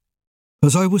comments.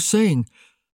 "As I was saying,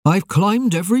 I've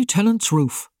climbed every tenant's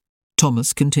roof,"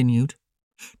 Thomas continued.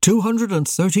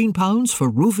 £213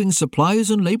 for roofing supplies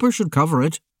and labour should cover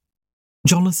it.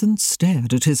 Jonathan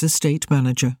stared at his estate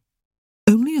manager.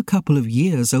 Only a couple of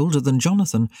years older than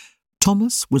Jonathan,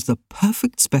 Thomas was the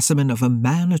perfect specimen of a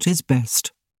man at his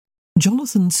best.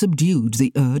 Jonathan subdued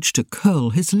the urge to curl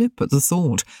his lip at the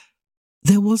thought.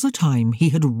 There was a time he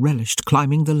had relished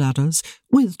climbing the ladders,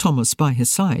 with Thomas by his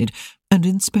side, and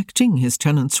inspecting his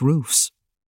tenants' roofs.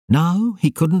 Now he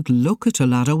couldn't look at a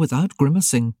ladder without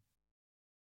grimacing.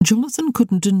 Jonathan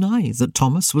couldn't deny that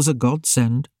Thomas was a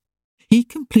godsend. He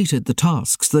completed the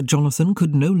tasks that Jonathan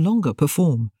could no longer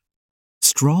perform.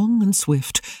 Strong and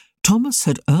swift, Thomas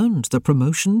had earned the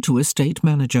promotion to estate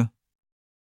manager.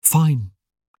 "Fine,"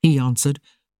 he answered.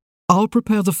 "I'll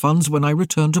prepare the funds when I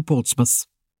return to Portsmouth.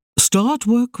 Start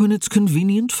work when it's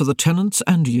convenient for the tenants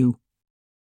and you."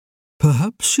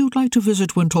 "Perhaps you'd like to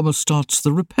visit when Thomas starts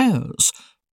the repairs,"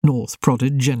 North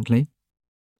prodded gently.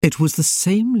 It was the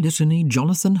same litany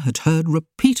Jonathan had heard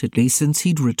repeatedly since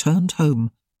he'd returned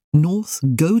home. North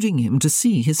goading him to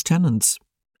see his tenants,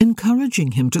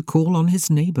 encouraging him to call on his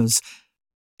neighbours.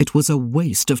 It was a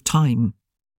waste of time.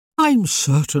 "I'm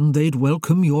certain they'd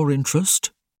welcome your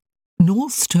interest."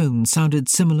 North's tone sounded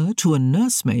similar to a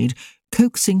nursemaid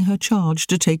coaxing her charge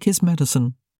to take his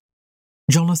medicine.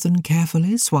 Jonathan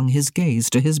carefully swung his gaze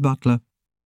to his butler.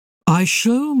 "I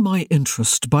show my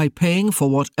interest by paying for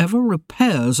whatever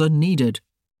repairs are needed.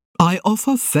 I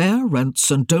offer fair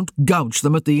rents and don't gouge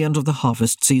them at the end of the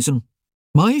harvest season.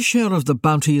 My share of the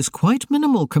bounty is quite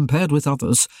minimal compared with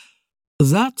others.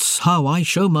 That's how I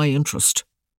show my interest."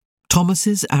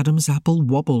 Thomas's Adam's apple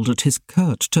wobbled at his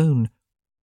curt tone.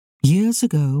 Years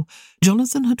ago,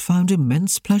 Jonathan had found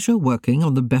immense pleasure working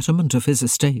on the betterment of his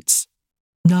estates.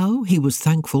 Now he was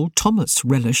thankful Thomas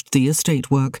relished the estate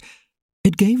work.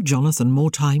 It gave Jonathan more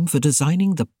time for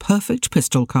designing the perfect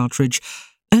pistol cartridge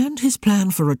and his plan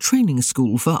for a training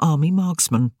school for army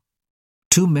marksmen.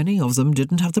 Too many of them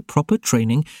didn't have the proper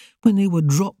training when they were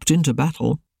dropped into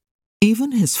battle.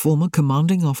 Even his former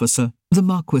commanding officer, the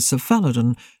Marquis of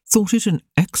Falodon, thought it an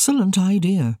excellent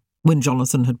idea when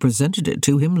Jonathan had presented it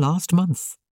to him last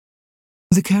month.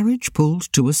 The carriage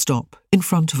pulled to a stop in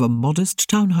front of a modest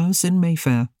townhouse in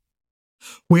Mayfair.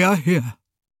 "We are here,"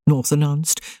 North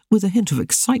announced, with a hint of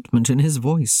excitement in his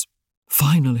voice.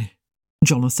 "Finally,"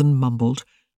 Jonathan mumbled.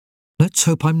 "Let's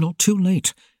hope I'm not too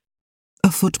late." A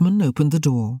footman opened the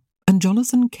door, and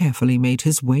Jonathan carefully made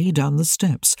his way down the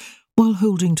steps while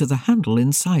holding to the handle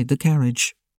inside the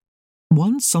carriage.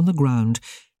 Once on the ground,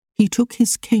 he took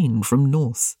his cane from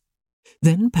North,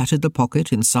 then patted the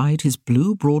pocket inside his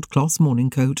blue broadcloth morning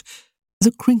coat,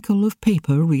 the crinkle of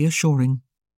paper reassuring.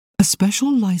 A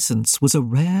special license was a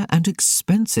rare and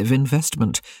expensive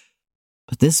investment.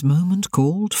 but this moment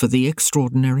called for the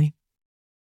extraordinary.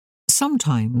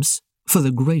 Sometimes, for the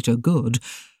greater good,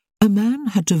 a man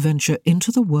had to venture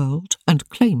into the world and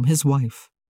claim his wife.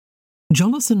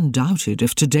 Jonathan doubted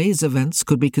if today's events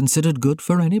could be considered good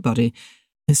for anybody,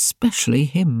 especially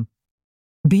him.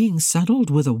 Being saddled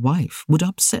with a wife would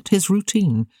upset his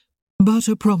routine, but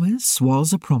a promise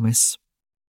was a promise.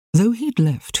 Though he'd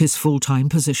left his full-time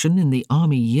position in the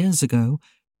army years ago,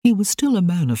 he was still a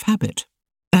man of habit,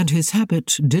 and his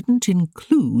habit didn't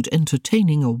include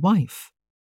entertaining a wife.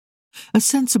 A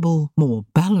sensible, more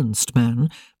balanced man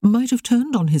might have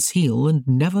turned on his heel and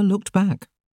never looked back.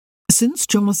 Since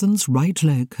Jonathan's right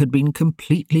leg had been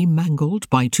completely mangled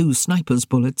by 2 sniper's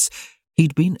bullets,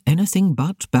 he'd been anything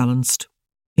but balanced,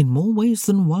 in more ways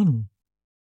than one.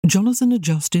 Jonathan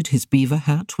adjusted his beaver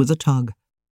hat with a tug.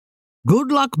 "Good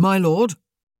luck, my lord,"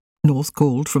 North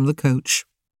called from the coach.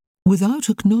 Without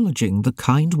acknowledging the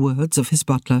kind words of his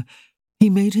butler,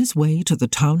 he made his way to the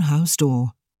townhouse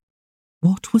door.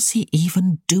 What was he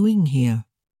even doing here?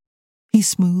 He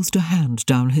smoothed a hand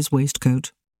down his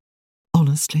waistcoat.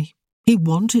 Honestly, he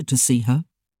wanted to see her.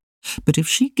 But if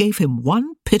she gave him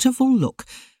one pitiful look,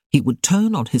 he would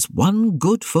turn on his one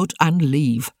good foot and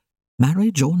leave,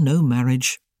 marriage or no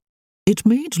marriage. It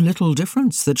made little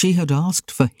difference that she had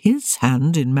asked for his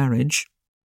hand in marriage.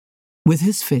 With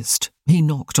his fist, he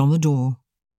knocked on the door.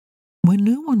 When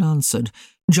no one answered,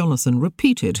 Jonathan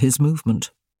repeated his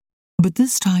movement, but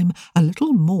this time a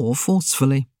little more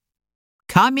forcefully.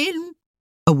 "Come in,"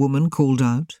 a woman called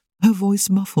out, her voice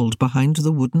muffled behind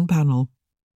the wooden panel.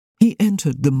 He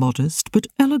entered the modest but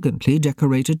elegantly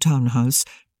decorated townhouse,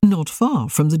 not far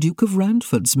from the Duke of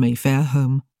Randford's Mayfair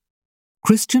home.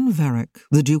 Christian Varick,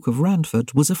 the Duke of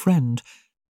Randford, was a friend.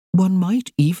 One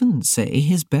might even say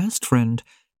his best friend,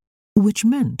 which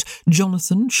meant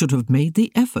Jonathan should have made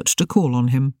the effort to call on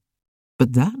him.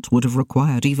 But that would have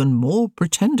required even more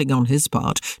pretending on his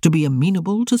part to be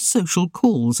amenable to social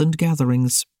calls and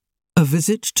gatherings. A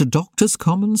visit to Doctors'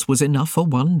 Commons was enough for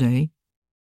one day.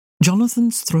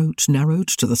 Jonathan's throat narrowed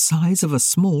to the size of a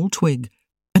small twig,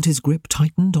 and his grip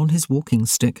tightened on his walking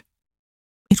stick.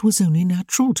 It was only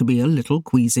natural to be a little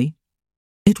queasy.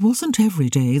 It wasn't every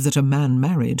day that a man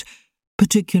married,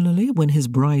 particularly when his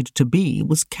bride-to-be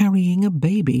was carrying a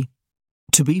baby.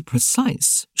 To be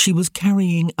precise, she was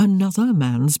carrying another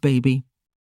man's baby.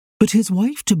 But his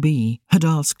wife-to-be had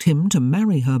asked him to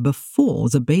marry her before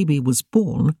the baby was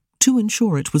born to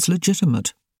ensure it was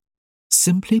legitimate.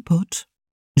 Simply put,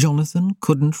 Jonathan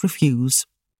couldn't refuse,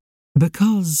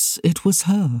 because it was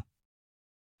her.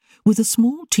 With a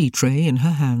small tea tray in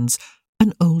her hands,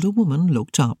 an older woman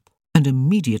looked up, and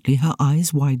immediately her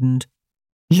eyes widened.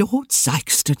 "Lord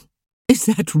Sykeston, is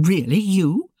that really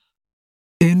you?"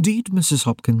 "Indeed, Mrs.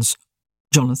 Hopkins,"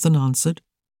 Jonathan answered.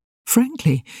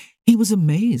 Frankly, he was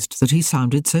amazed that he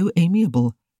sounded so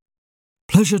amiable.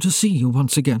 "Pleasure to see you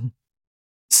once again."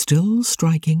 Still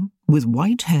striking, with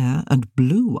white hair and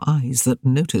blue eyes that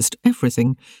noticed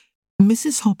everything,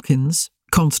 Mrs. Hopkins,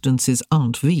 Constance's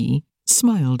Aunt V,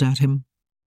 smiled at him.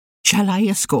 "Shall I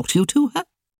escort you to her?"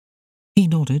 He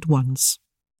nodded once.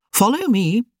 "Follow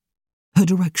me." Her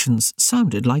directions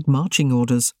sounded like marching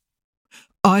orders.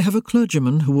 "I have a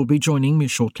clergyman who will be joining me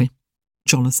shortly,"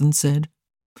 Jonathan said.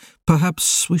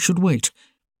 "Perhaps we should wait."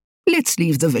 "Let's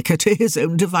leave the vicar to his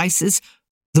own devices,"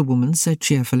 the woman said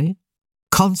cheerfully.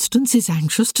 "Constance is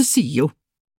anxious to see you."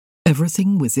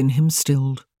 Everything within him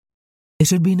stilled. It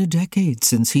had been a decade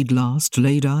since he'd last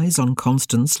laid eyes on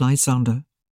Constance Lysander.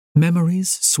 Memories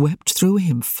swept through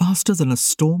him faster than a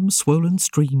storm-swollen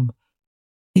stream.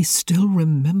 He still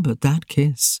remembered that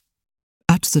kiss.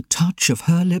 At the touch of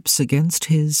her lips against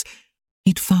his,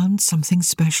 he'd found something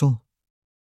special.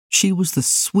 She was the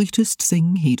sweetest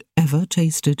thing he'd ever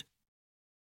tasted.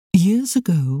 Years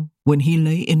ago, when he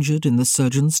lay injured in the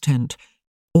surgeon's tent,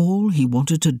 all he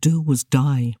wanted to do was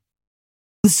die.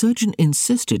 The surgeon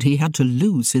insisted he had to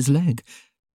lose his leg,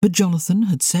 but Jonathan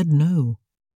had said no.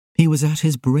 He was at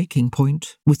his breaking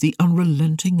point with the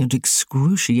unrelenting and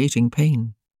excruciating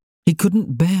pain. He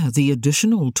couldn't bear the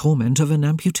additional torment of an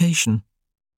amputation.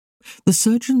 The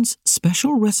surgeon's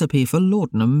special recipe for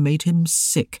laudanum made him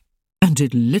sick, and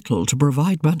did little to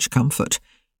provide much comfort.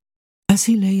 As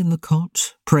he lay in the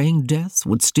cot, praying death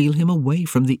would steal him away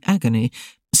from the agony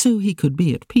so he could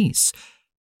be at peace,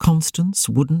 Constance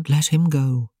wouldn't let him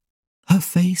go. Her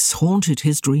face haunted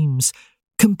his dreams,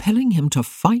 compelling him to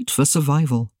fight for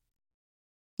survival.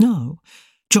 Now,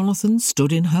 Jonathan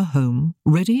stood in her home,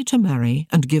 ready to marry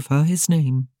and give her his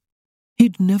name.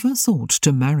 He'd never thought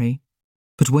to marry,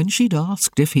 but when she'd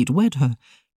asked if he'd wed her,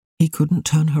 he couldn't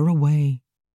turn her away.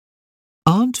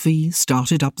 Aunt V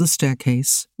started up the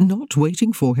staircase, not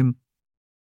waiting for him.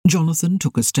 Jonathan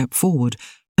took a step forward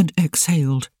and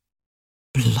exhaled.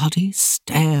 Bloody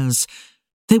stairs!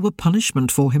 They were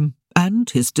punishment for him and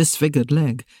his disfigured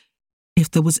leg. If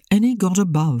there was any god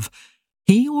above,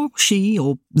 he or she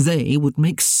or they would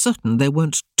make certain there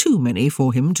weren't too many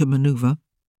for him to manoeuvre.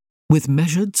 With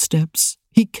measured steps,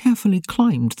 he carefully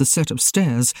climbed the set of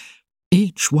stairs,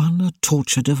 each one a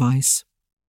torture device.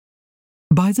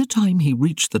 By the time he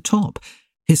reached the top,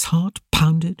 his heart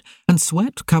pounded and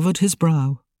sweat covered his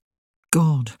brow.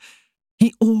 God,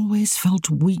 he always felt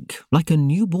weak, like a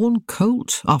newborn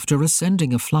colt after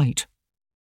ascending a flight.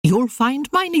 "You'll find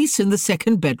my niece in the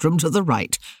second bedroom to the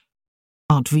right."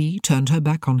 Aunt V turned her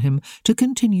back on him to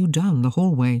continue down the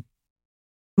hallway.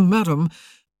 "Madam,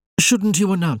 shouldn't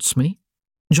you announce me?"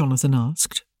 Jonathan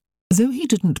asked. Though he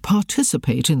didn't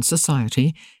participate in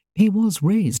society, he was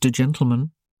raised a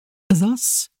gentleman.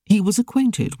 Thus, he was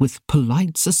acquainted with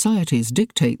polite society's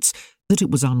dictates that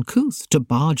it was uncouth to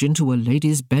barge into a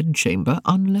lady's bedchamber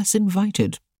unless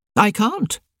invited. "I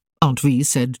can't," Aunt V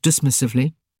said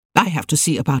dismissively. "I have to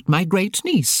see about my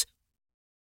great-niece."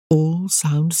 All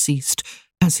sound ceased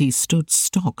as he stood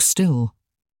stock still.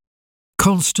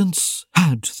 "Constance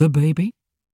had the baby?"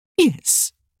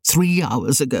 "Yes, 3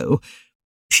 hours ago.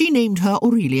 She named her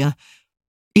Aurelia.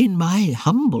 In my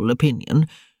humble opinion,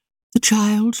 the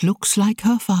child looks like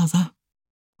her father,"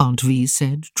 Aunt V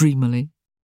said dreamily.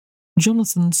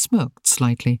 Jonathan smirked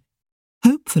slightly.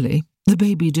 Hopefully, the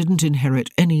baby didn't inherit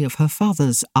any of her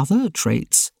father's other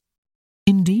traits.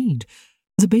 Indeed,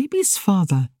 the baby's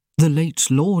father, the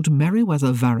late Lord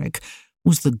Meriwether Varick,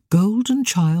 was the golden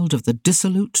child of the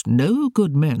dissolute,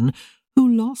 no-good men who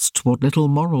lost what little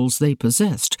morals they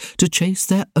possessed to chase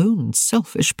their own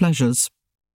selfish pleasures.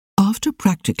 After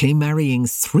practically marrying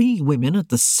 3 women at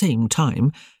the same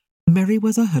time,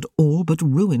 Meriwether had all but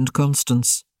ruined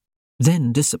Constance,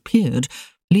 then disappeared,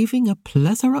 leaving a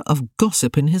plethora of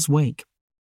gossip in his wake.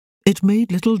 It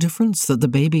made little difference that the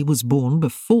baby was born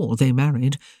before they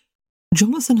married.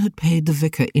 Jonathan had paid the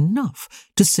vicar enough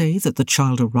to say that the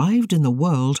child arrived in the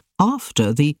world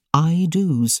after the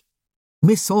I-do's.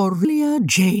 "Miss Aurelia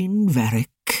Jane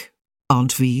Varick,"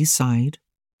 Aunt V sighed.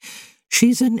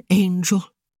 "She's an angel,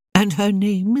 and her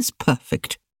name is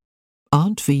perfect."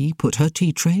 Aunt V put her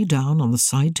tea tray down on the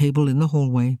side table in the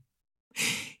hallway.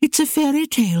 "It's a fairy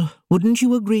tale, wouldn't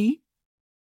you agree?"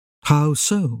 "How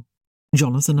so?"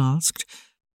 Jonathan asked,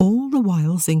 all the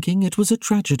while thinking it was a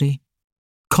tragedy.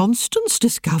 "Constance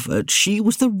discovered she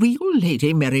was the real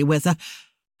Lady Meriwether,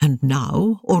 and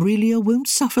now Aurelia won't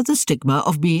suffer the stigma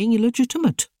of being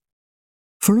illegitimate."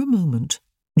 For a moment,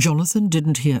 Jonathan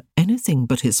didn't hear anything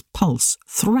but his pulse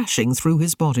thrashing through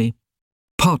his body.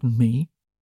 "Pardon me?"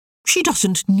 "She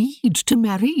doesn't need to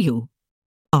marry you."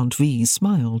 Aunt V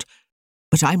smiled.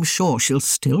 "But I'm sure she'll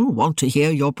still want to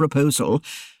hear your proposal.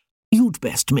 You'd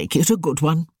best make it a good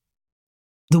one."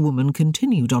 The woman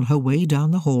continued on her way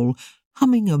down the hall,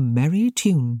 humming a merry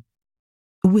tune.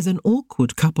 With an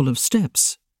awkward couple of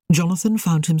steps, Jonathan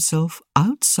found himself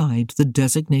outside the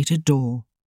designated door.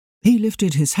 He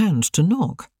lifted his hand to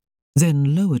knock,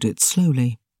 then lowered it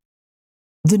slowly.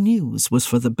 The news was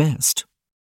for the best,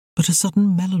 but a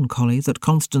sudden melancholy that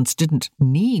Constance didn't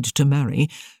need to marry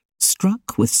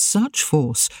struck with such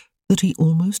force that he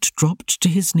almost dropped to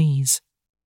his knees.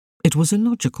 It was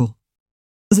illogical.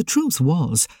 The truth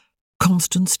was,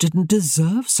 Constance didn't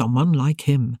deserve someone like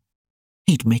him.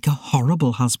 He'd make a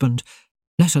horrible husband,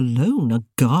 let alone a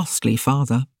ghastly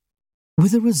father.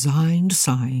 With a resigned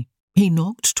sigh, he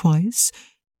knocked twice,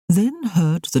 then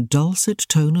heard the dulcet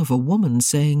tone of a woman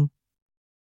saying,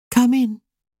 "Come in."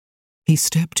 He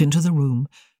stepped into the room,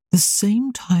 the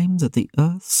same time that the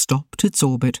earth stopped its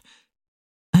orbit.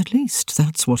 At least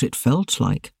that's what it felt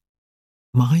like.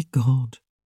 My God,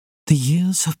 the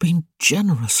years have been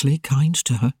generously kind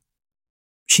to her.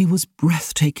 She was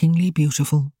breathtakingly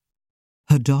beautiful.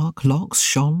 Her dark locks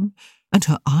shone, and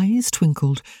her eyes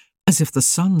twinkled as if the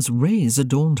sun's rays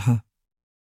adorned her.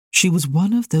 She was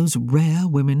one of those rare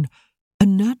women, a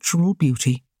natural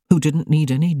beauty, who didn't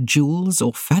need any jewels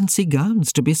or fancy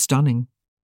gowns to be stunning.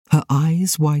 Her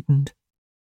eyes widened.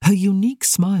 Her unique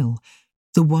smile,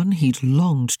 the one he'd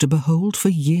longed to behold for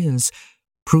years,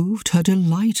 proved her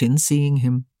delight in seeing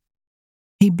him.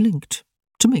 He blinked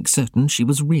to make certain she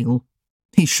was real.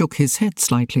 He shook his head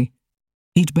slightly.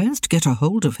 He'd best get a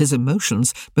hold of his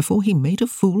emotions before he made a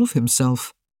fool of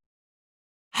himself.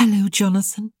 "Hello,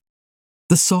 Jonathan."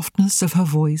 The softness of her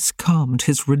voice calmed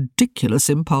his ridiculous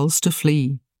impulse to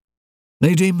flee.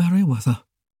 "Lady Meriwether,"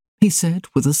 he said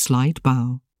with a slight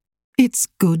bow. "It's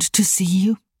good to see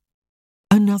you."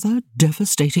 Another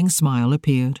devastating smile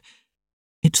appeared.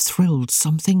 It thrilled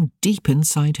something deep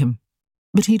inside him,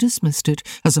 but he dismissed it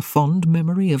as a fond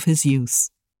memory of his youth.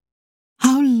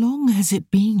 How long has it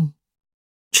been?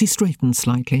 She straightened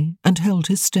slightly and held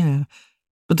his stare,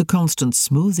 but the constant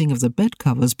smoothing of the bed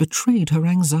covers betrayed her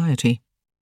anxiety.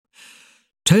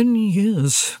 10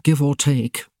 years, give or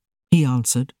take, he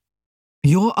answered.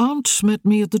 Your aunt met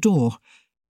me at the door.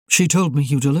 She told me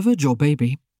you delivered your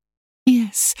baby.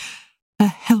 Yes, a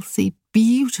healthy,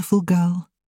 beautiful girl.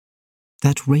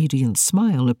 That radiant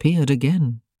smile appeared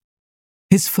again.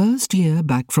 His first year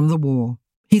back from the war,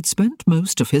 he'd spent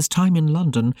most of his time in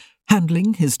London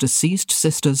handling his deceased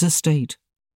sister's estate.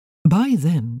 By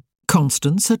then,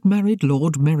 Constance had married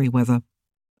Lord Merryweather,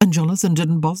 and Jonathan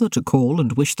didn't bother to call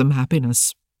and wish them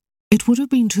happiness. It would have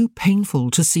been too painful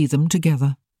to see them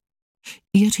together.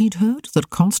 Yet he'd heard that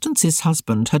Constance's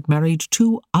husband had married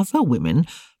 2 other women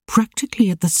practically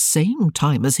at the same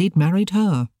time as he'd married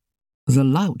her. The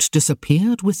lout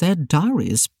disappeared with their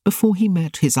diaries before he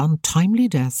met his untimely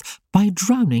death by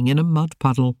drowning in a mud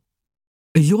puddle.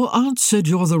 Your aunt said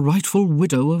you're the rightful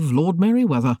widow of Lord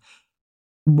Merryweather.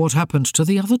 What happened to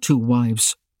the other 2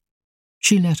 wives?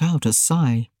 She let out a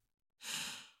sigh.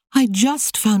 I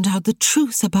just found out the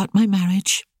truth about my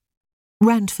marriage.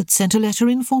 Randford sent a letter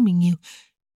informing you.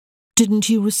 Didn't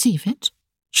you receive it?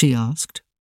 She asked.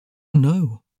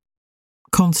 No.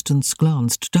 Constance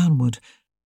glanced downward.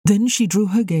 Then she drew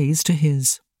her gaze to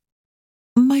his.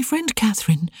 My friend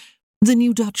Catherine, the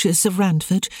new Duchess of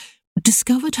Randford,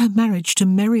 discovered her marriage to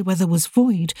Merryweather was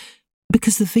void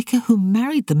because the vicar who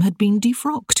married them had been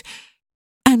defrocked,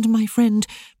 and my friend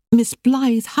Miss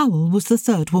Blythe Howell was the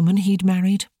 3rd woman he'd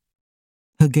married.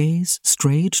 Her gaze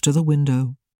strayed to the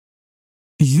window.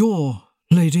 You're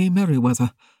Lady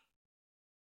Merryweather.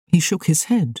 He shook his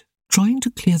head, trying to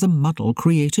clear the muddle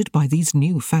created by these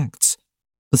new facts.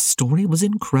 The story was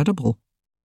incredible.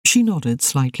 She nodded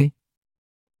slightly.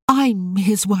 I'm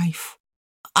his wife.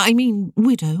 I mean,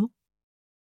 widow.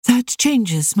 That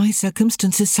changes my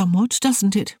circumstances somewhat,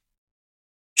 doesn't it?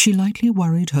 She lightly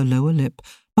worried her lower lip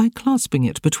by clasping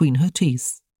it between her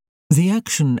teeth, the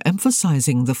action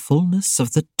emphasizing the fullness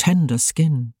of the tender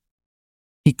skin.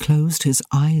 He closed his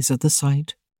eyes at the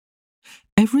sight.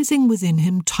 Everything within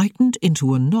him tightened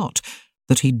into a knot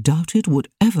that he doubted would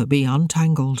ever be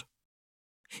untangled.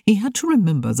 He had to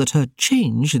remember that her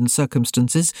change in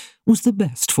circumstances was the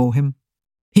best for him.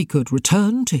 He could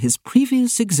return to his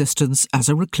previous existence as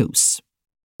a recluse.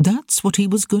 That's what he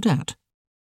was good at.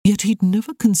 Yet he'd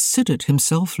never considered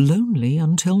himself lonely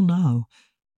until now.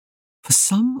 For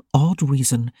some odd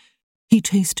reason, he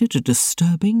tasted a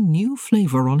disturbing new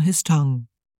flavour on his tongue.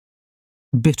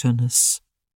 Bitterness.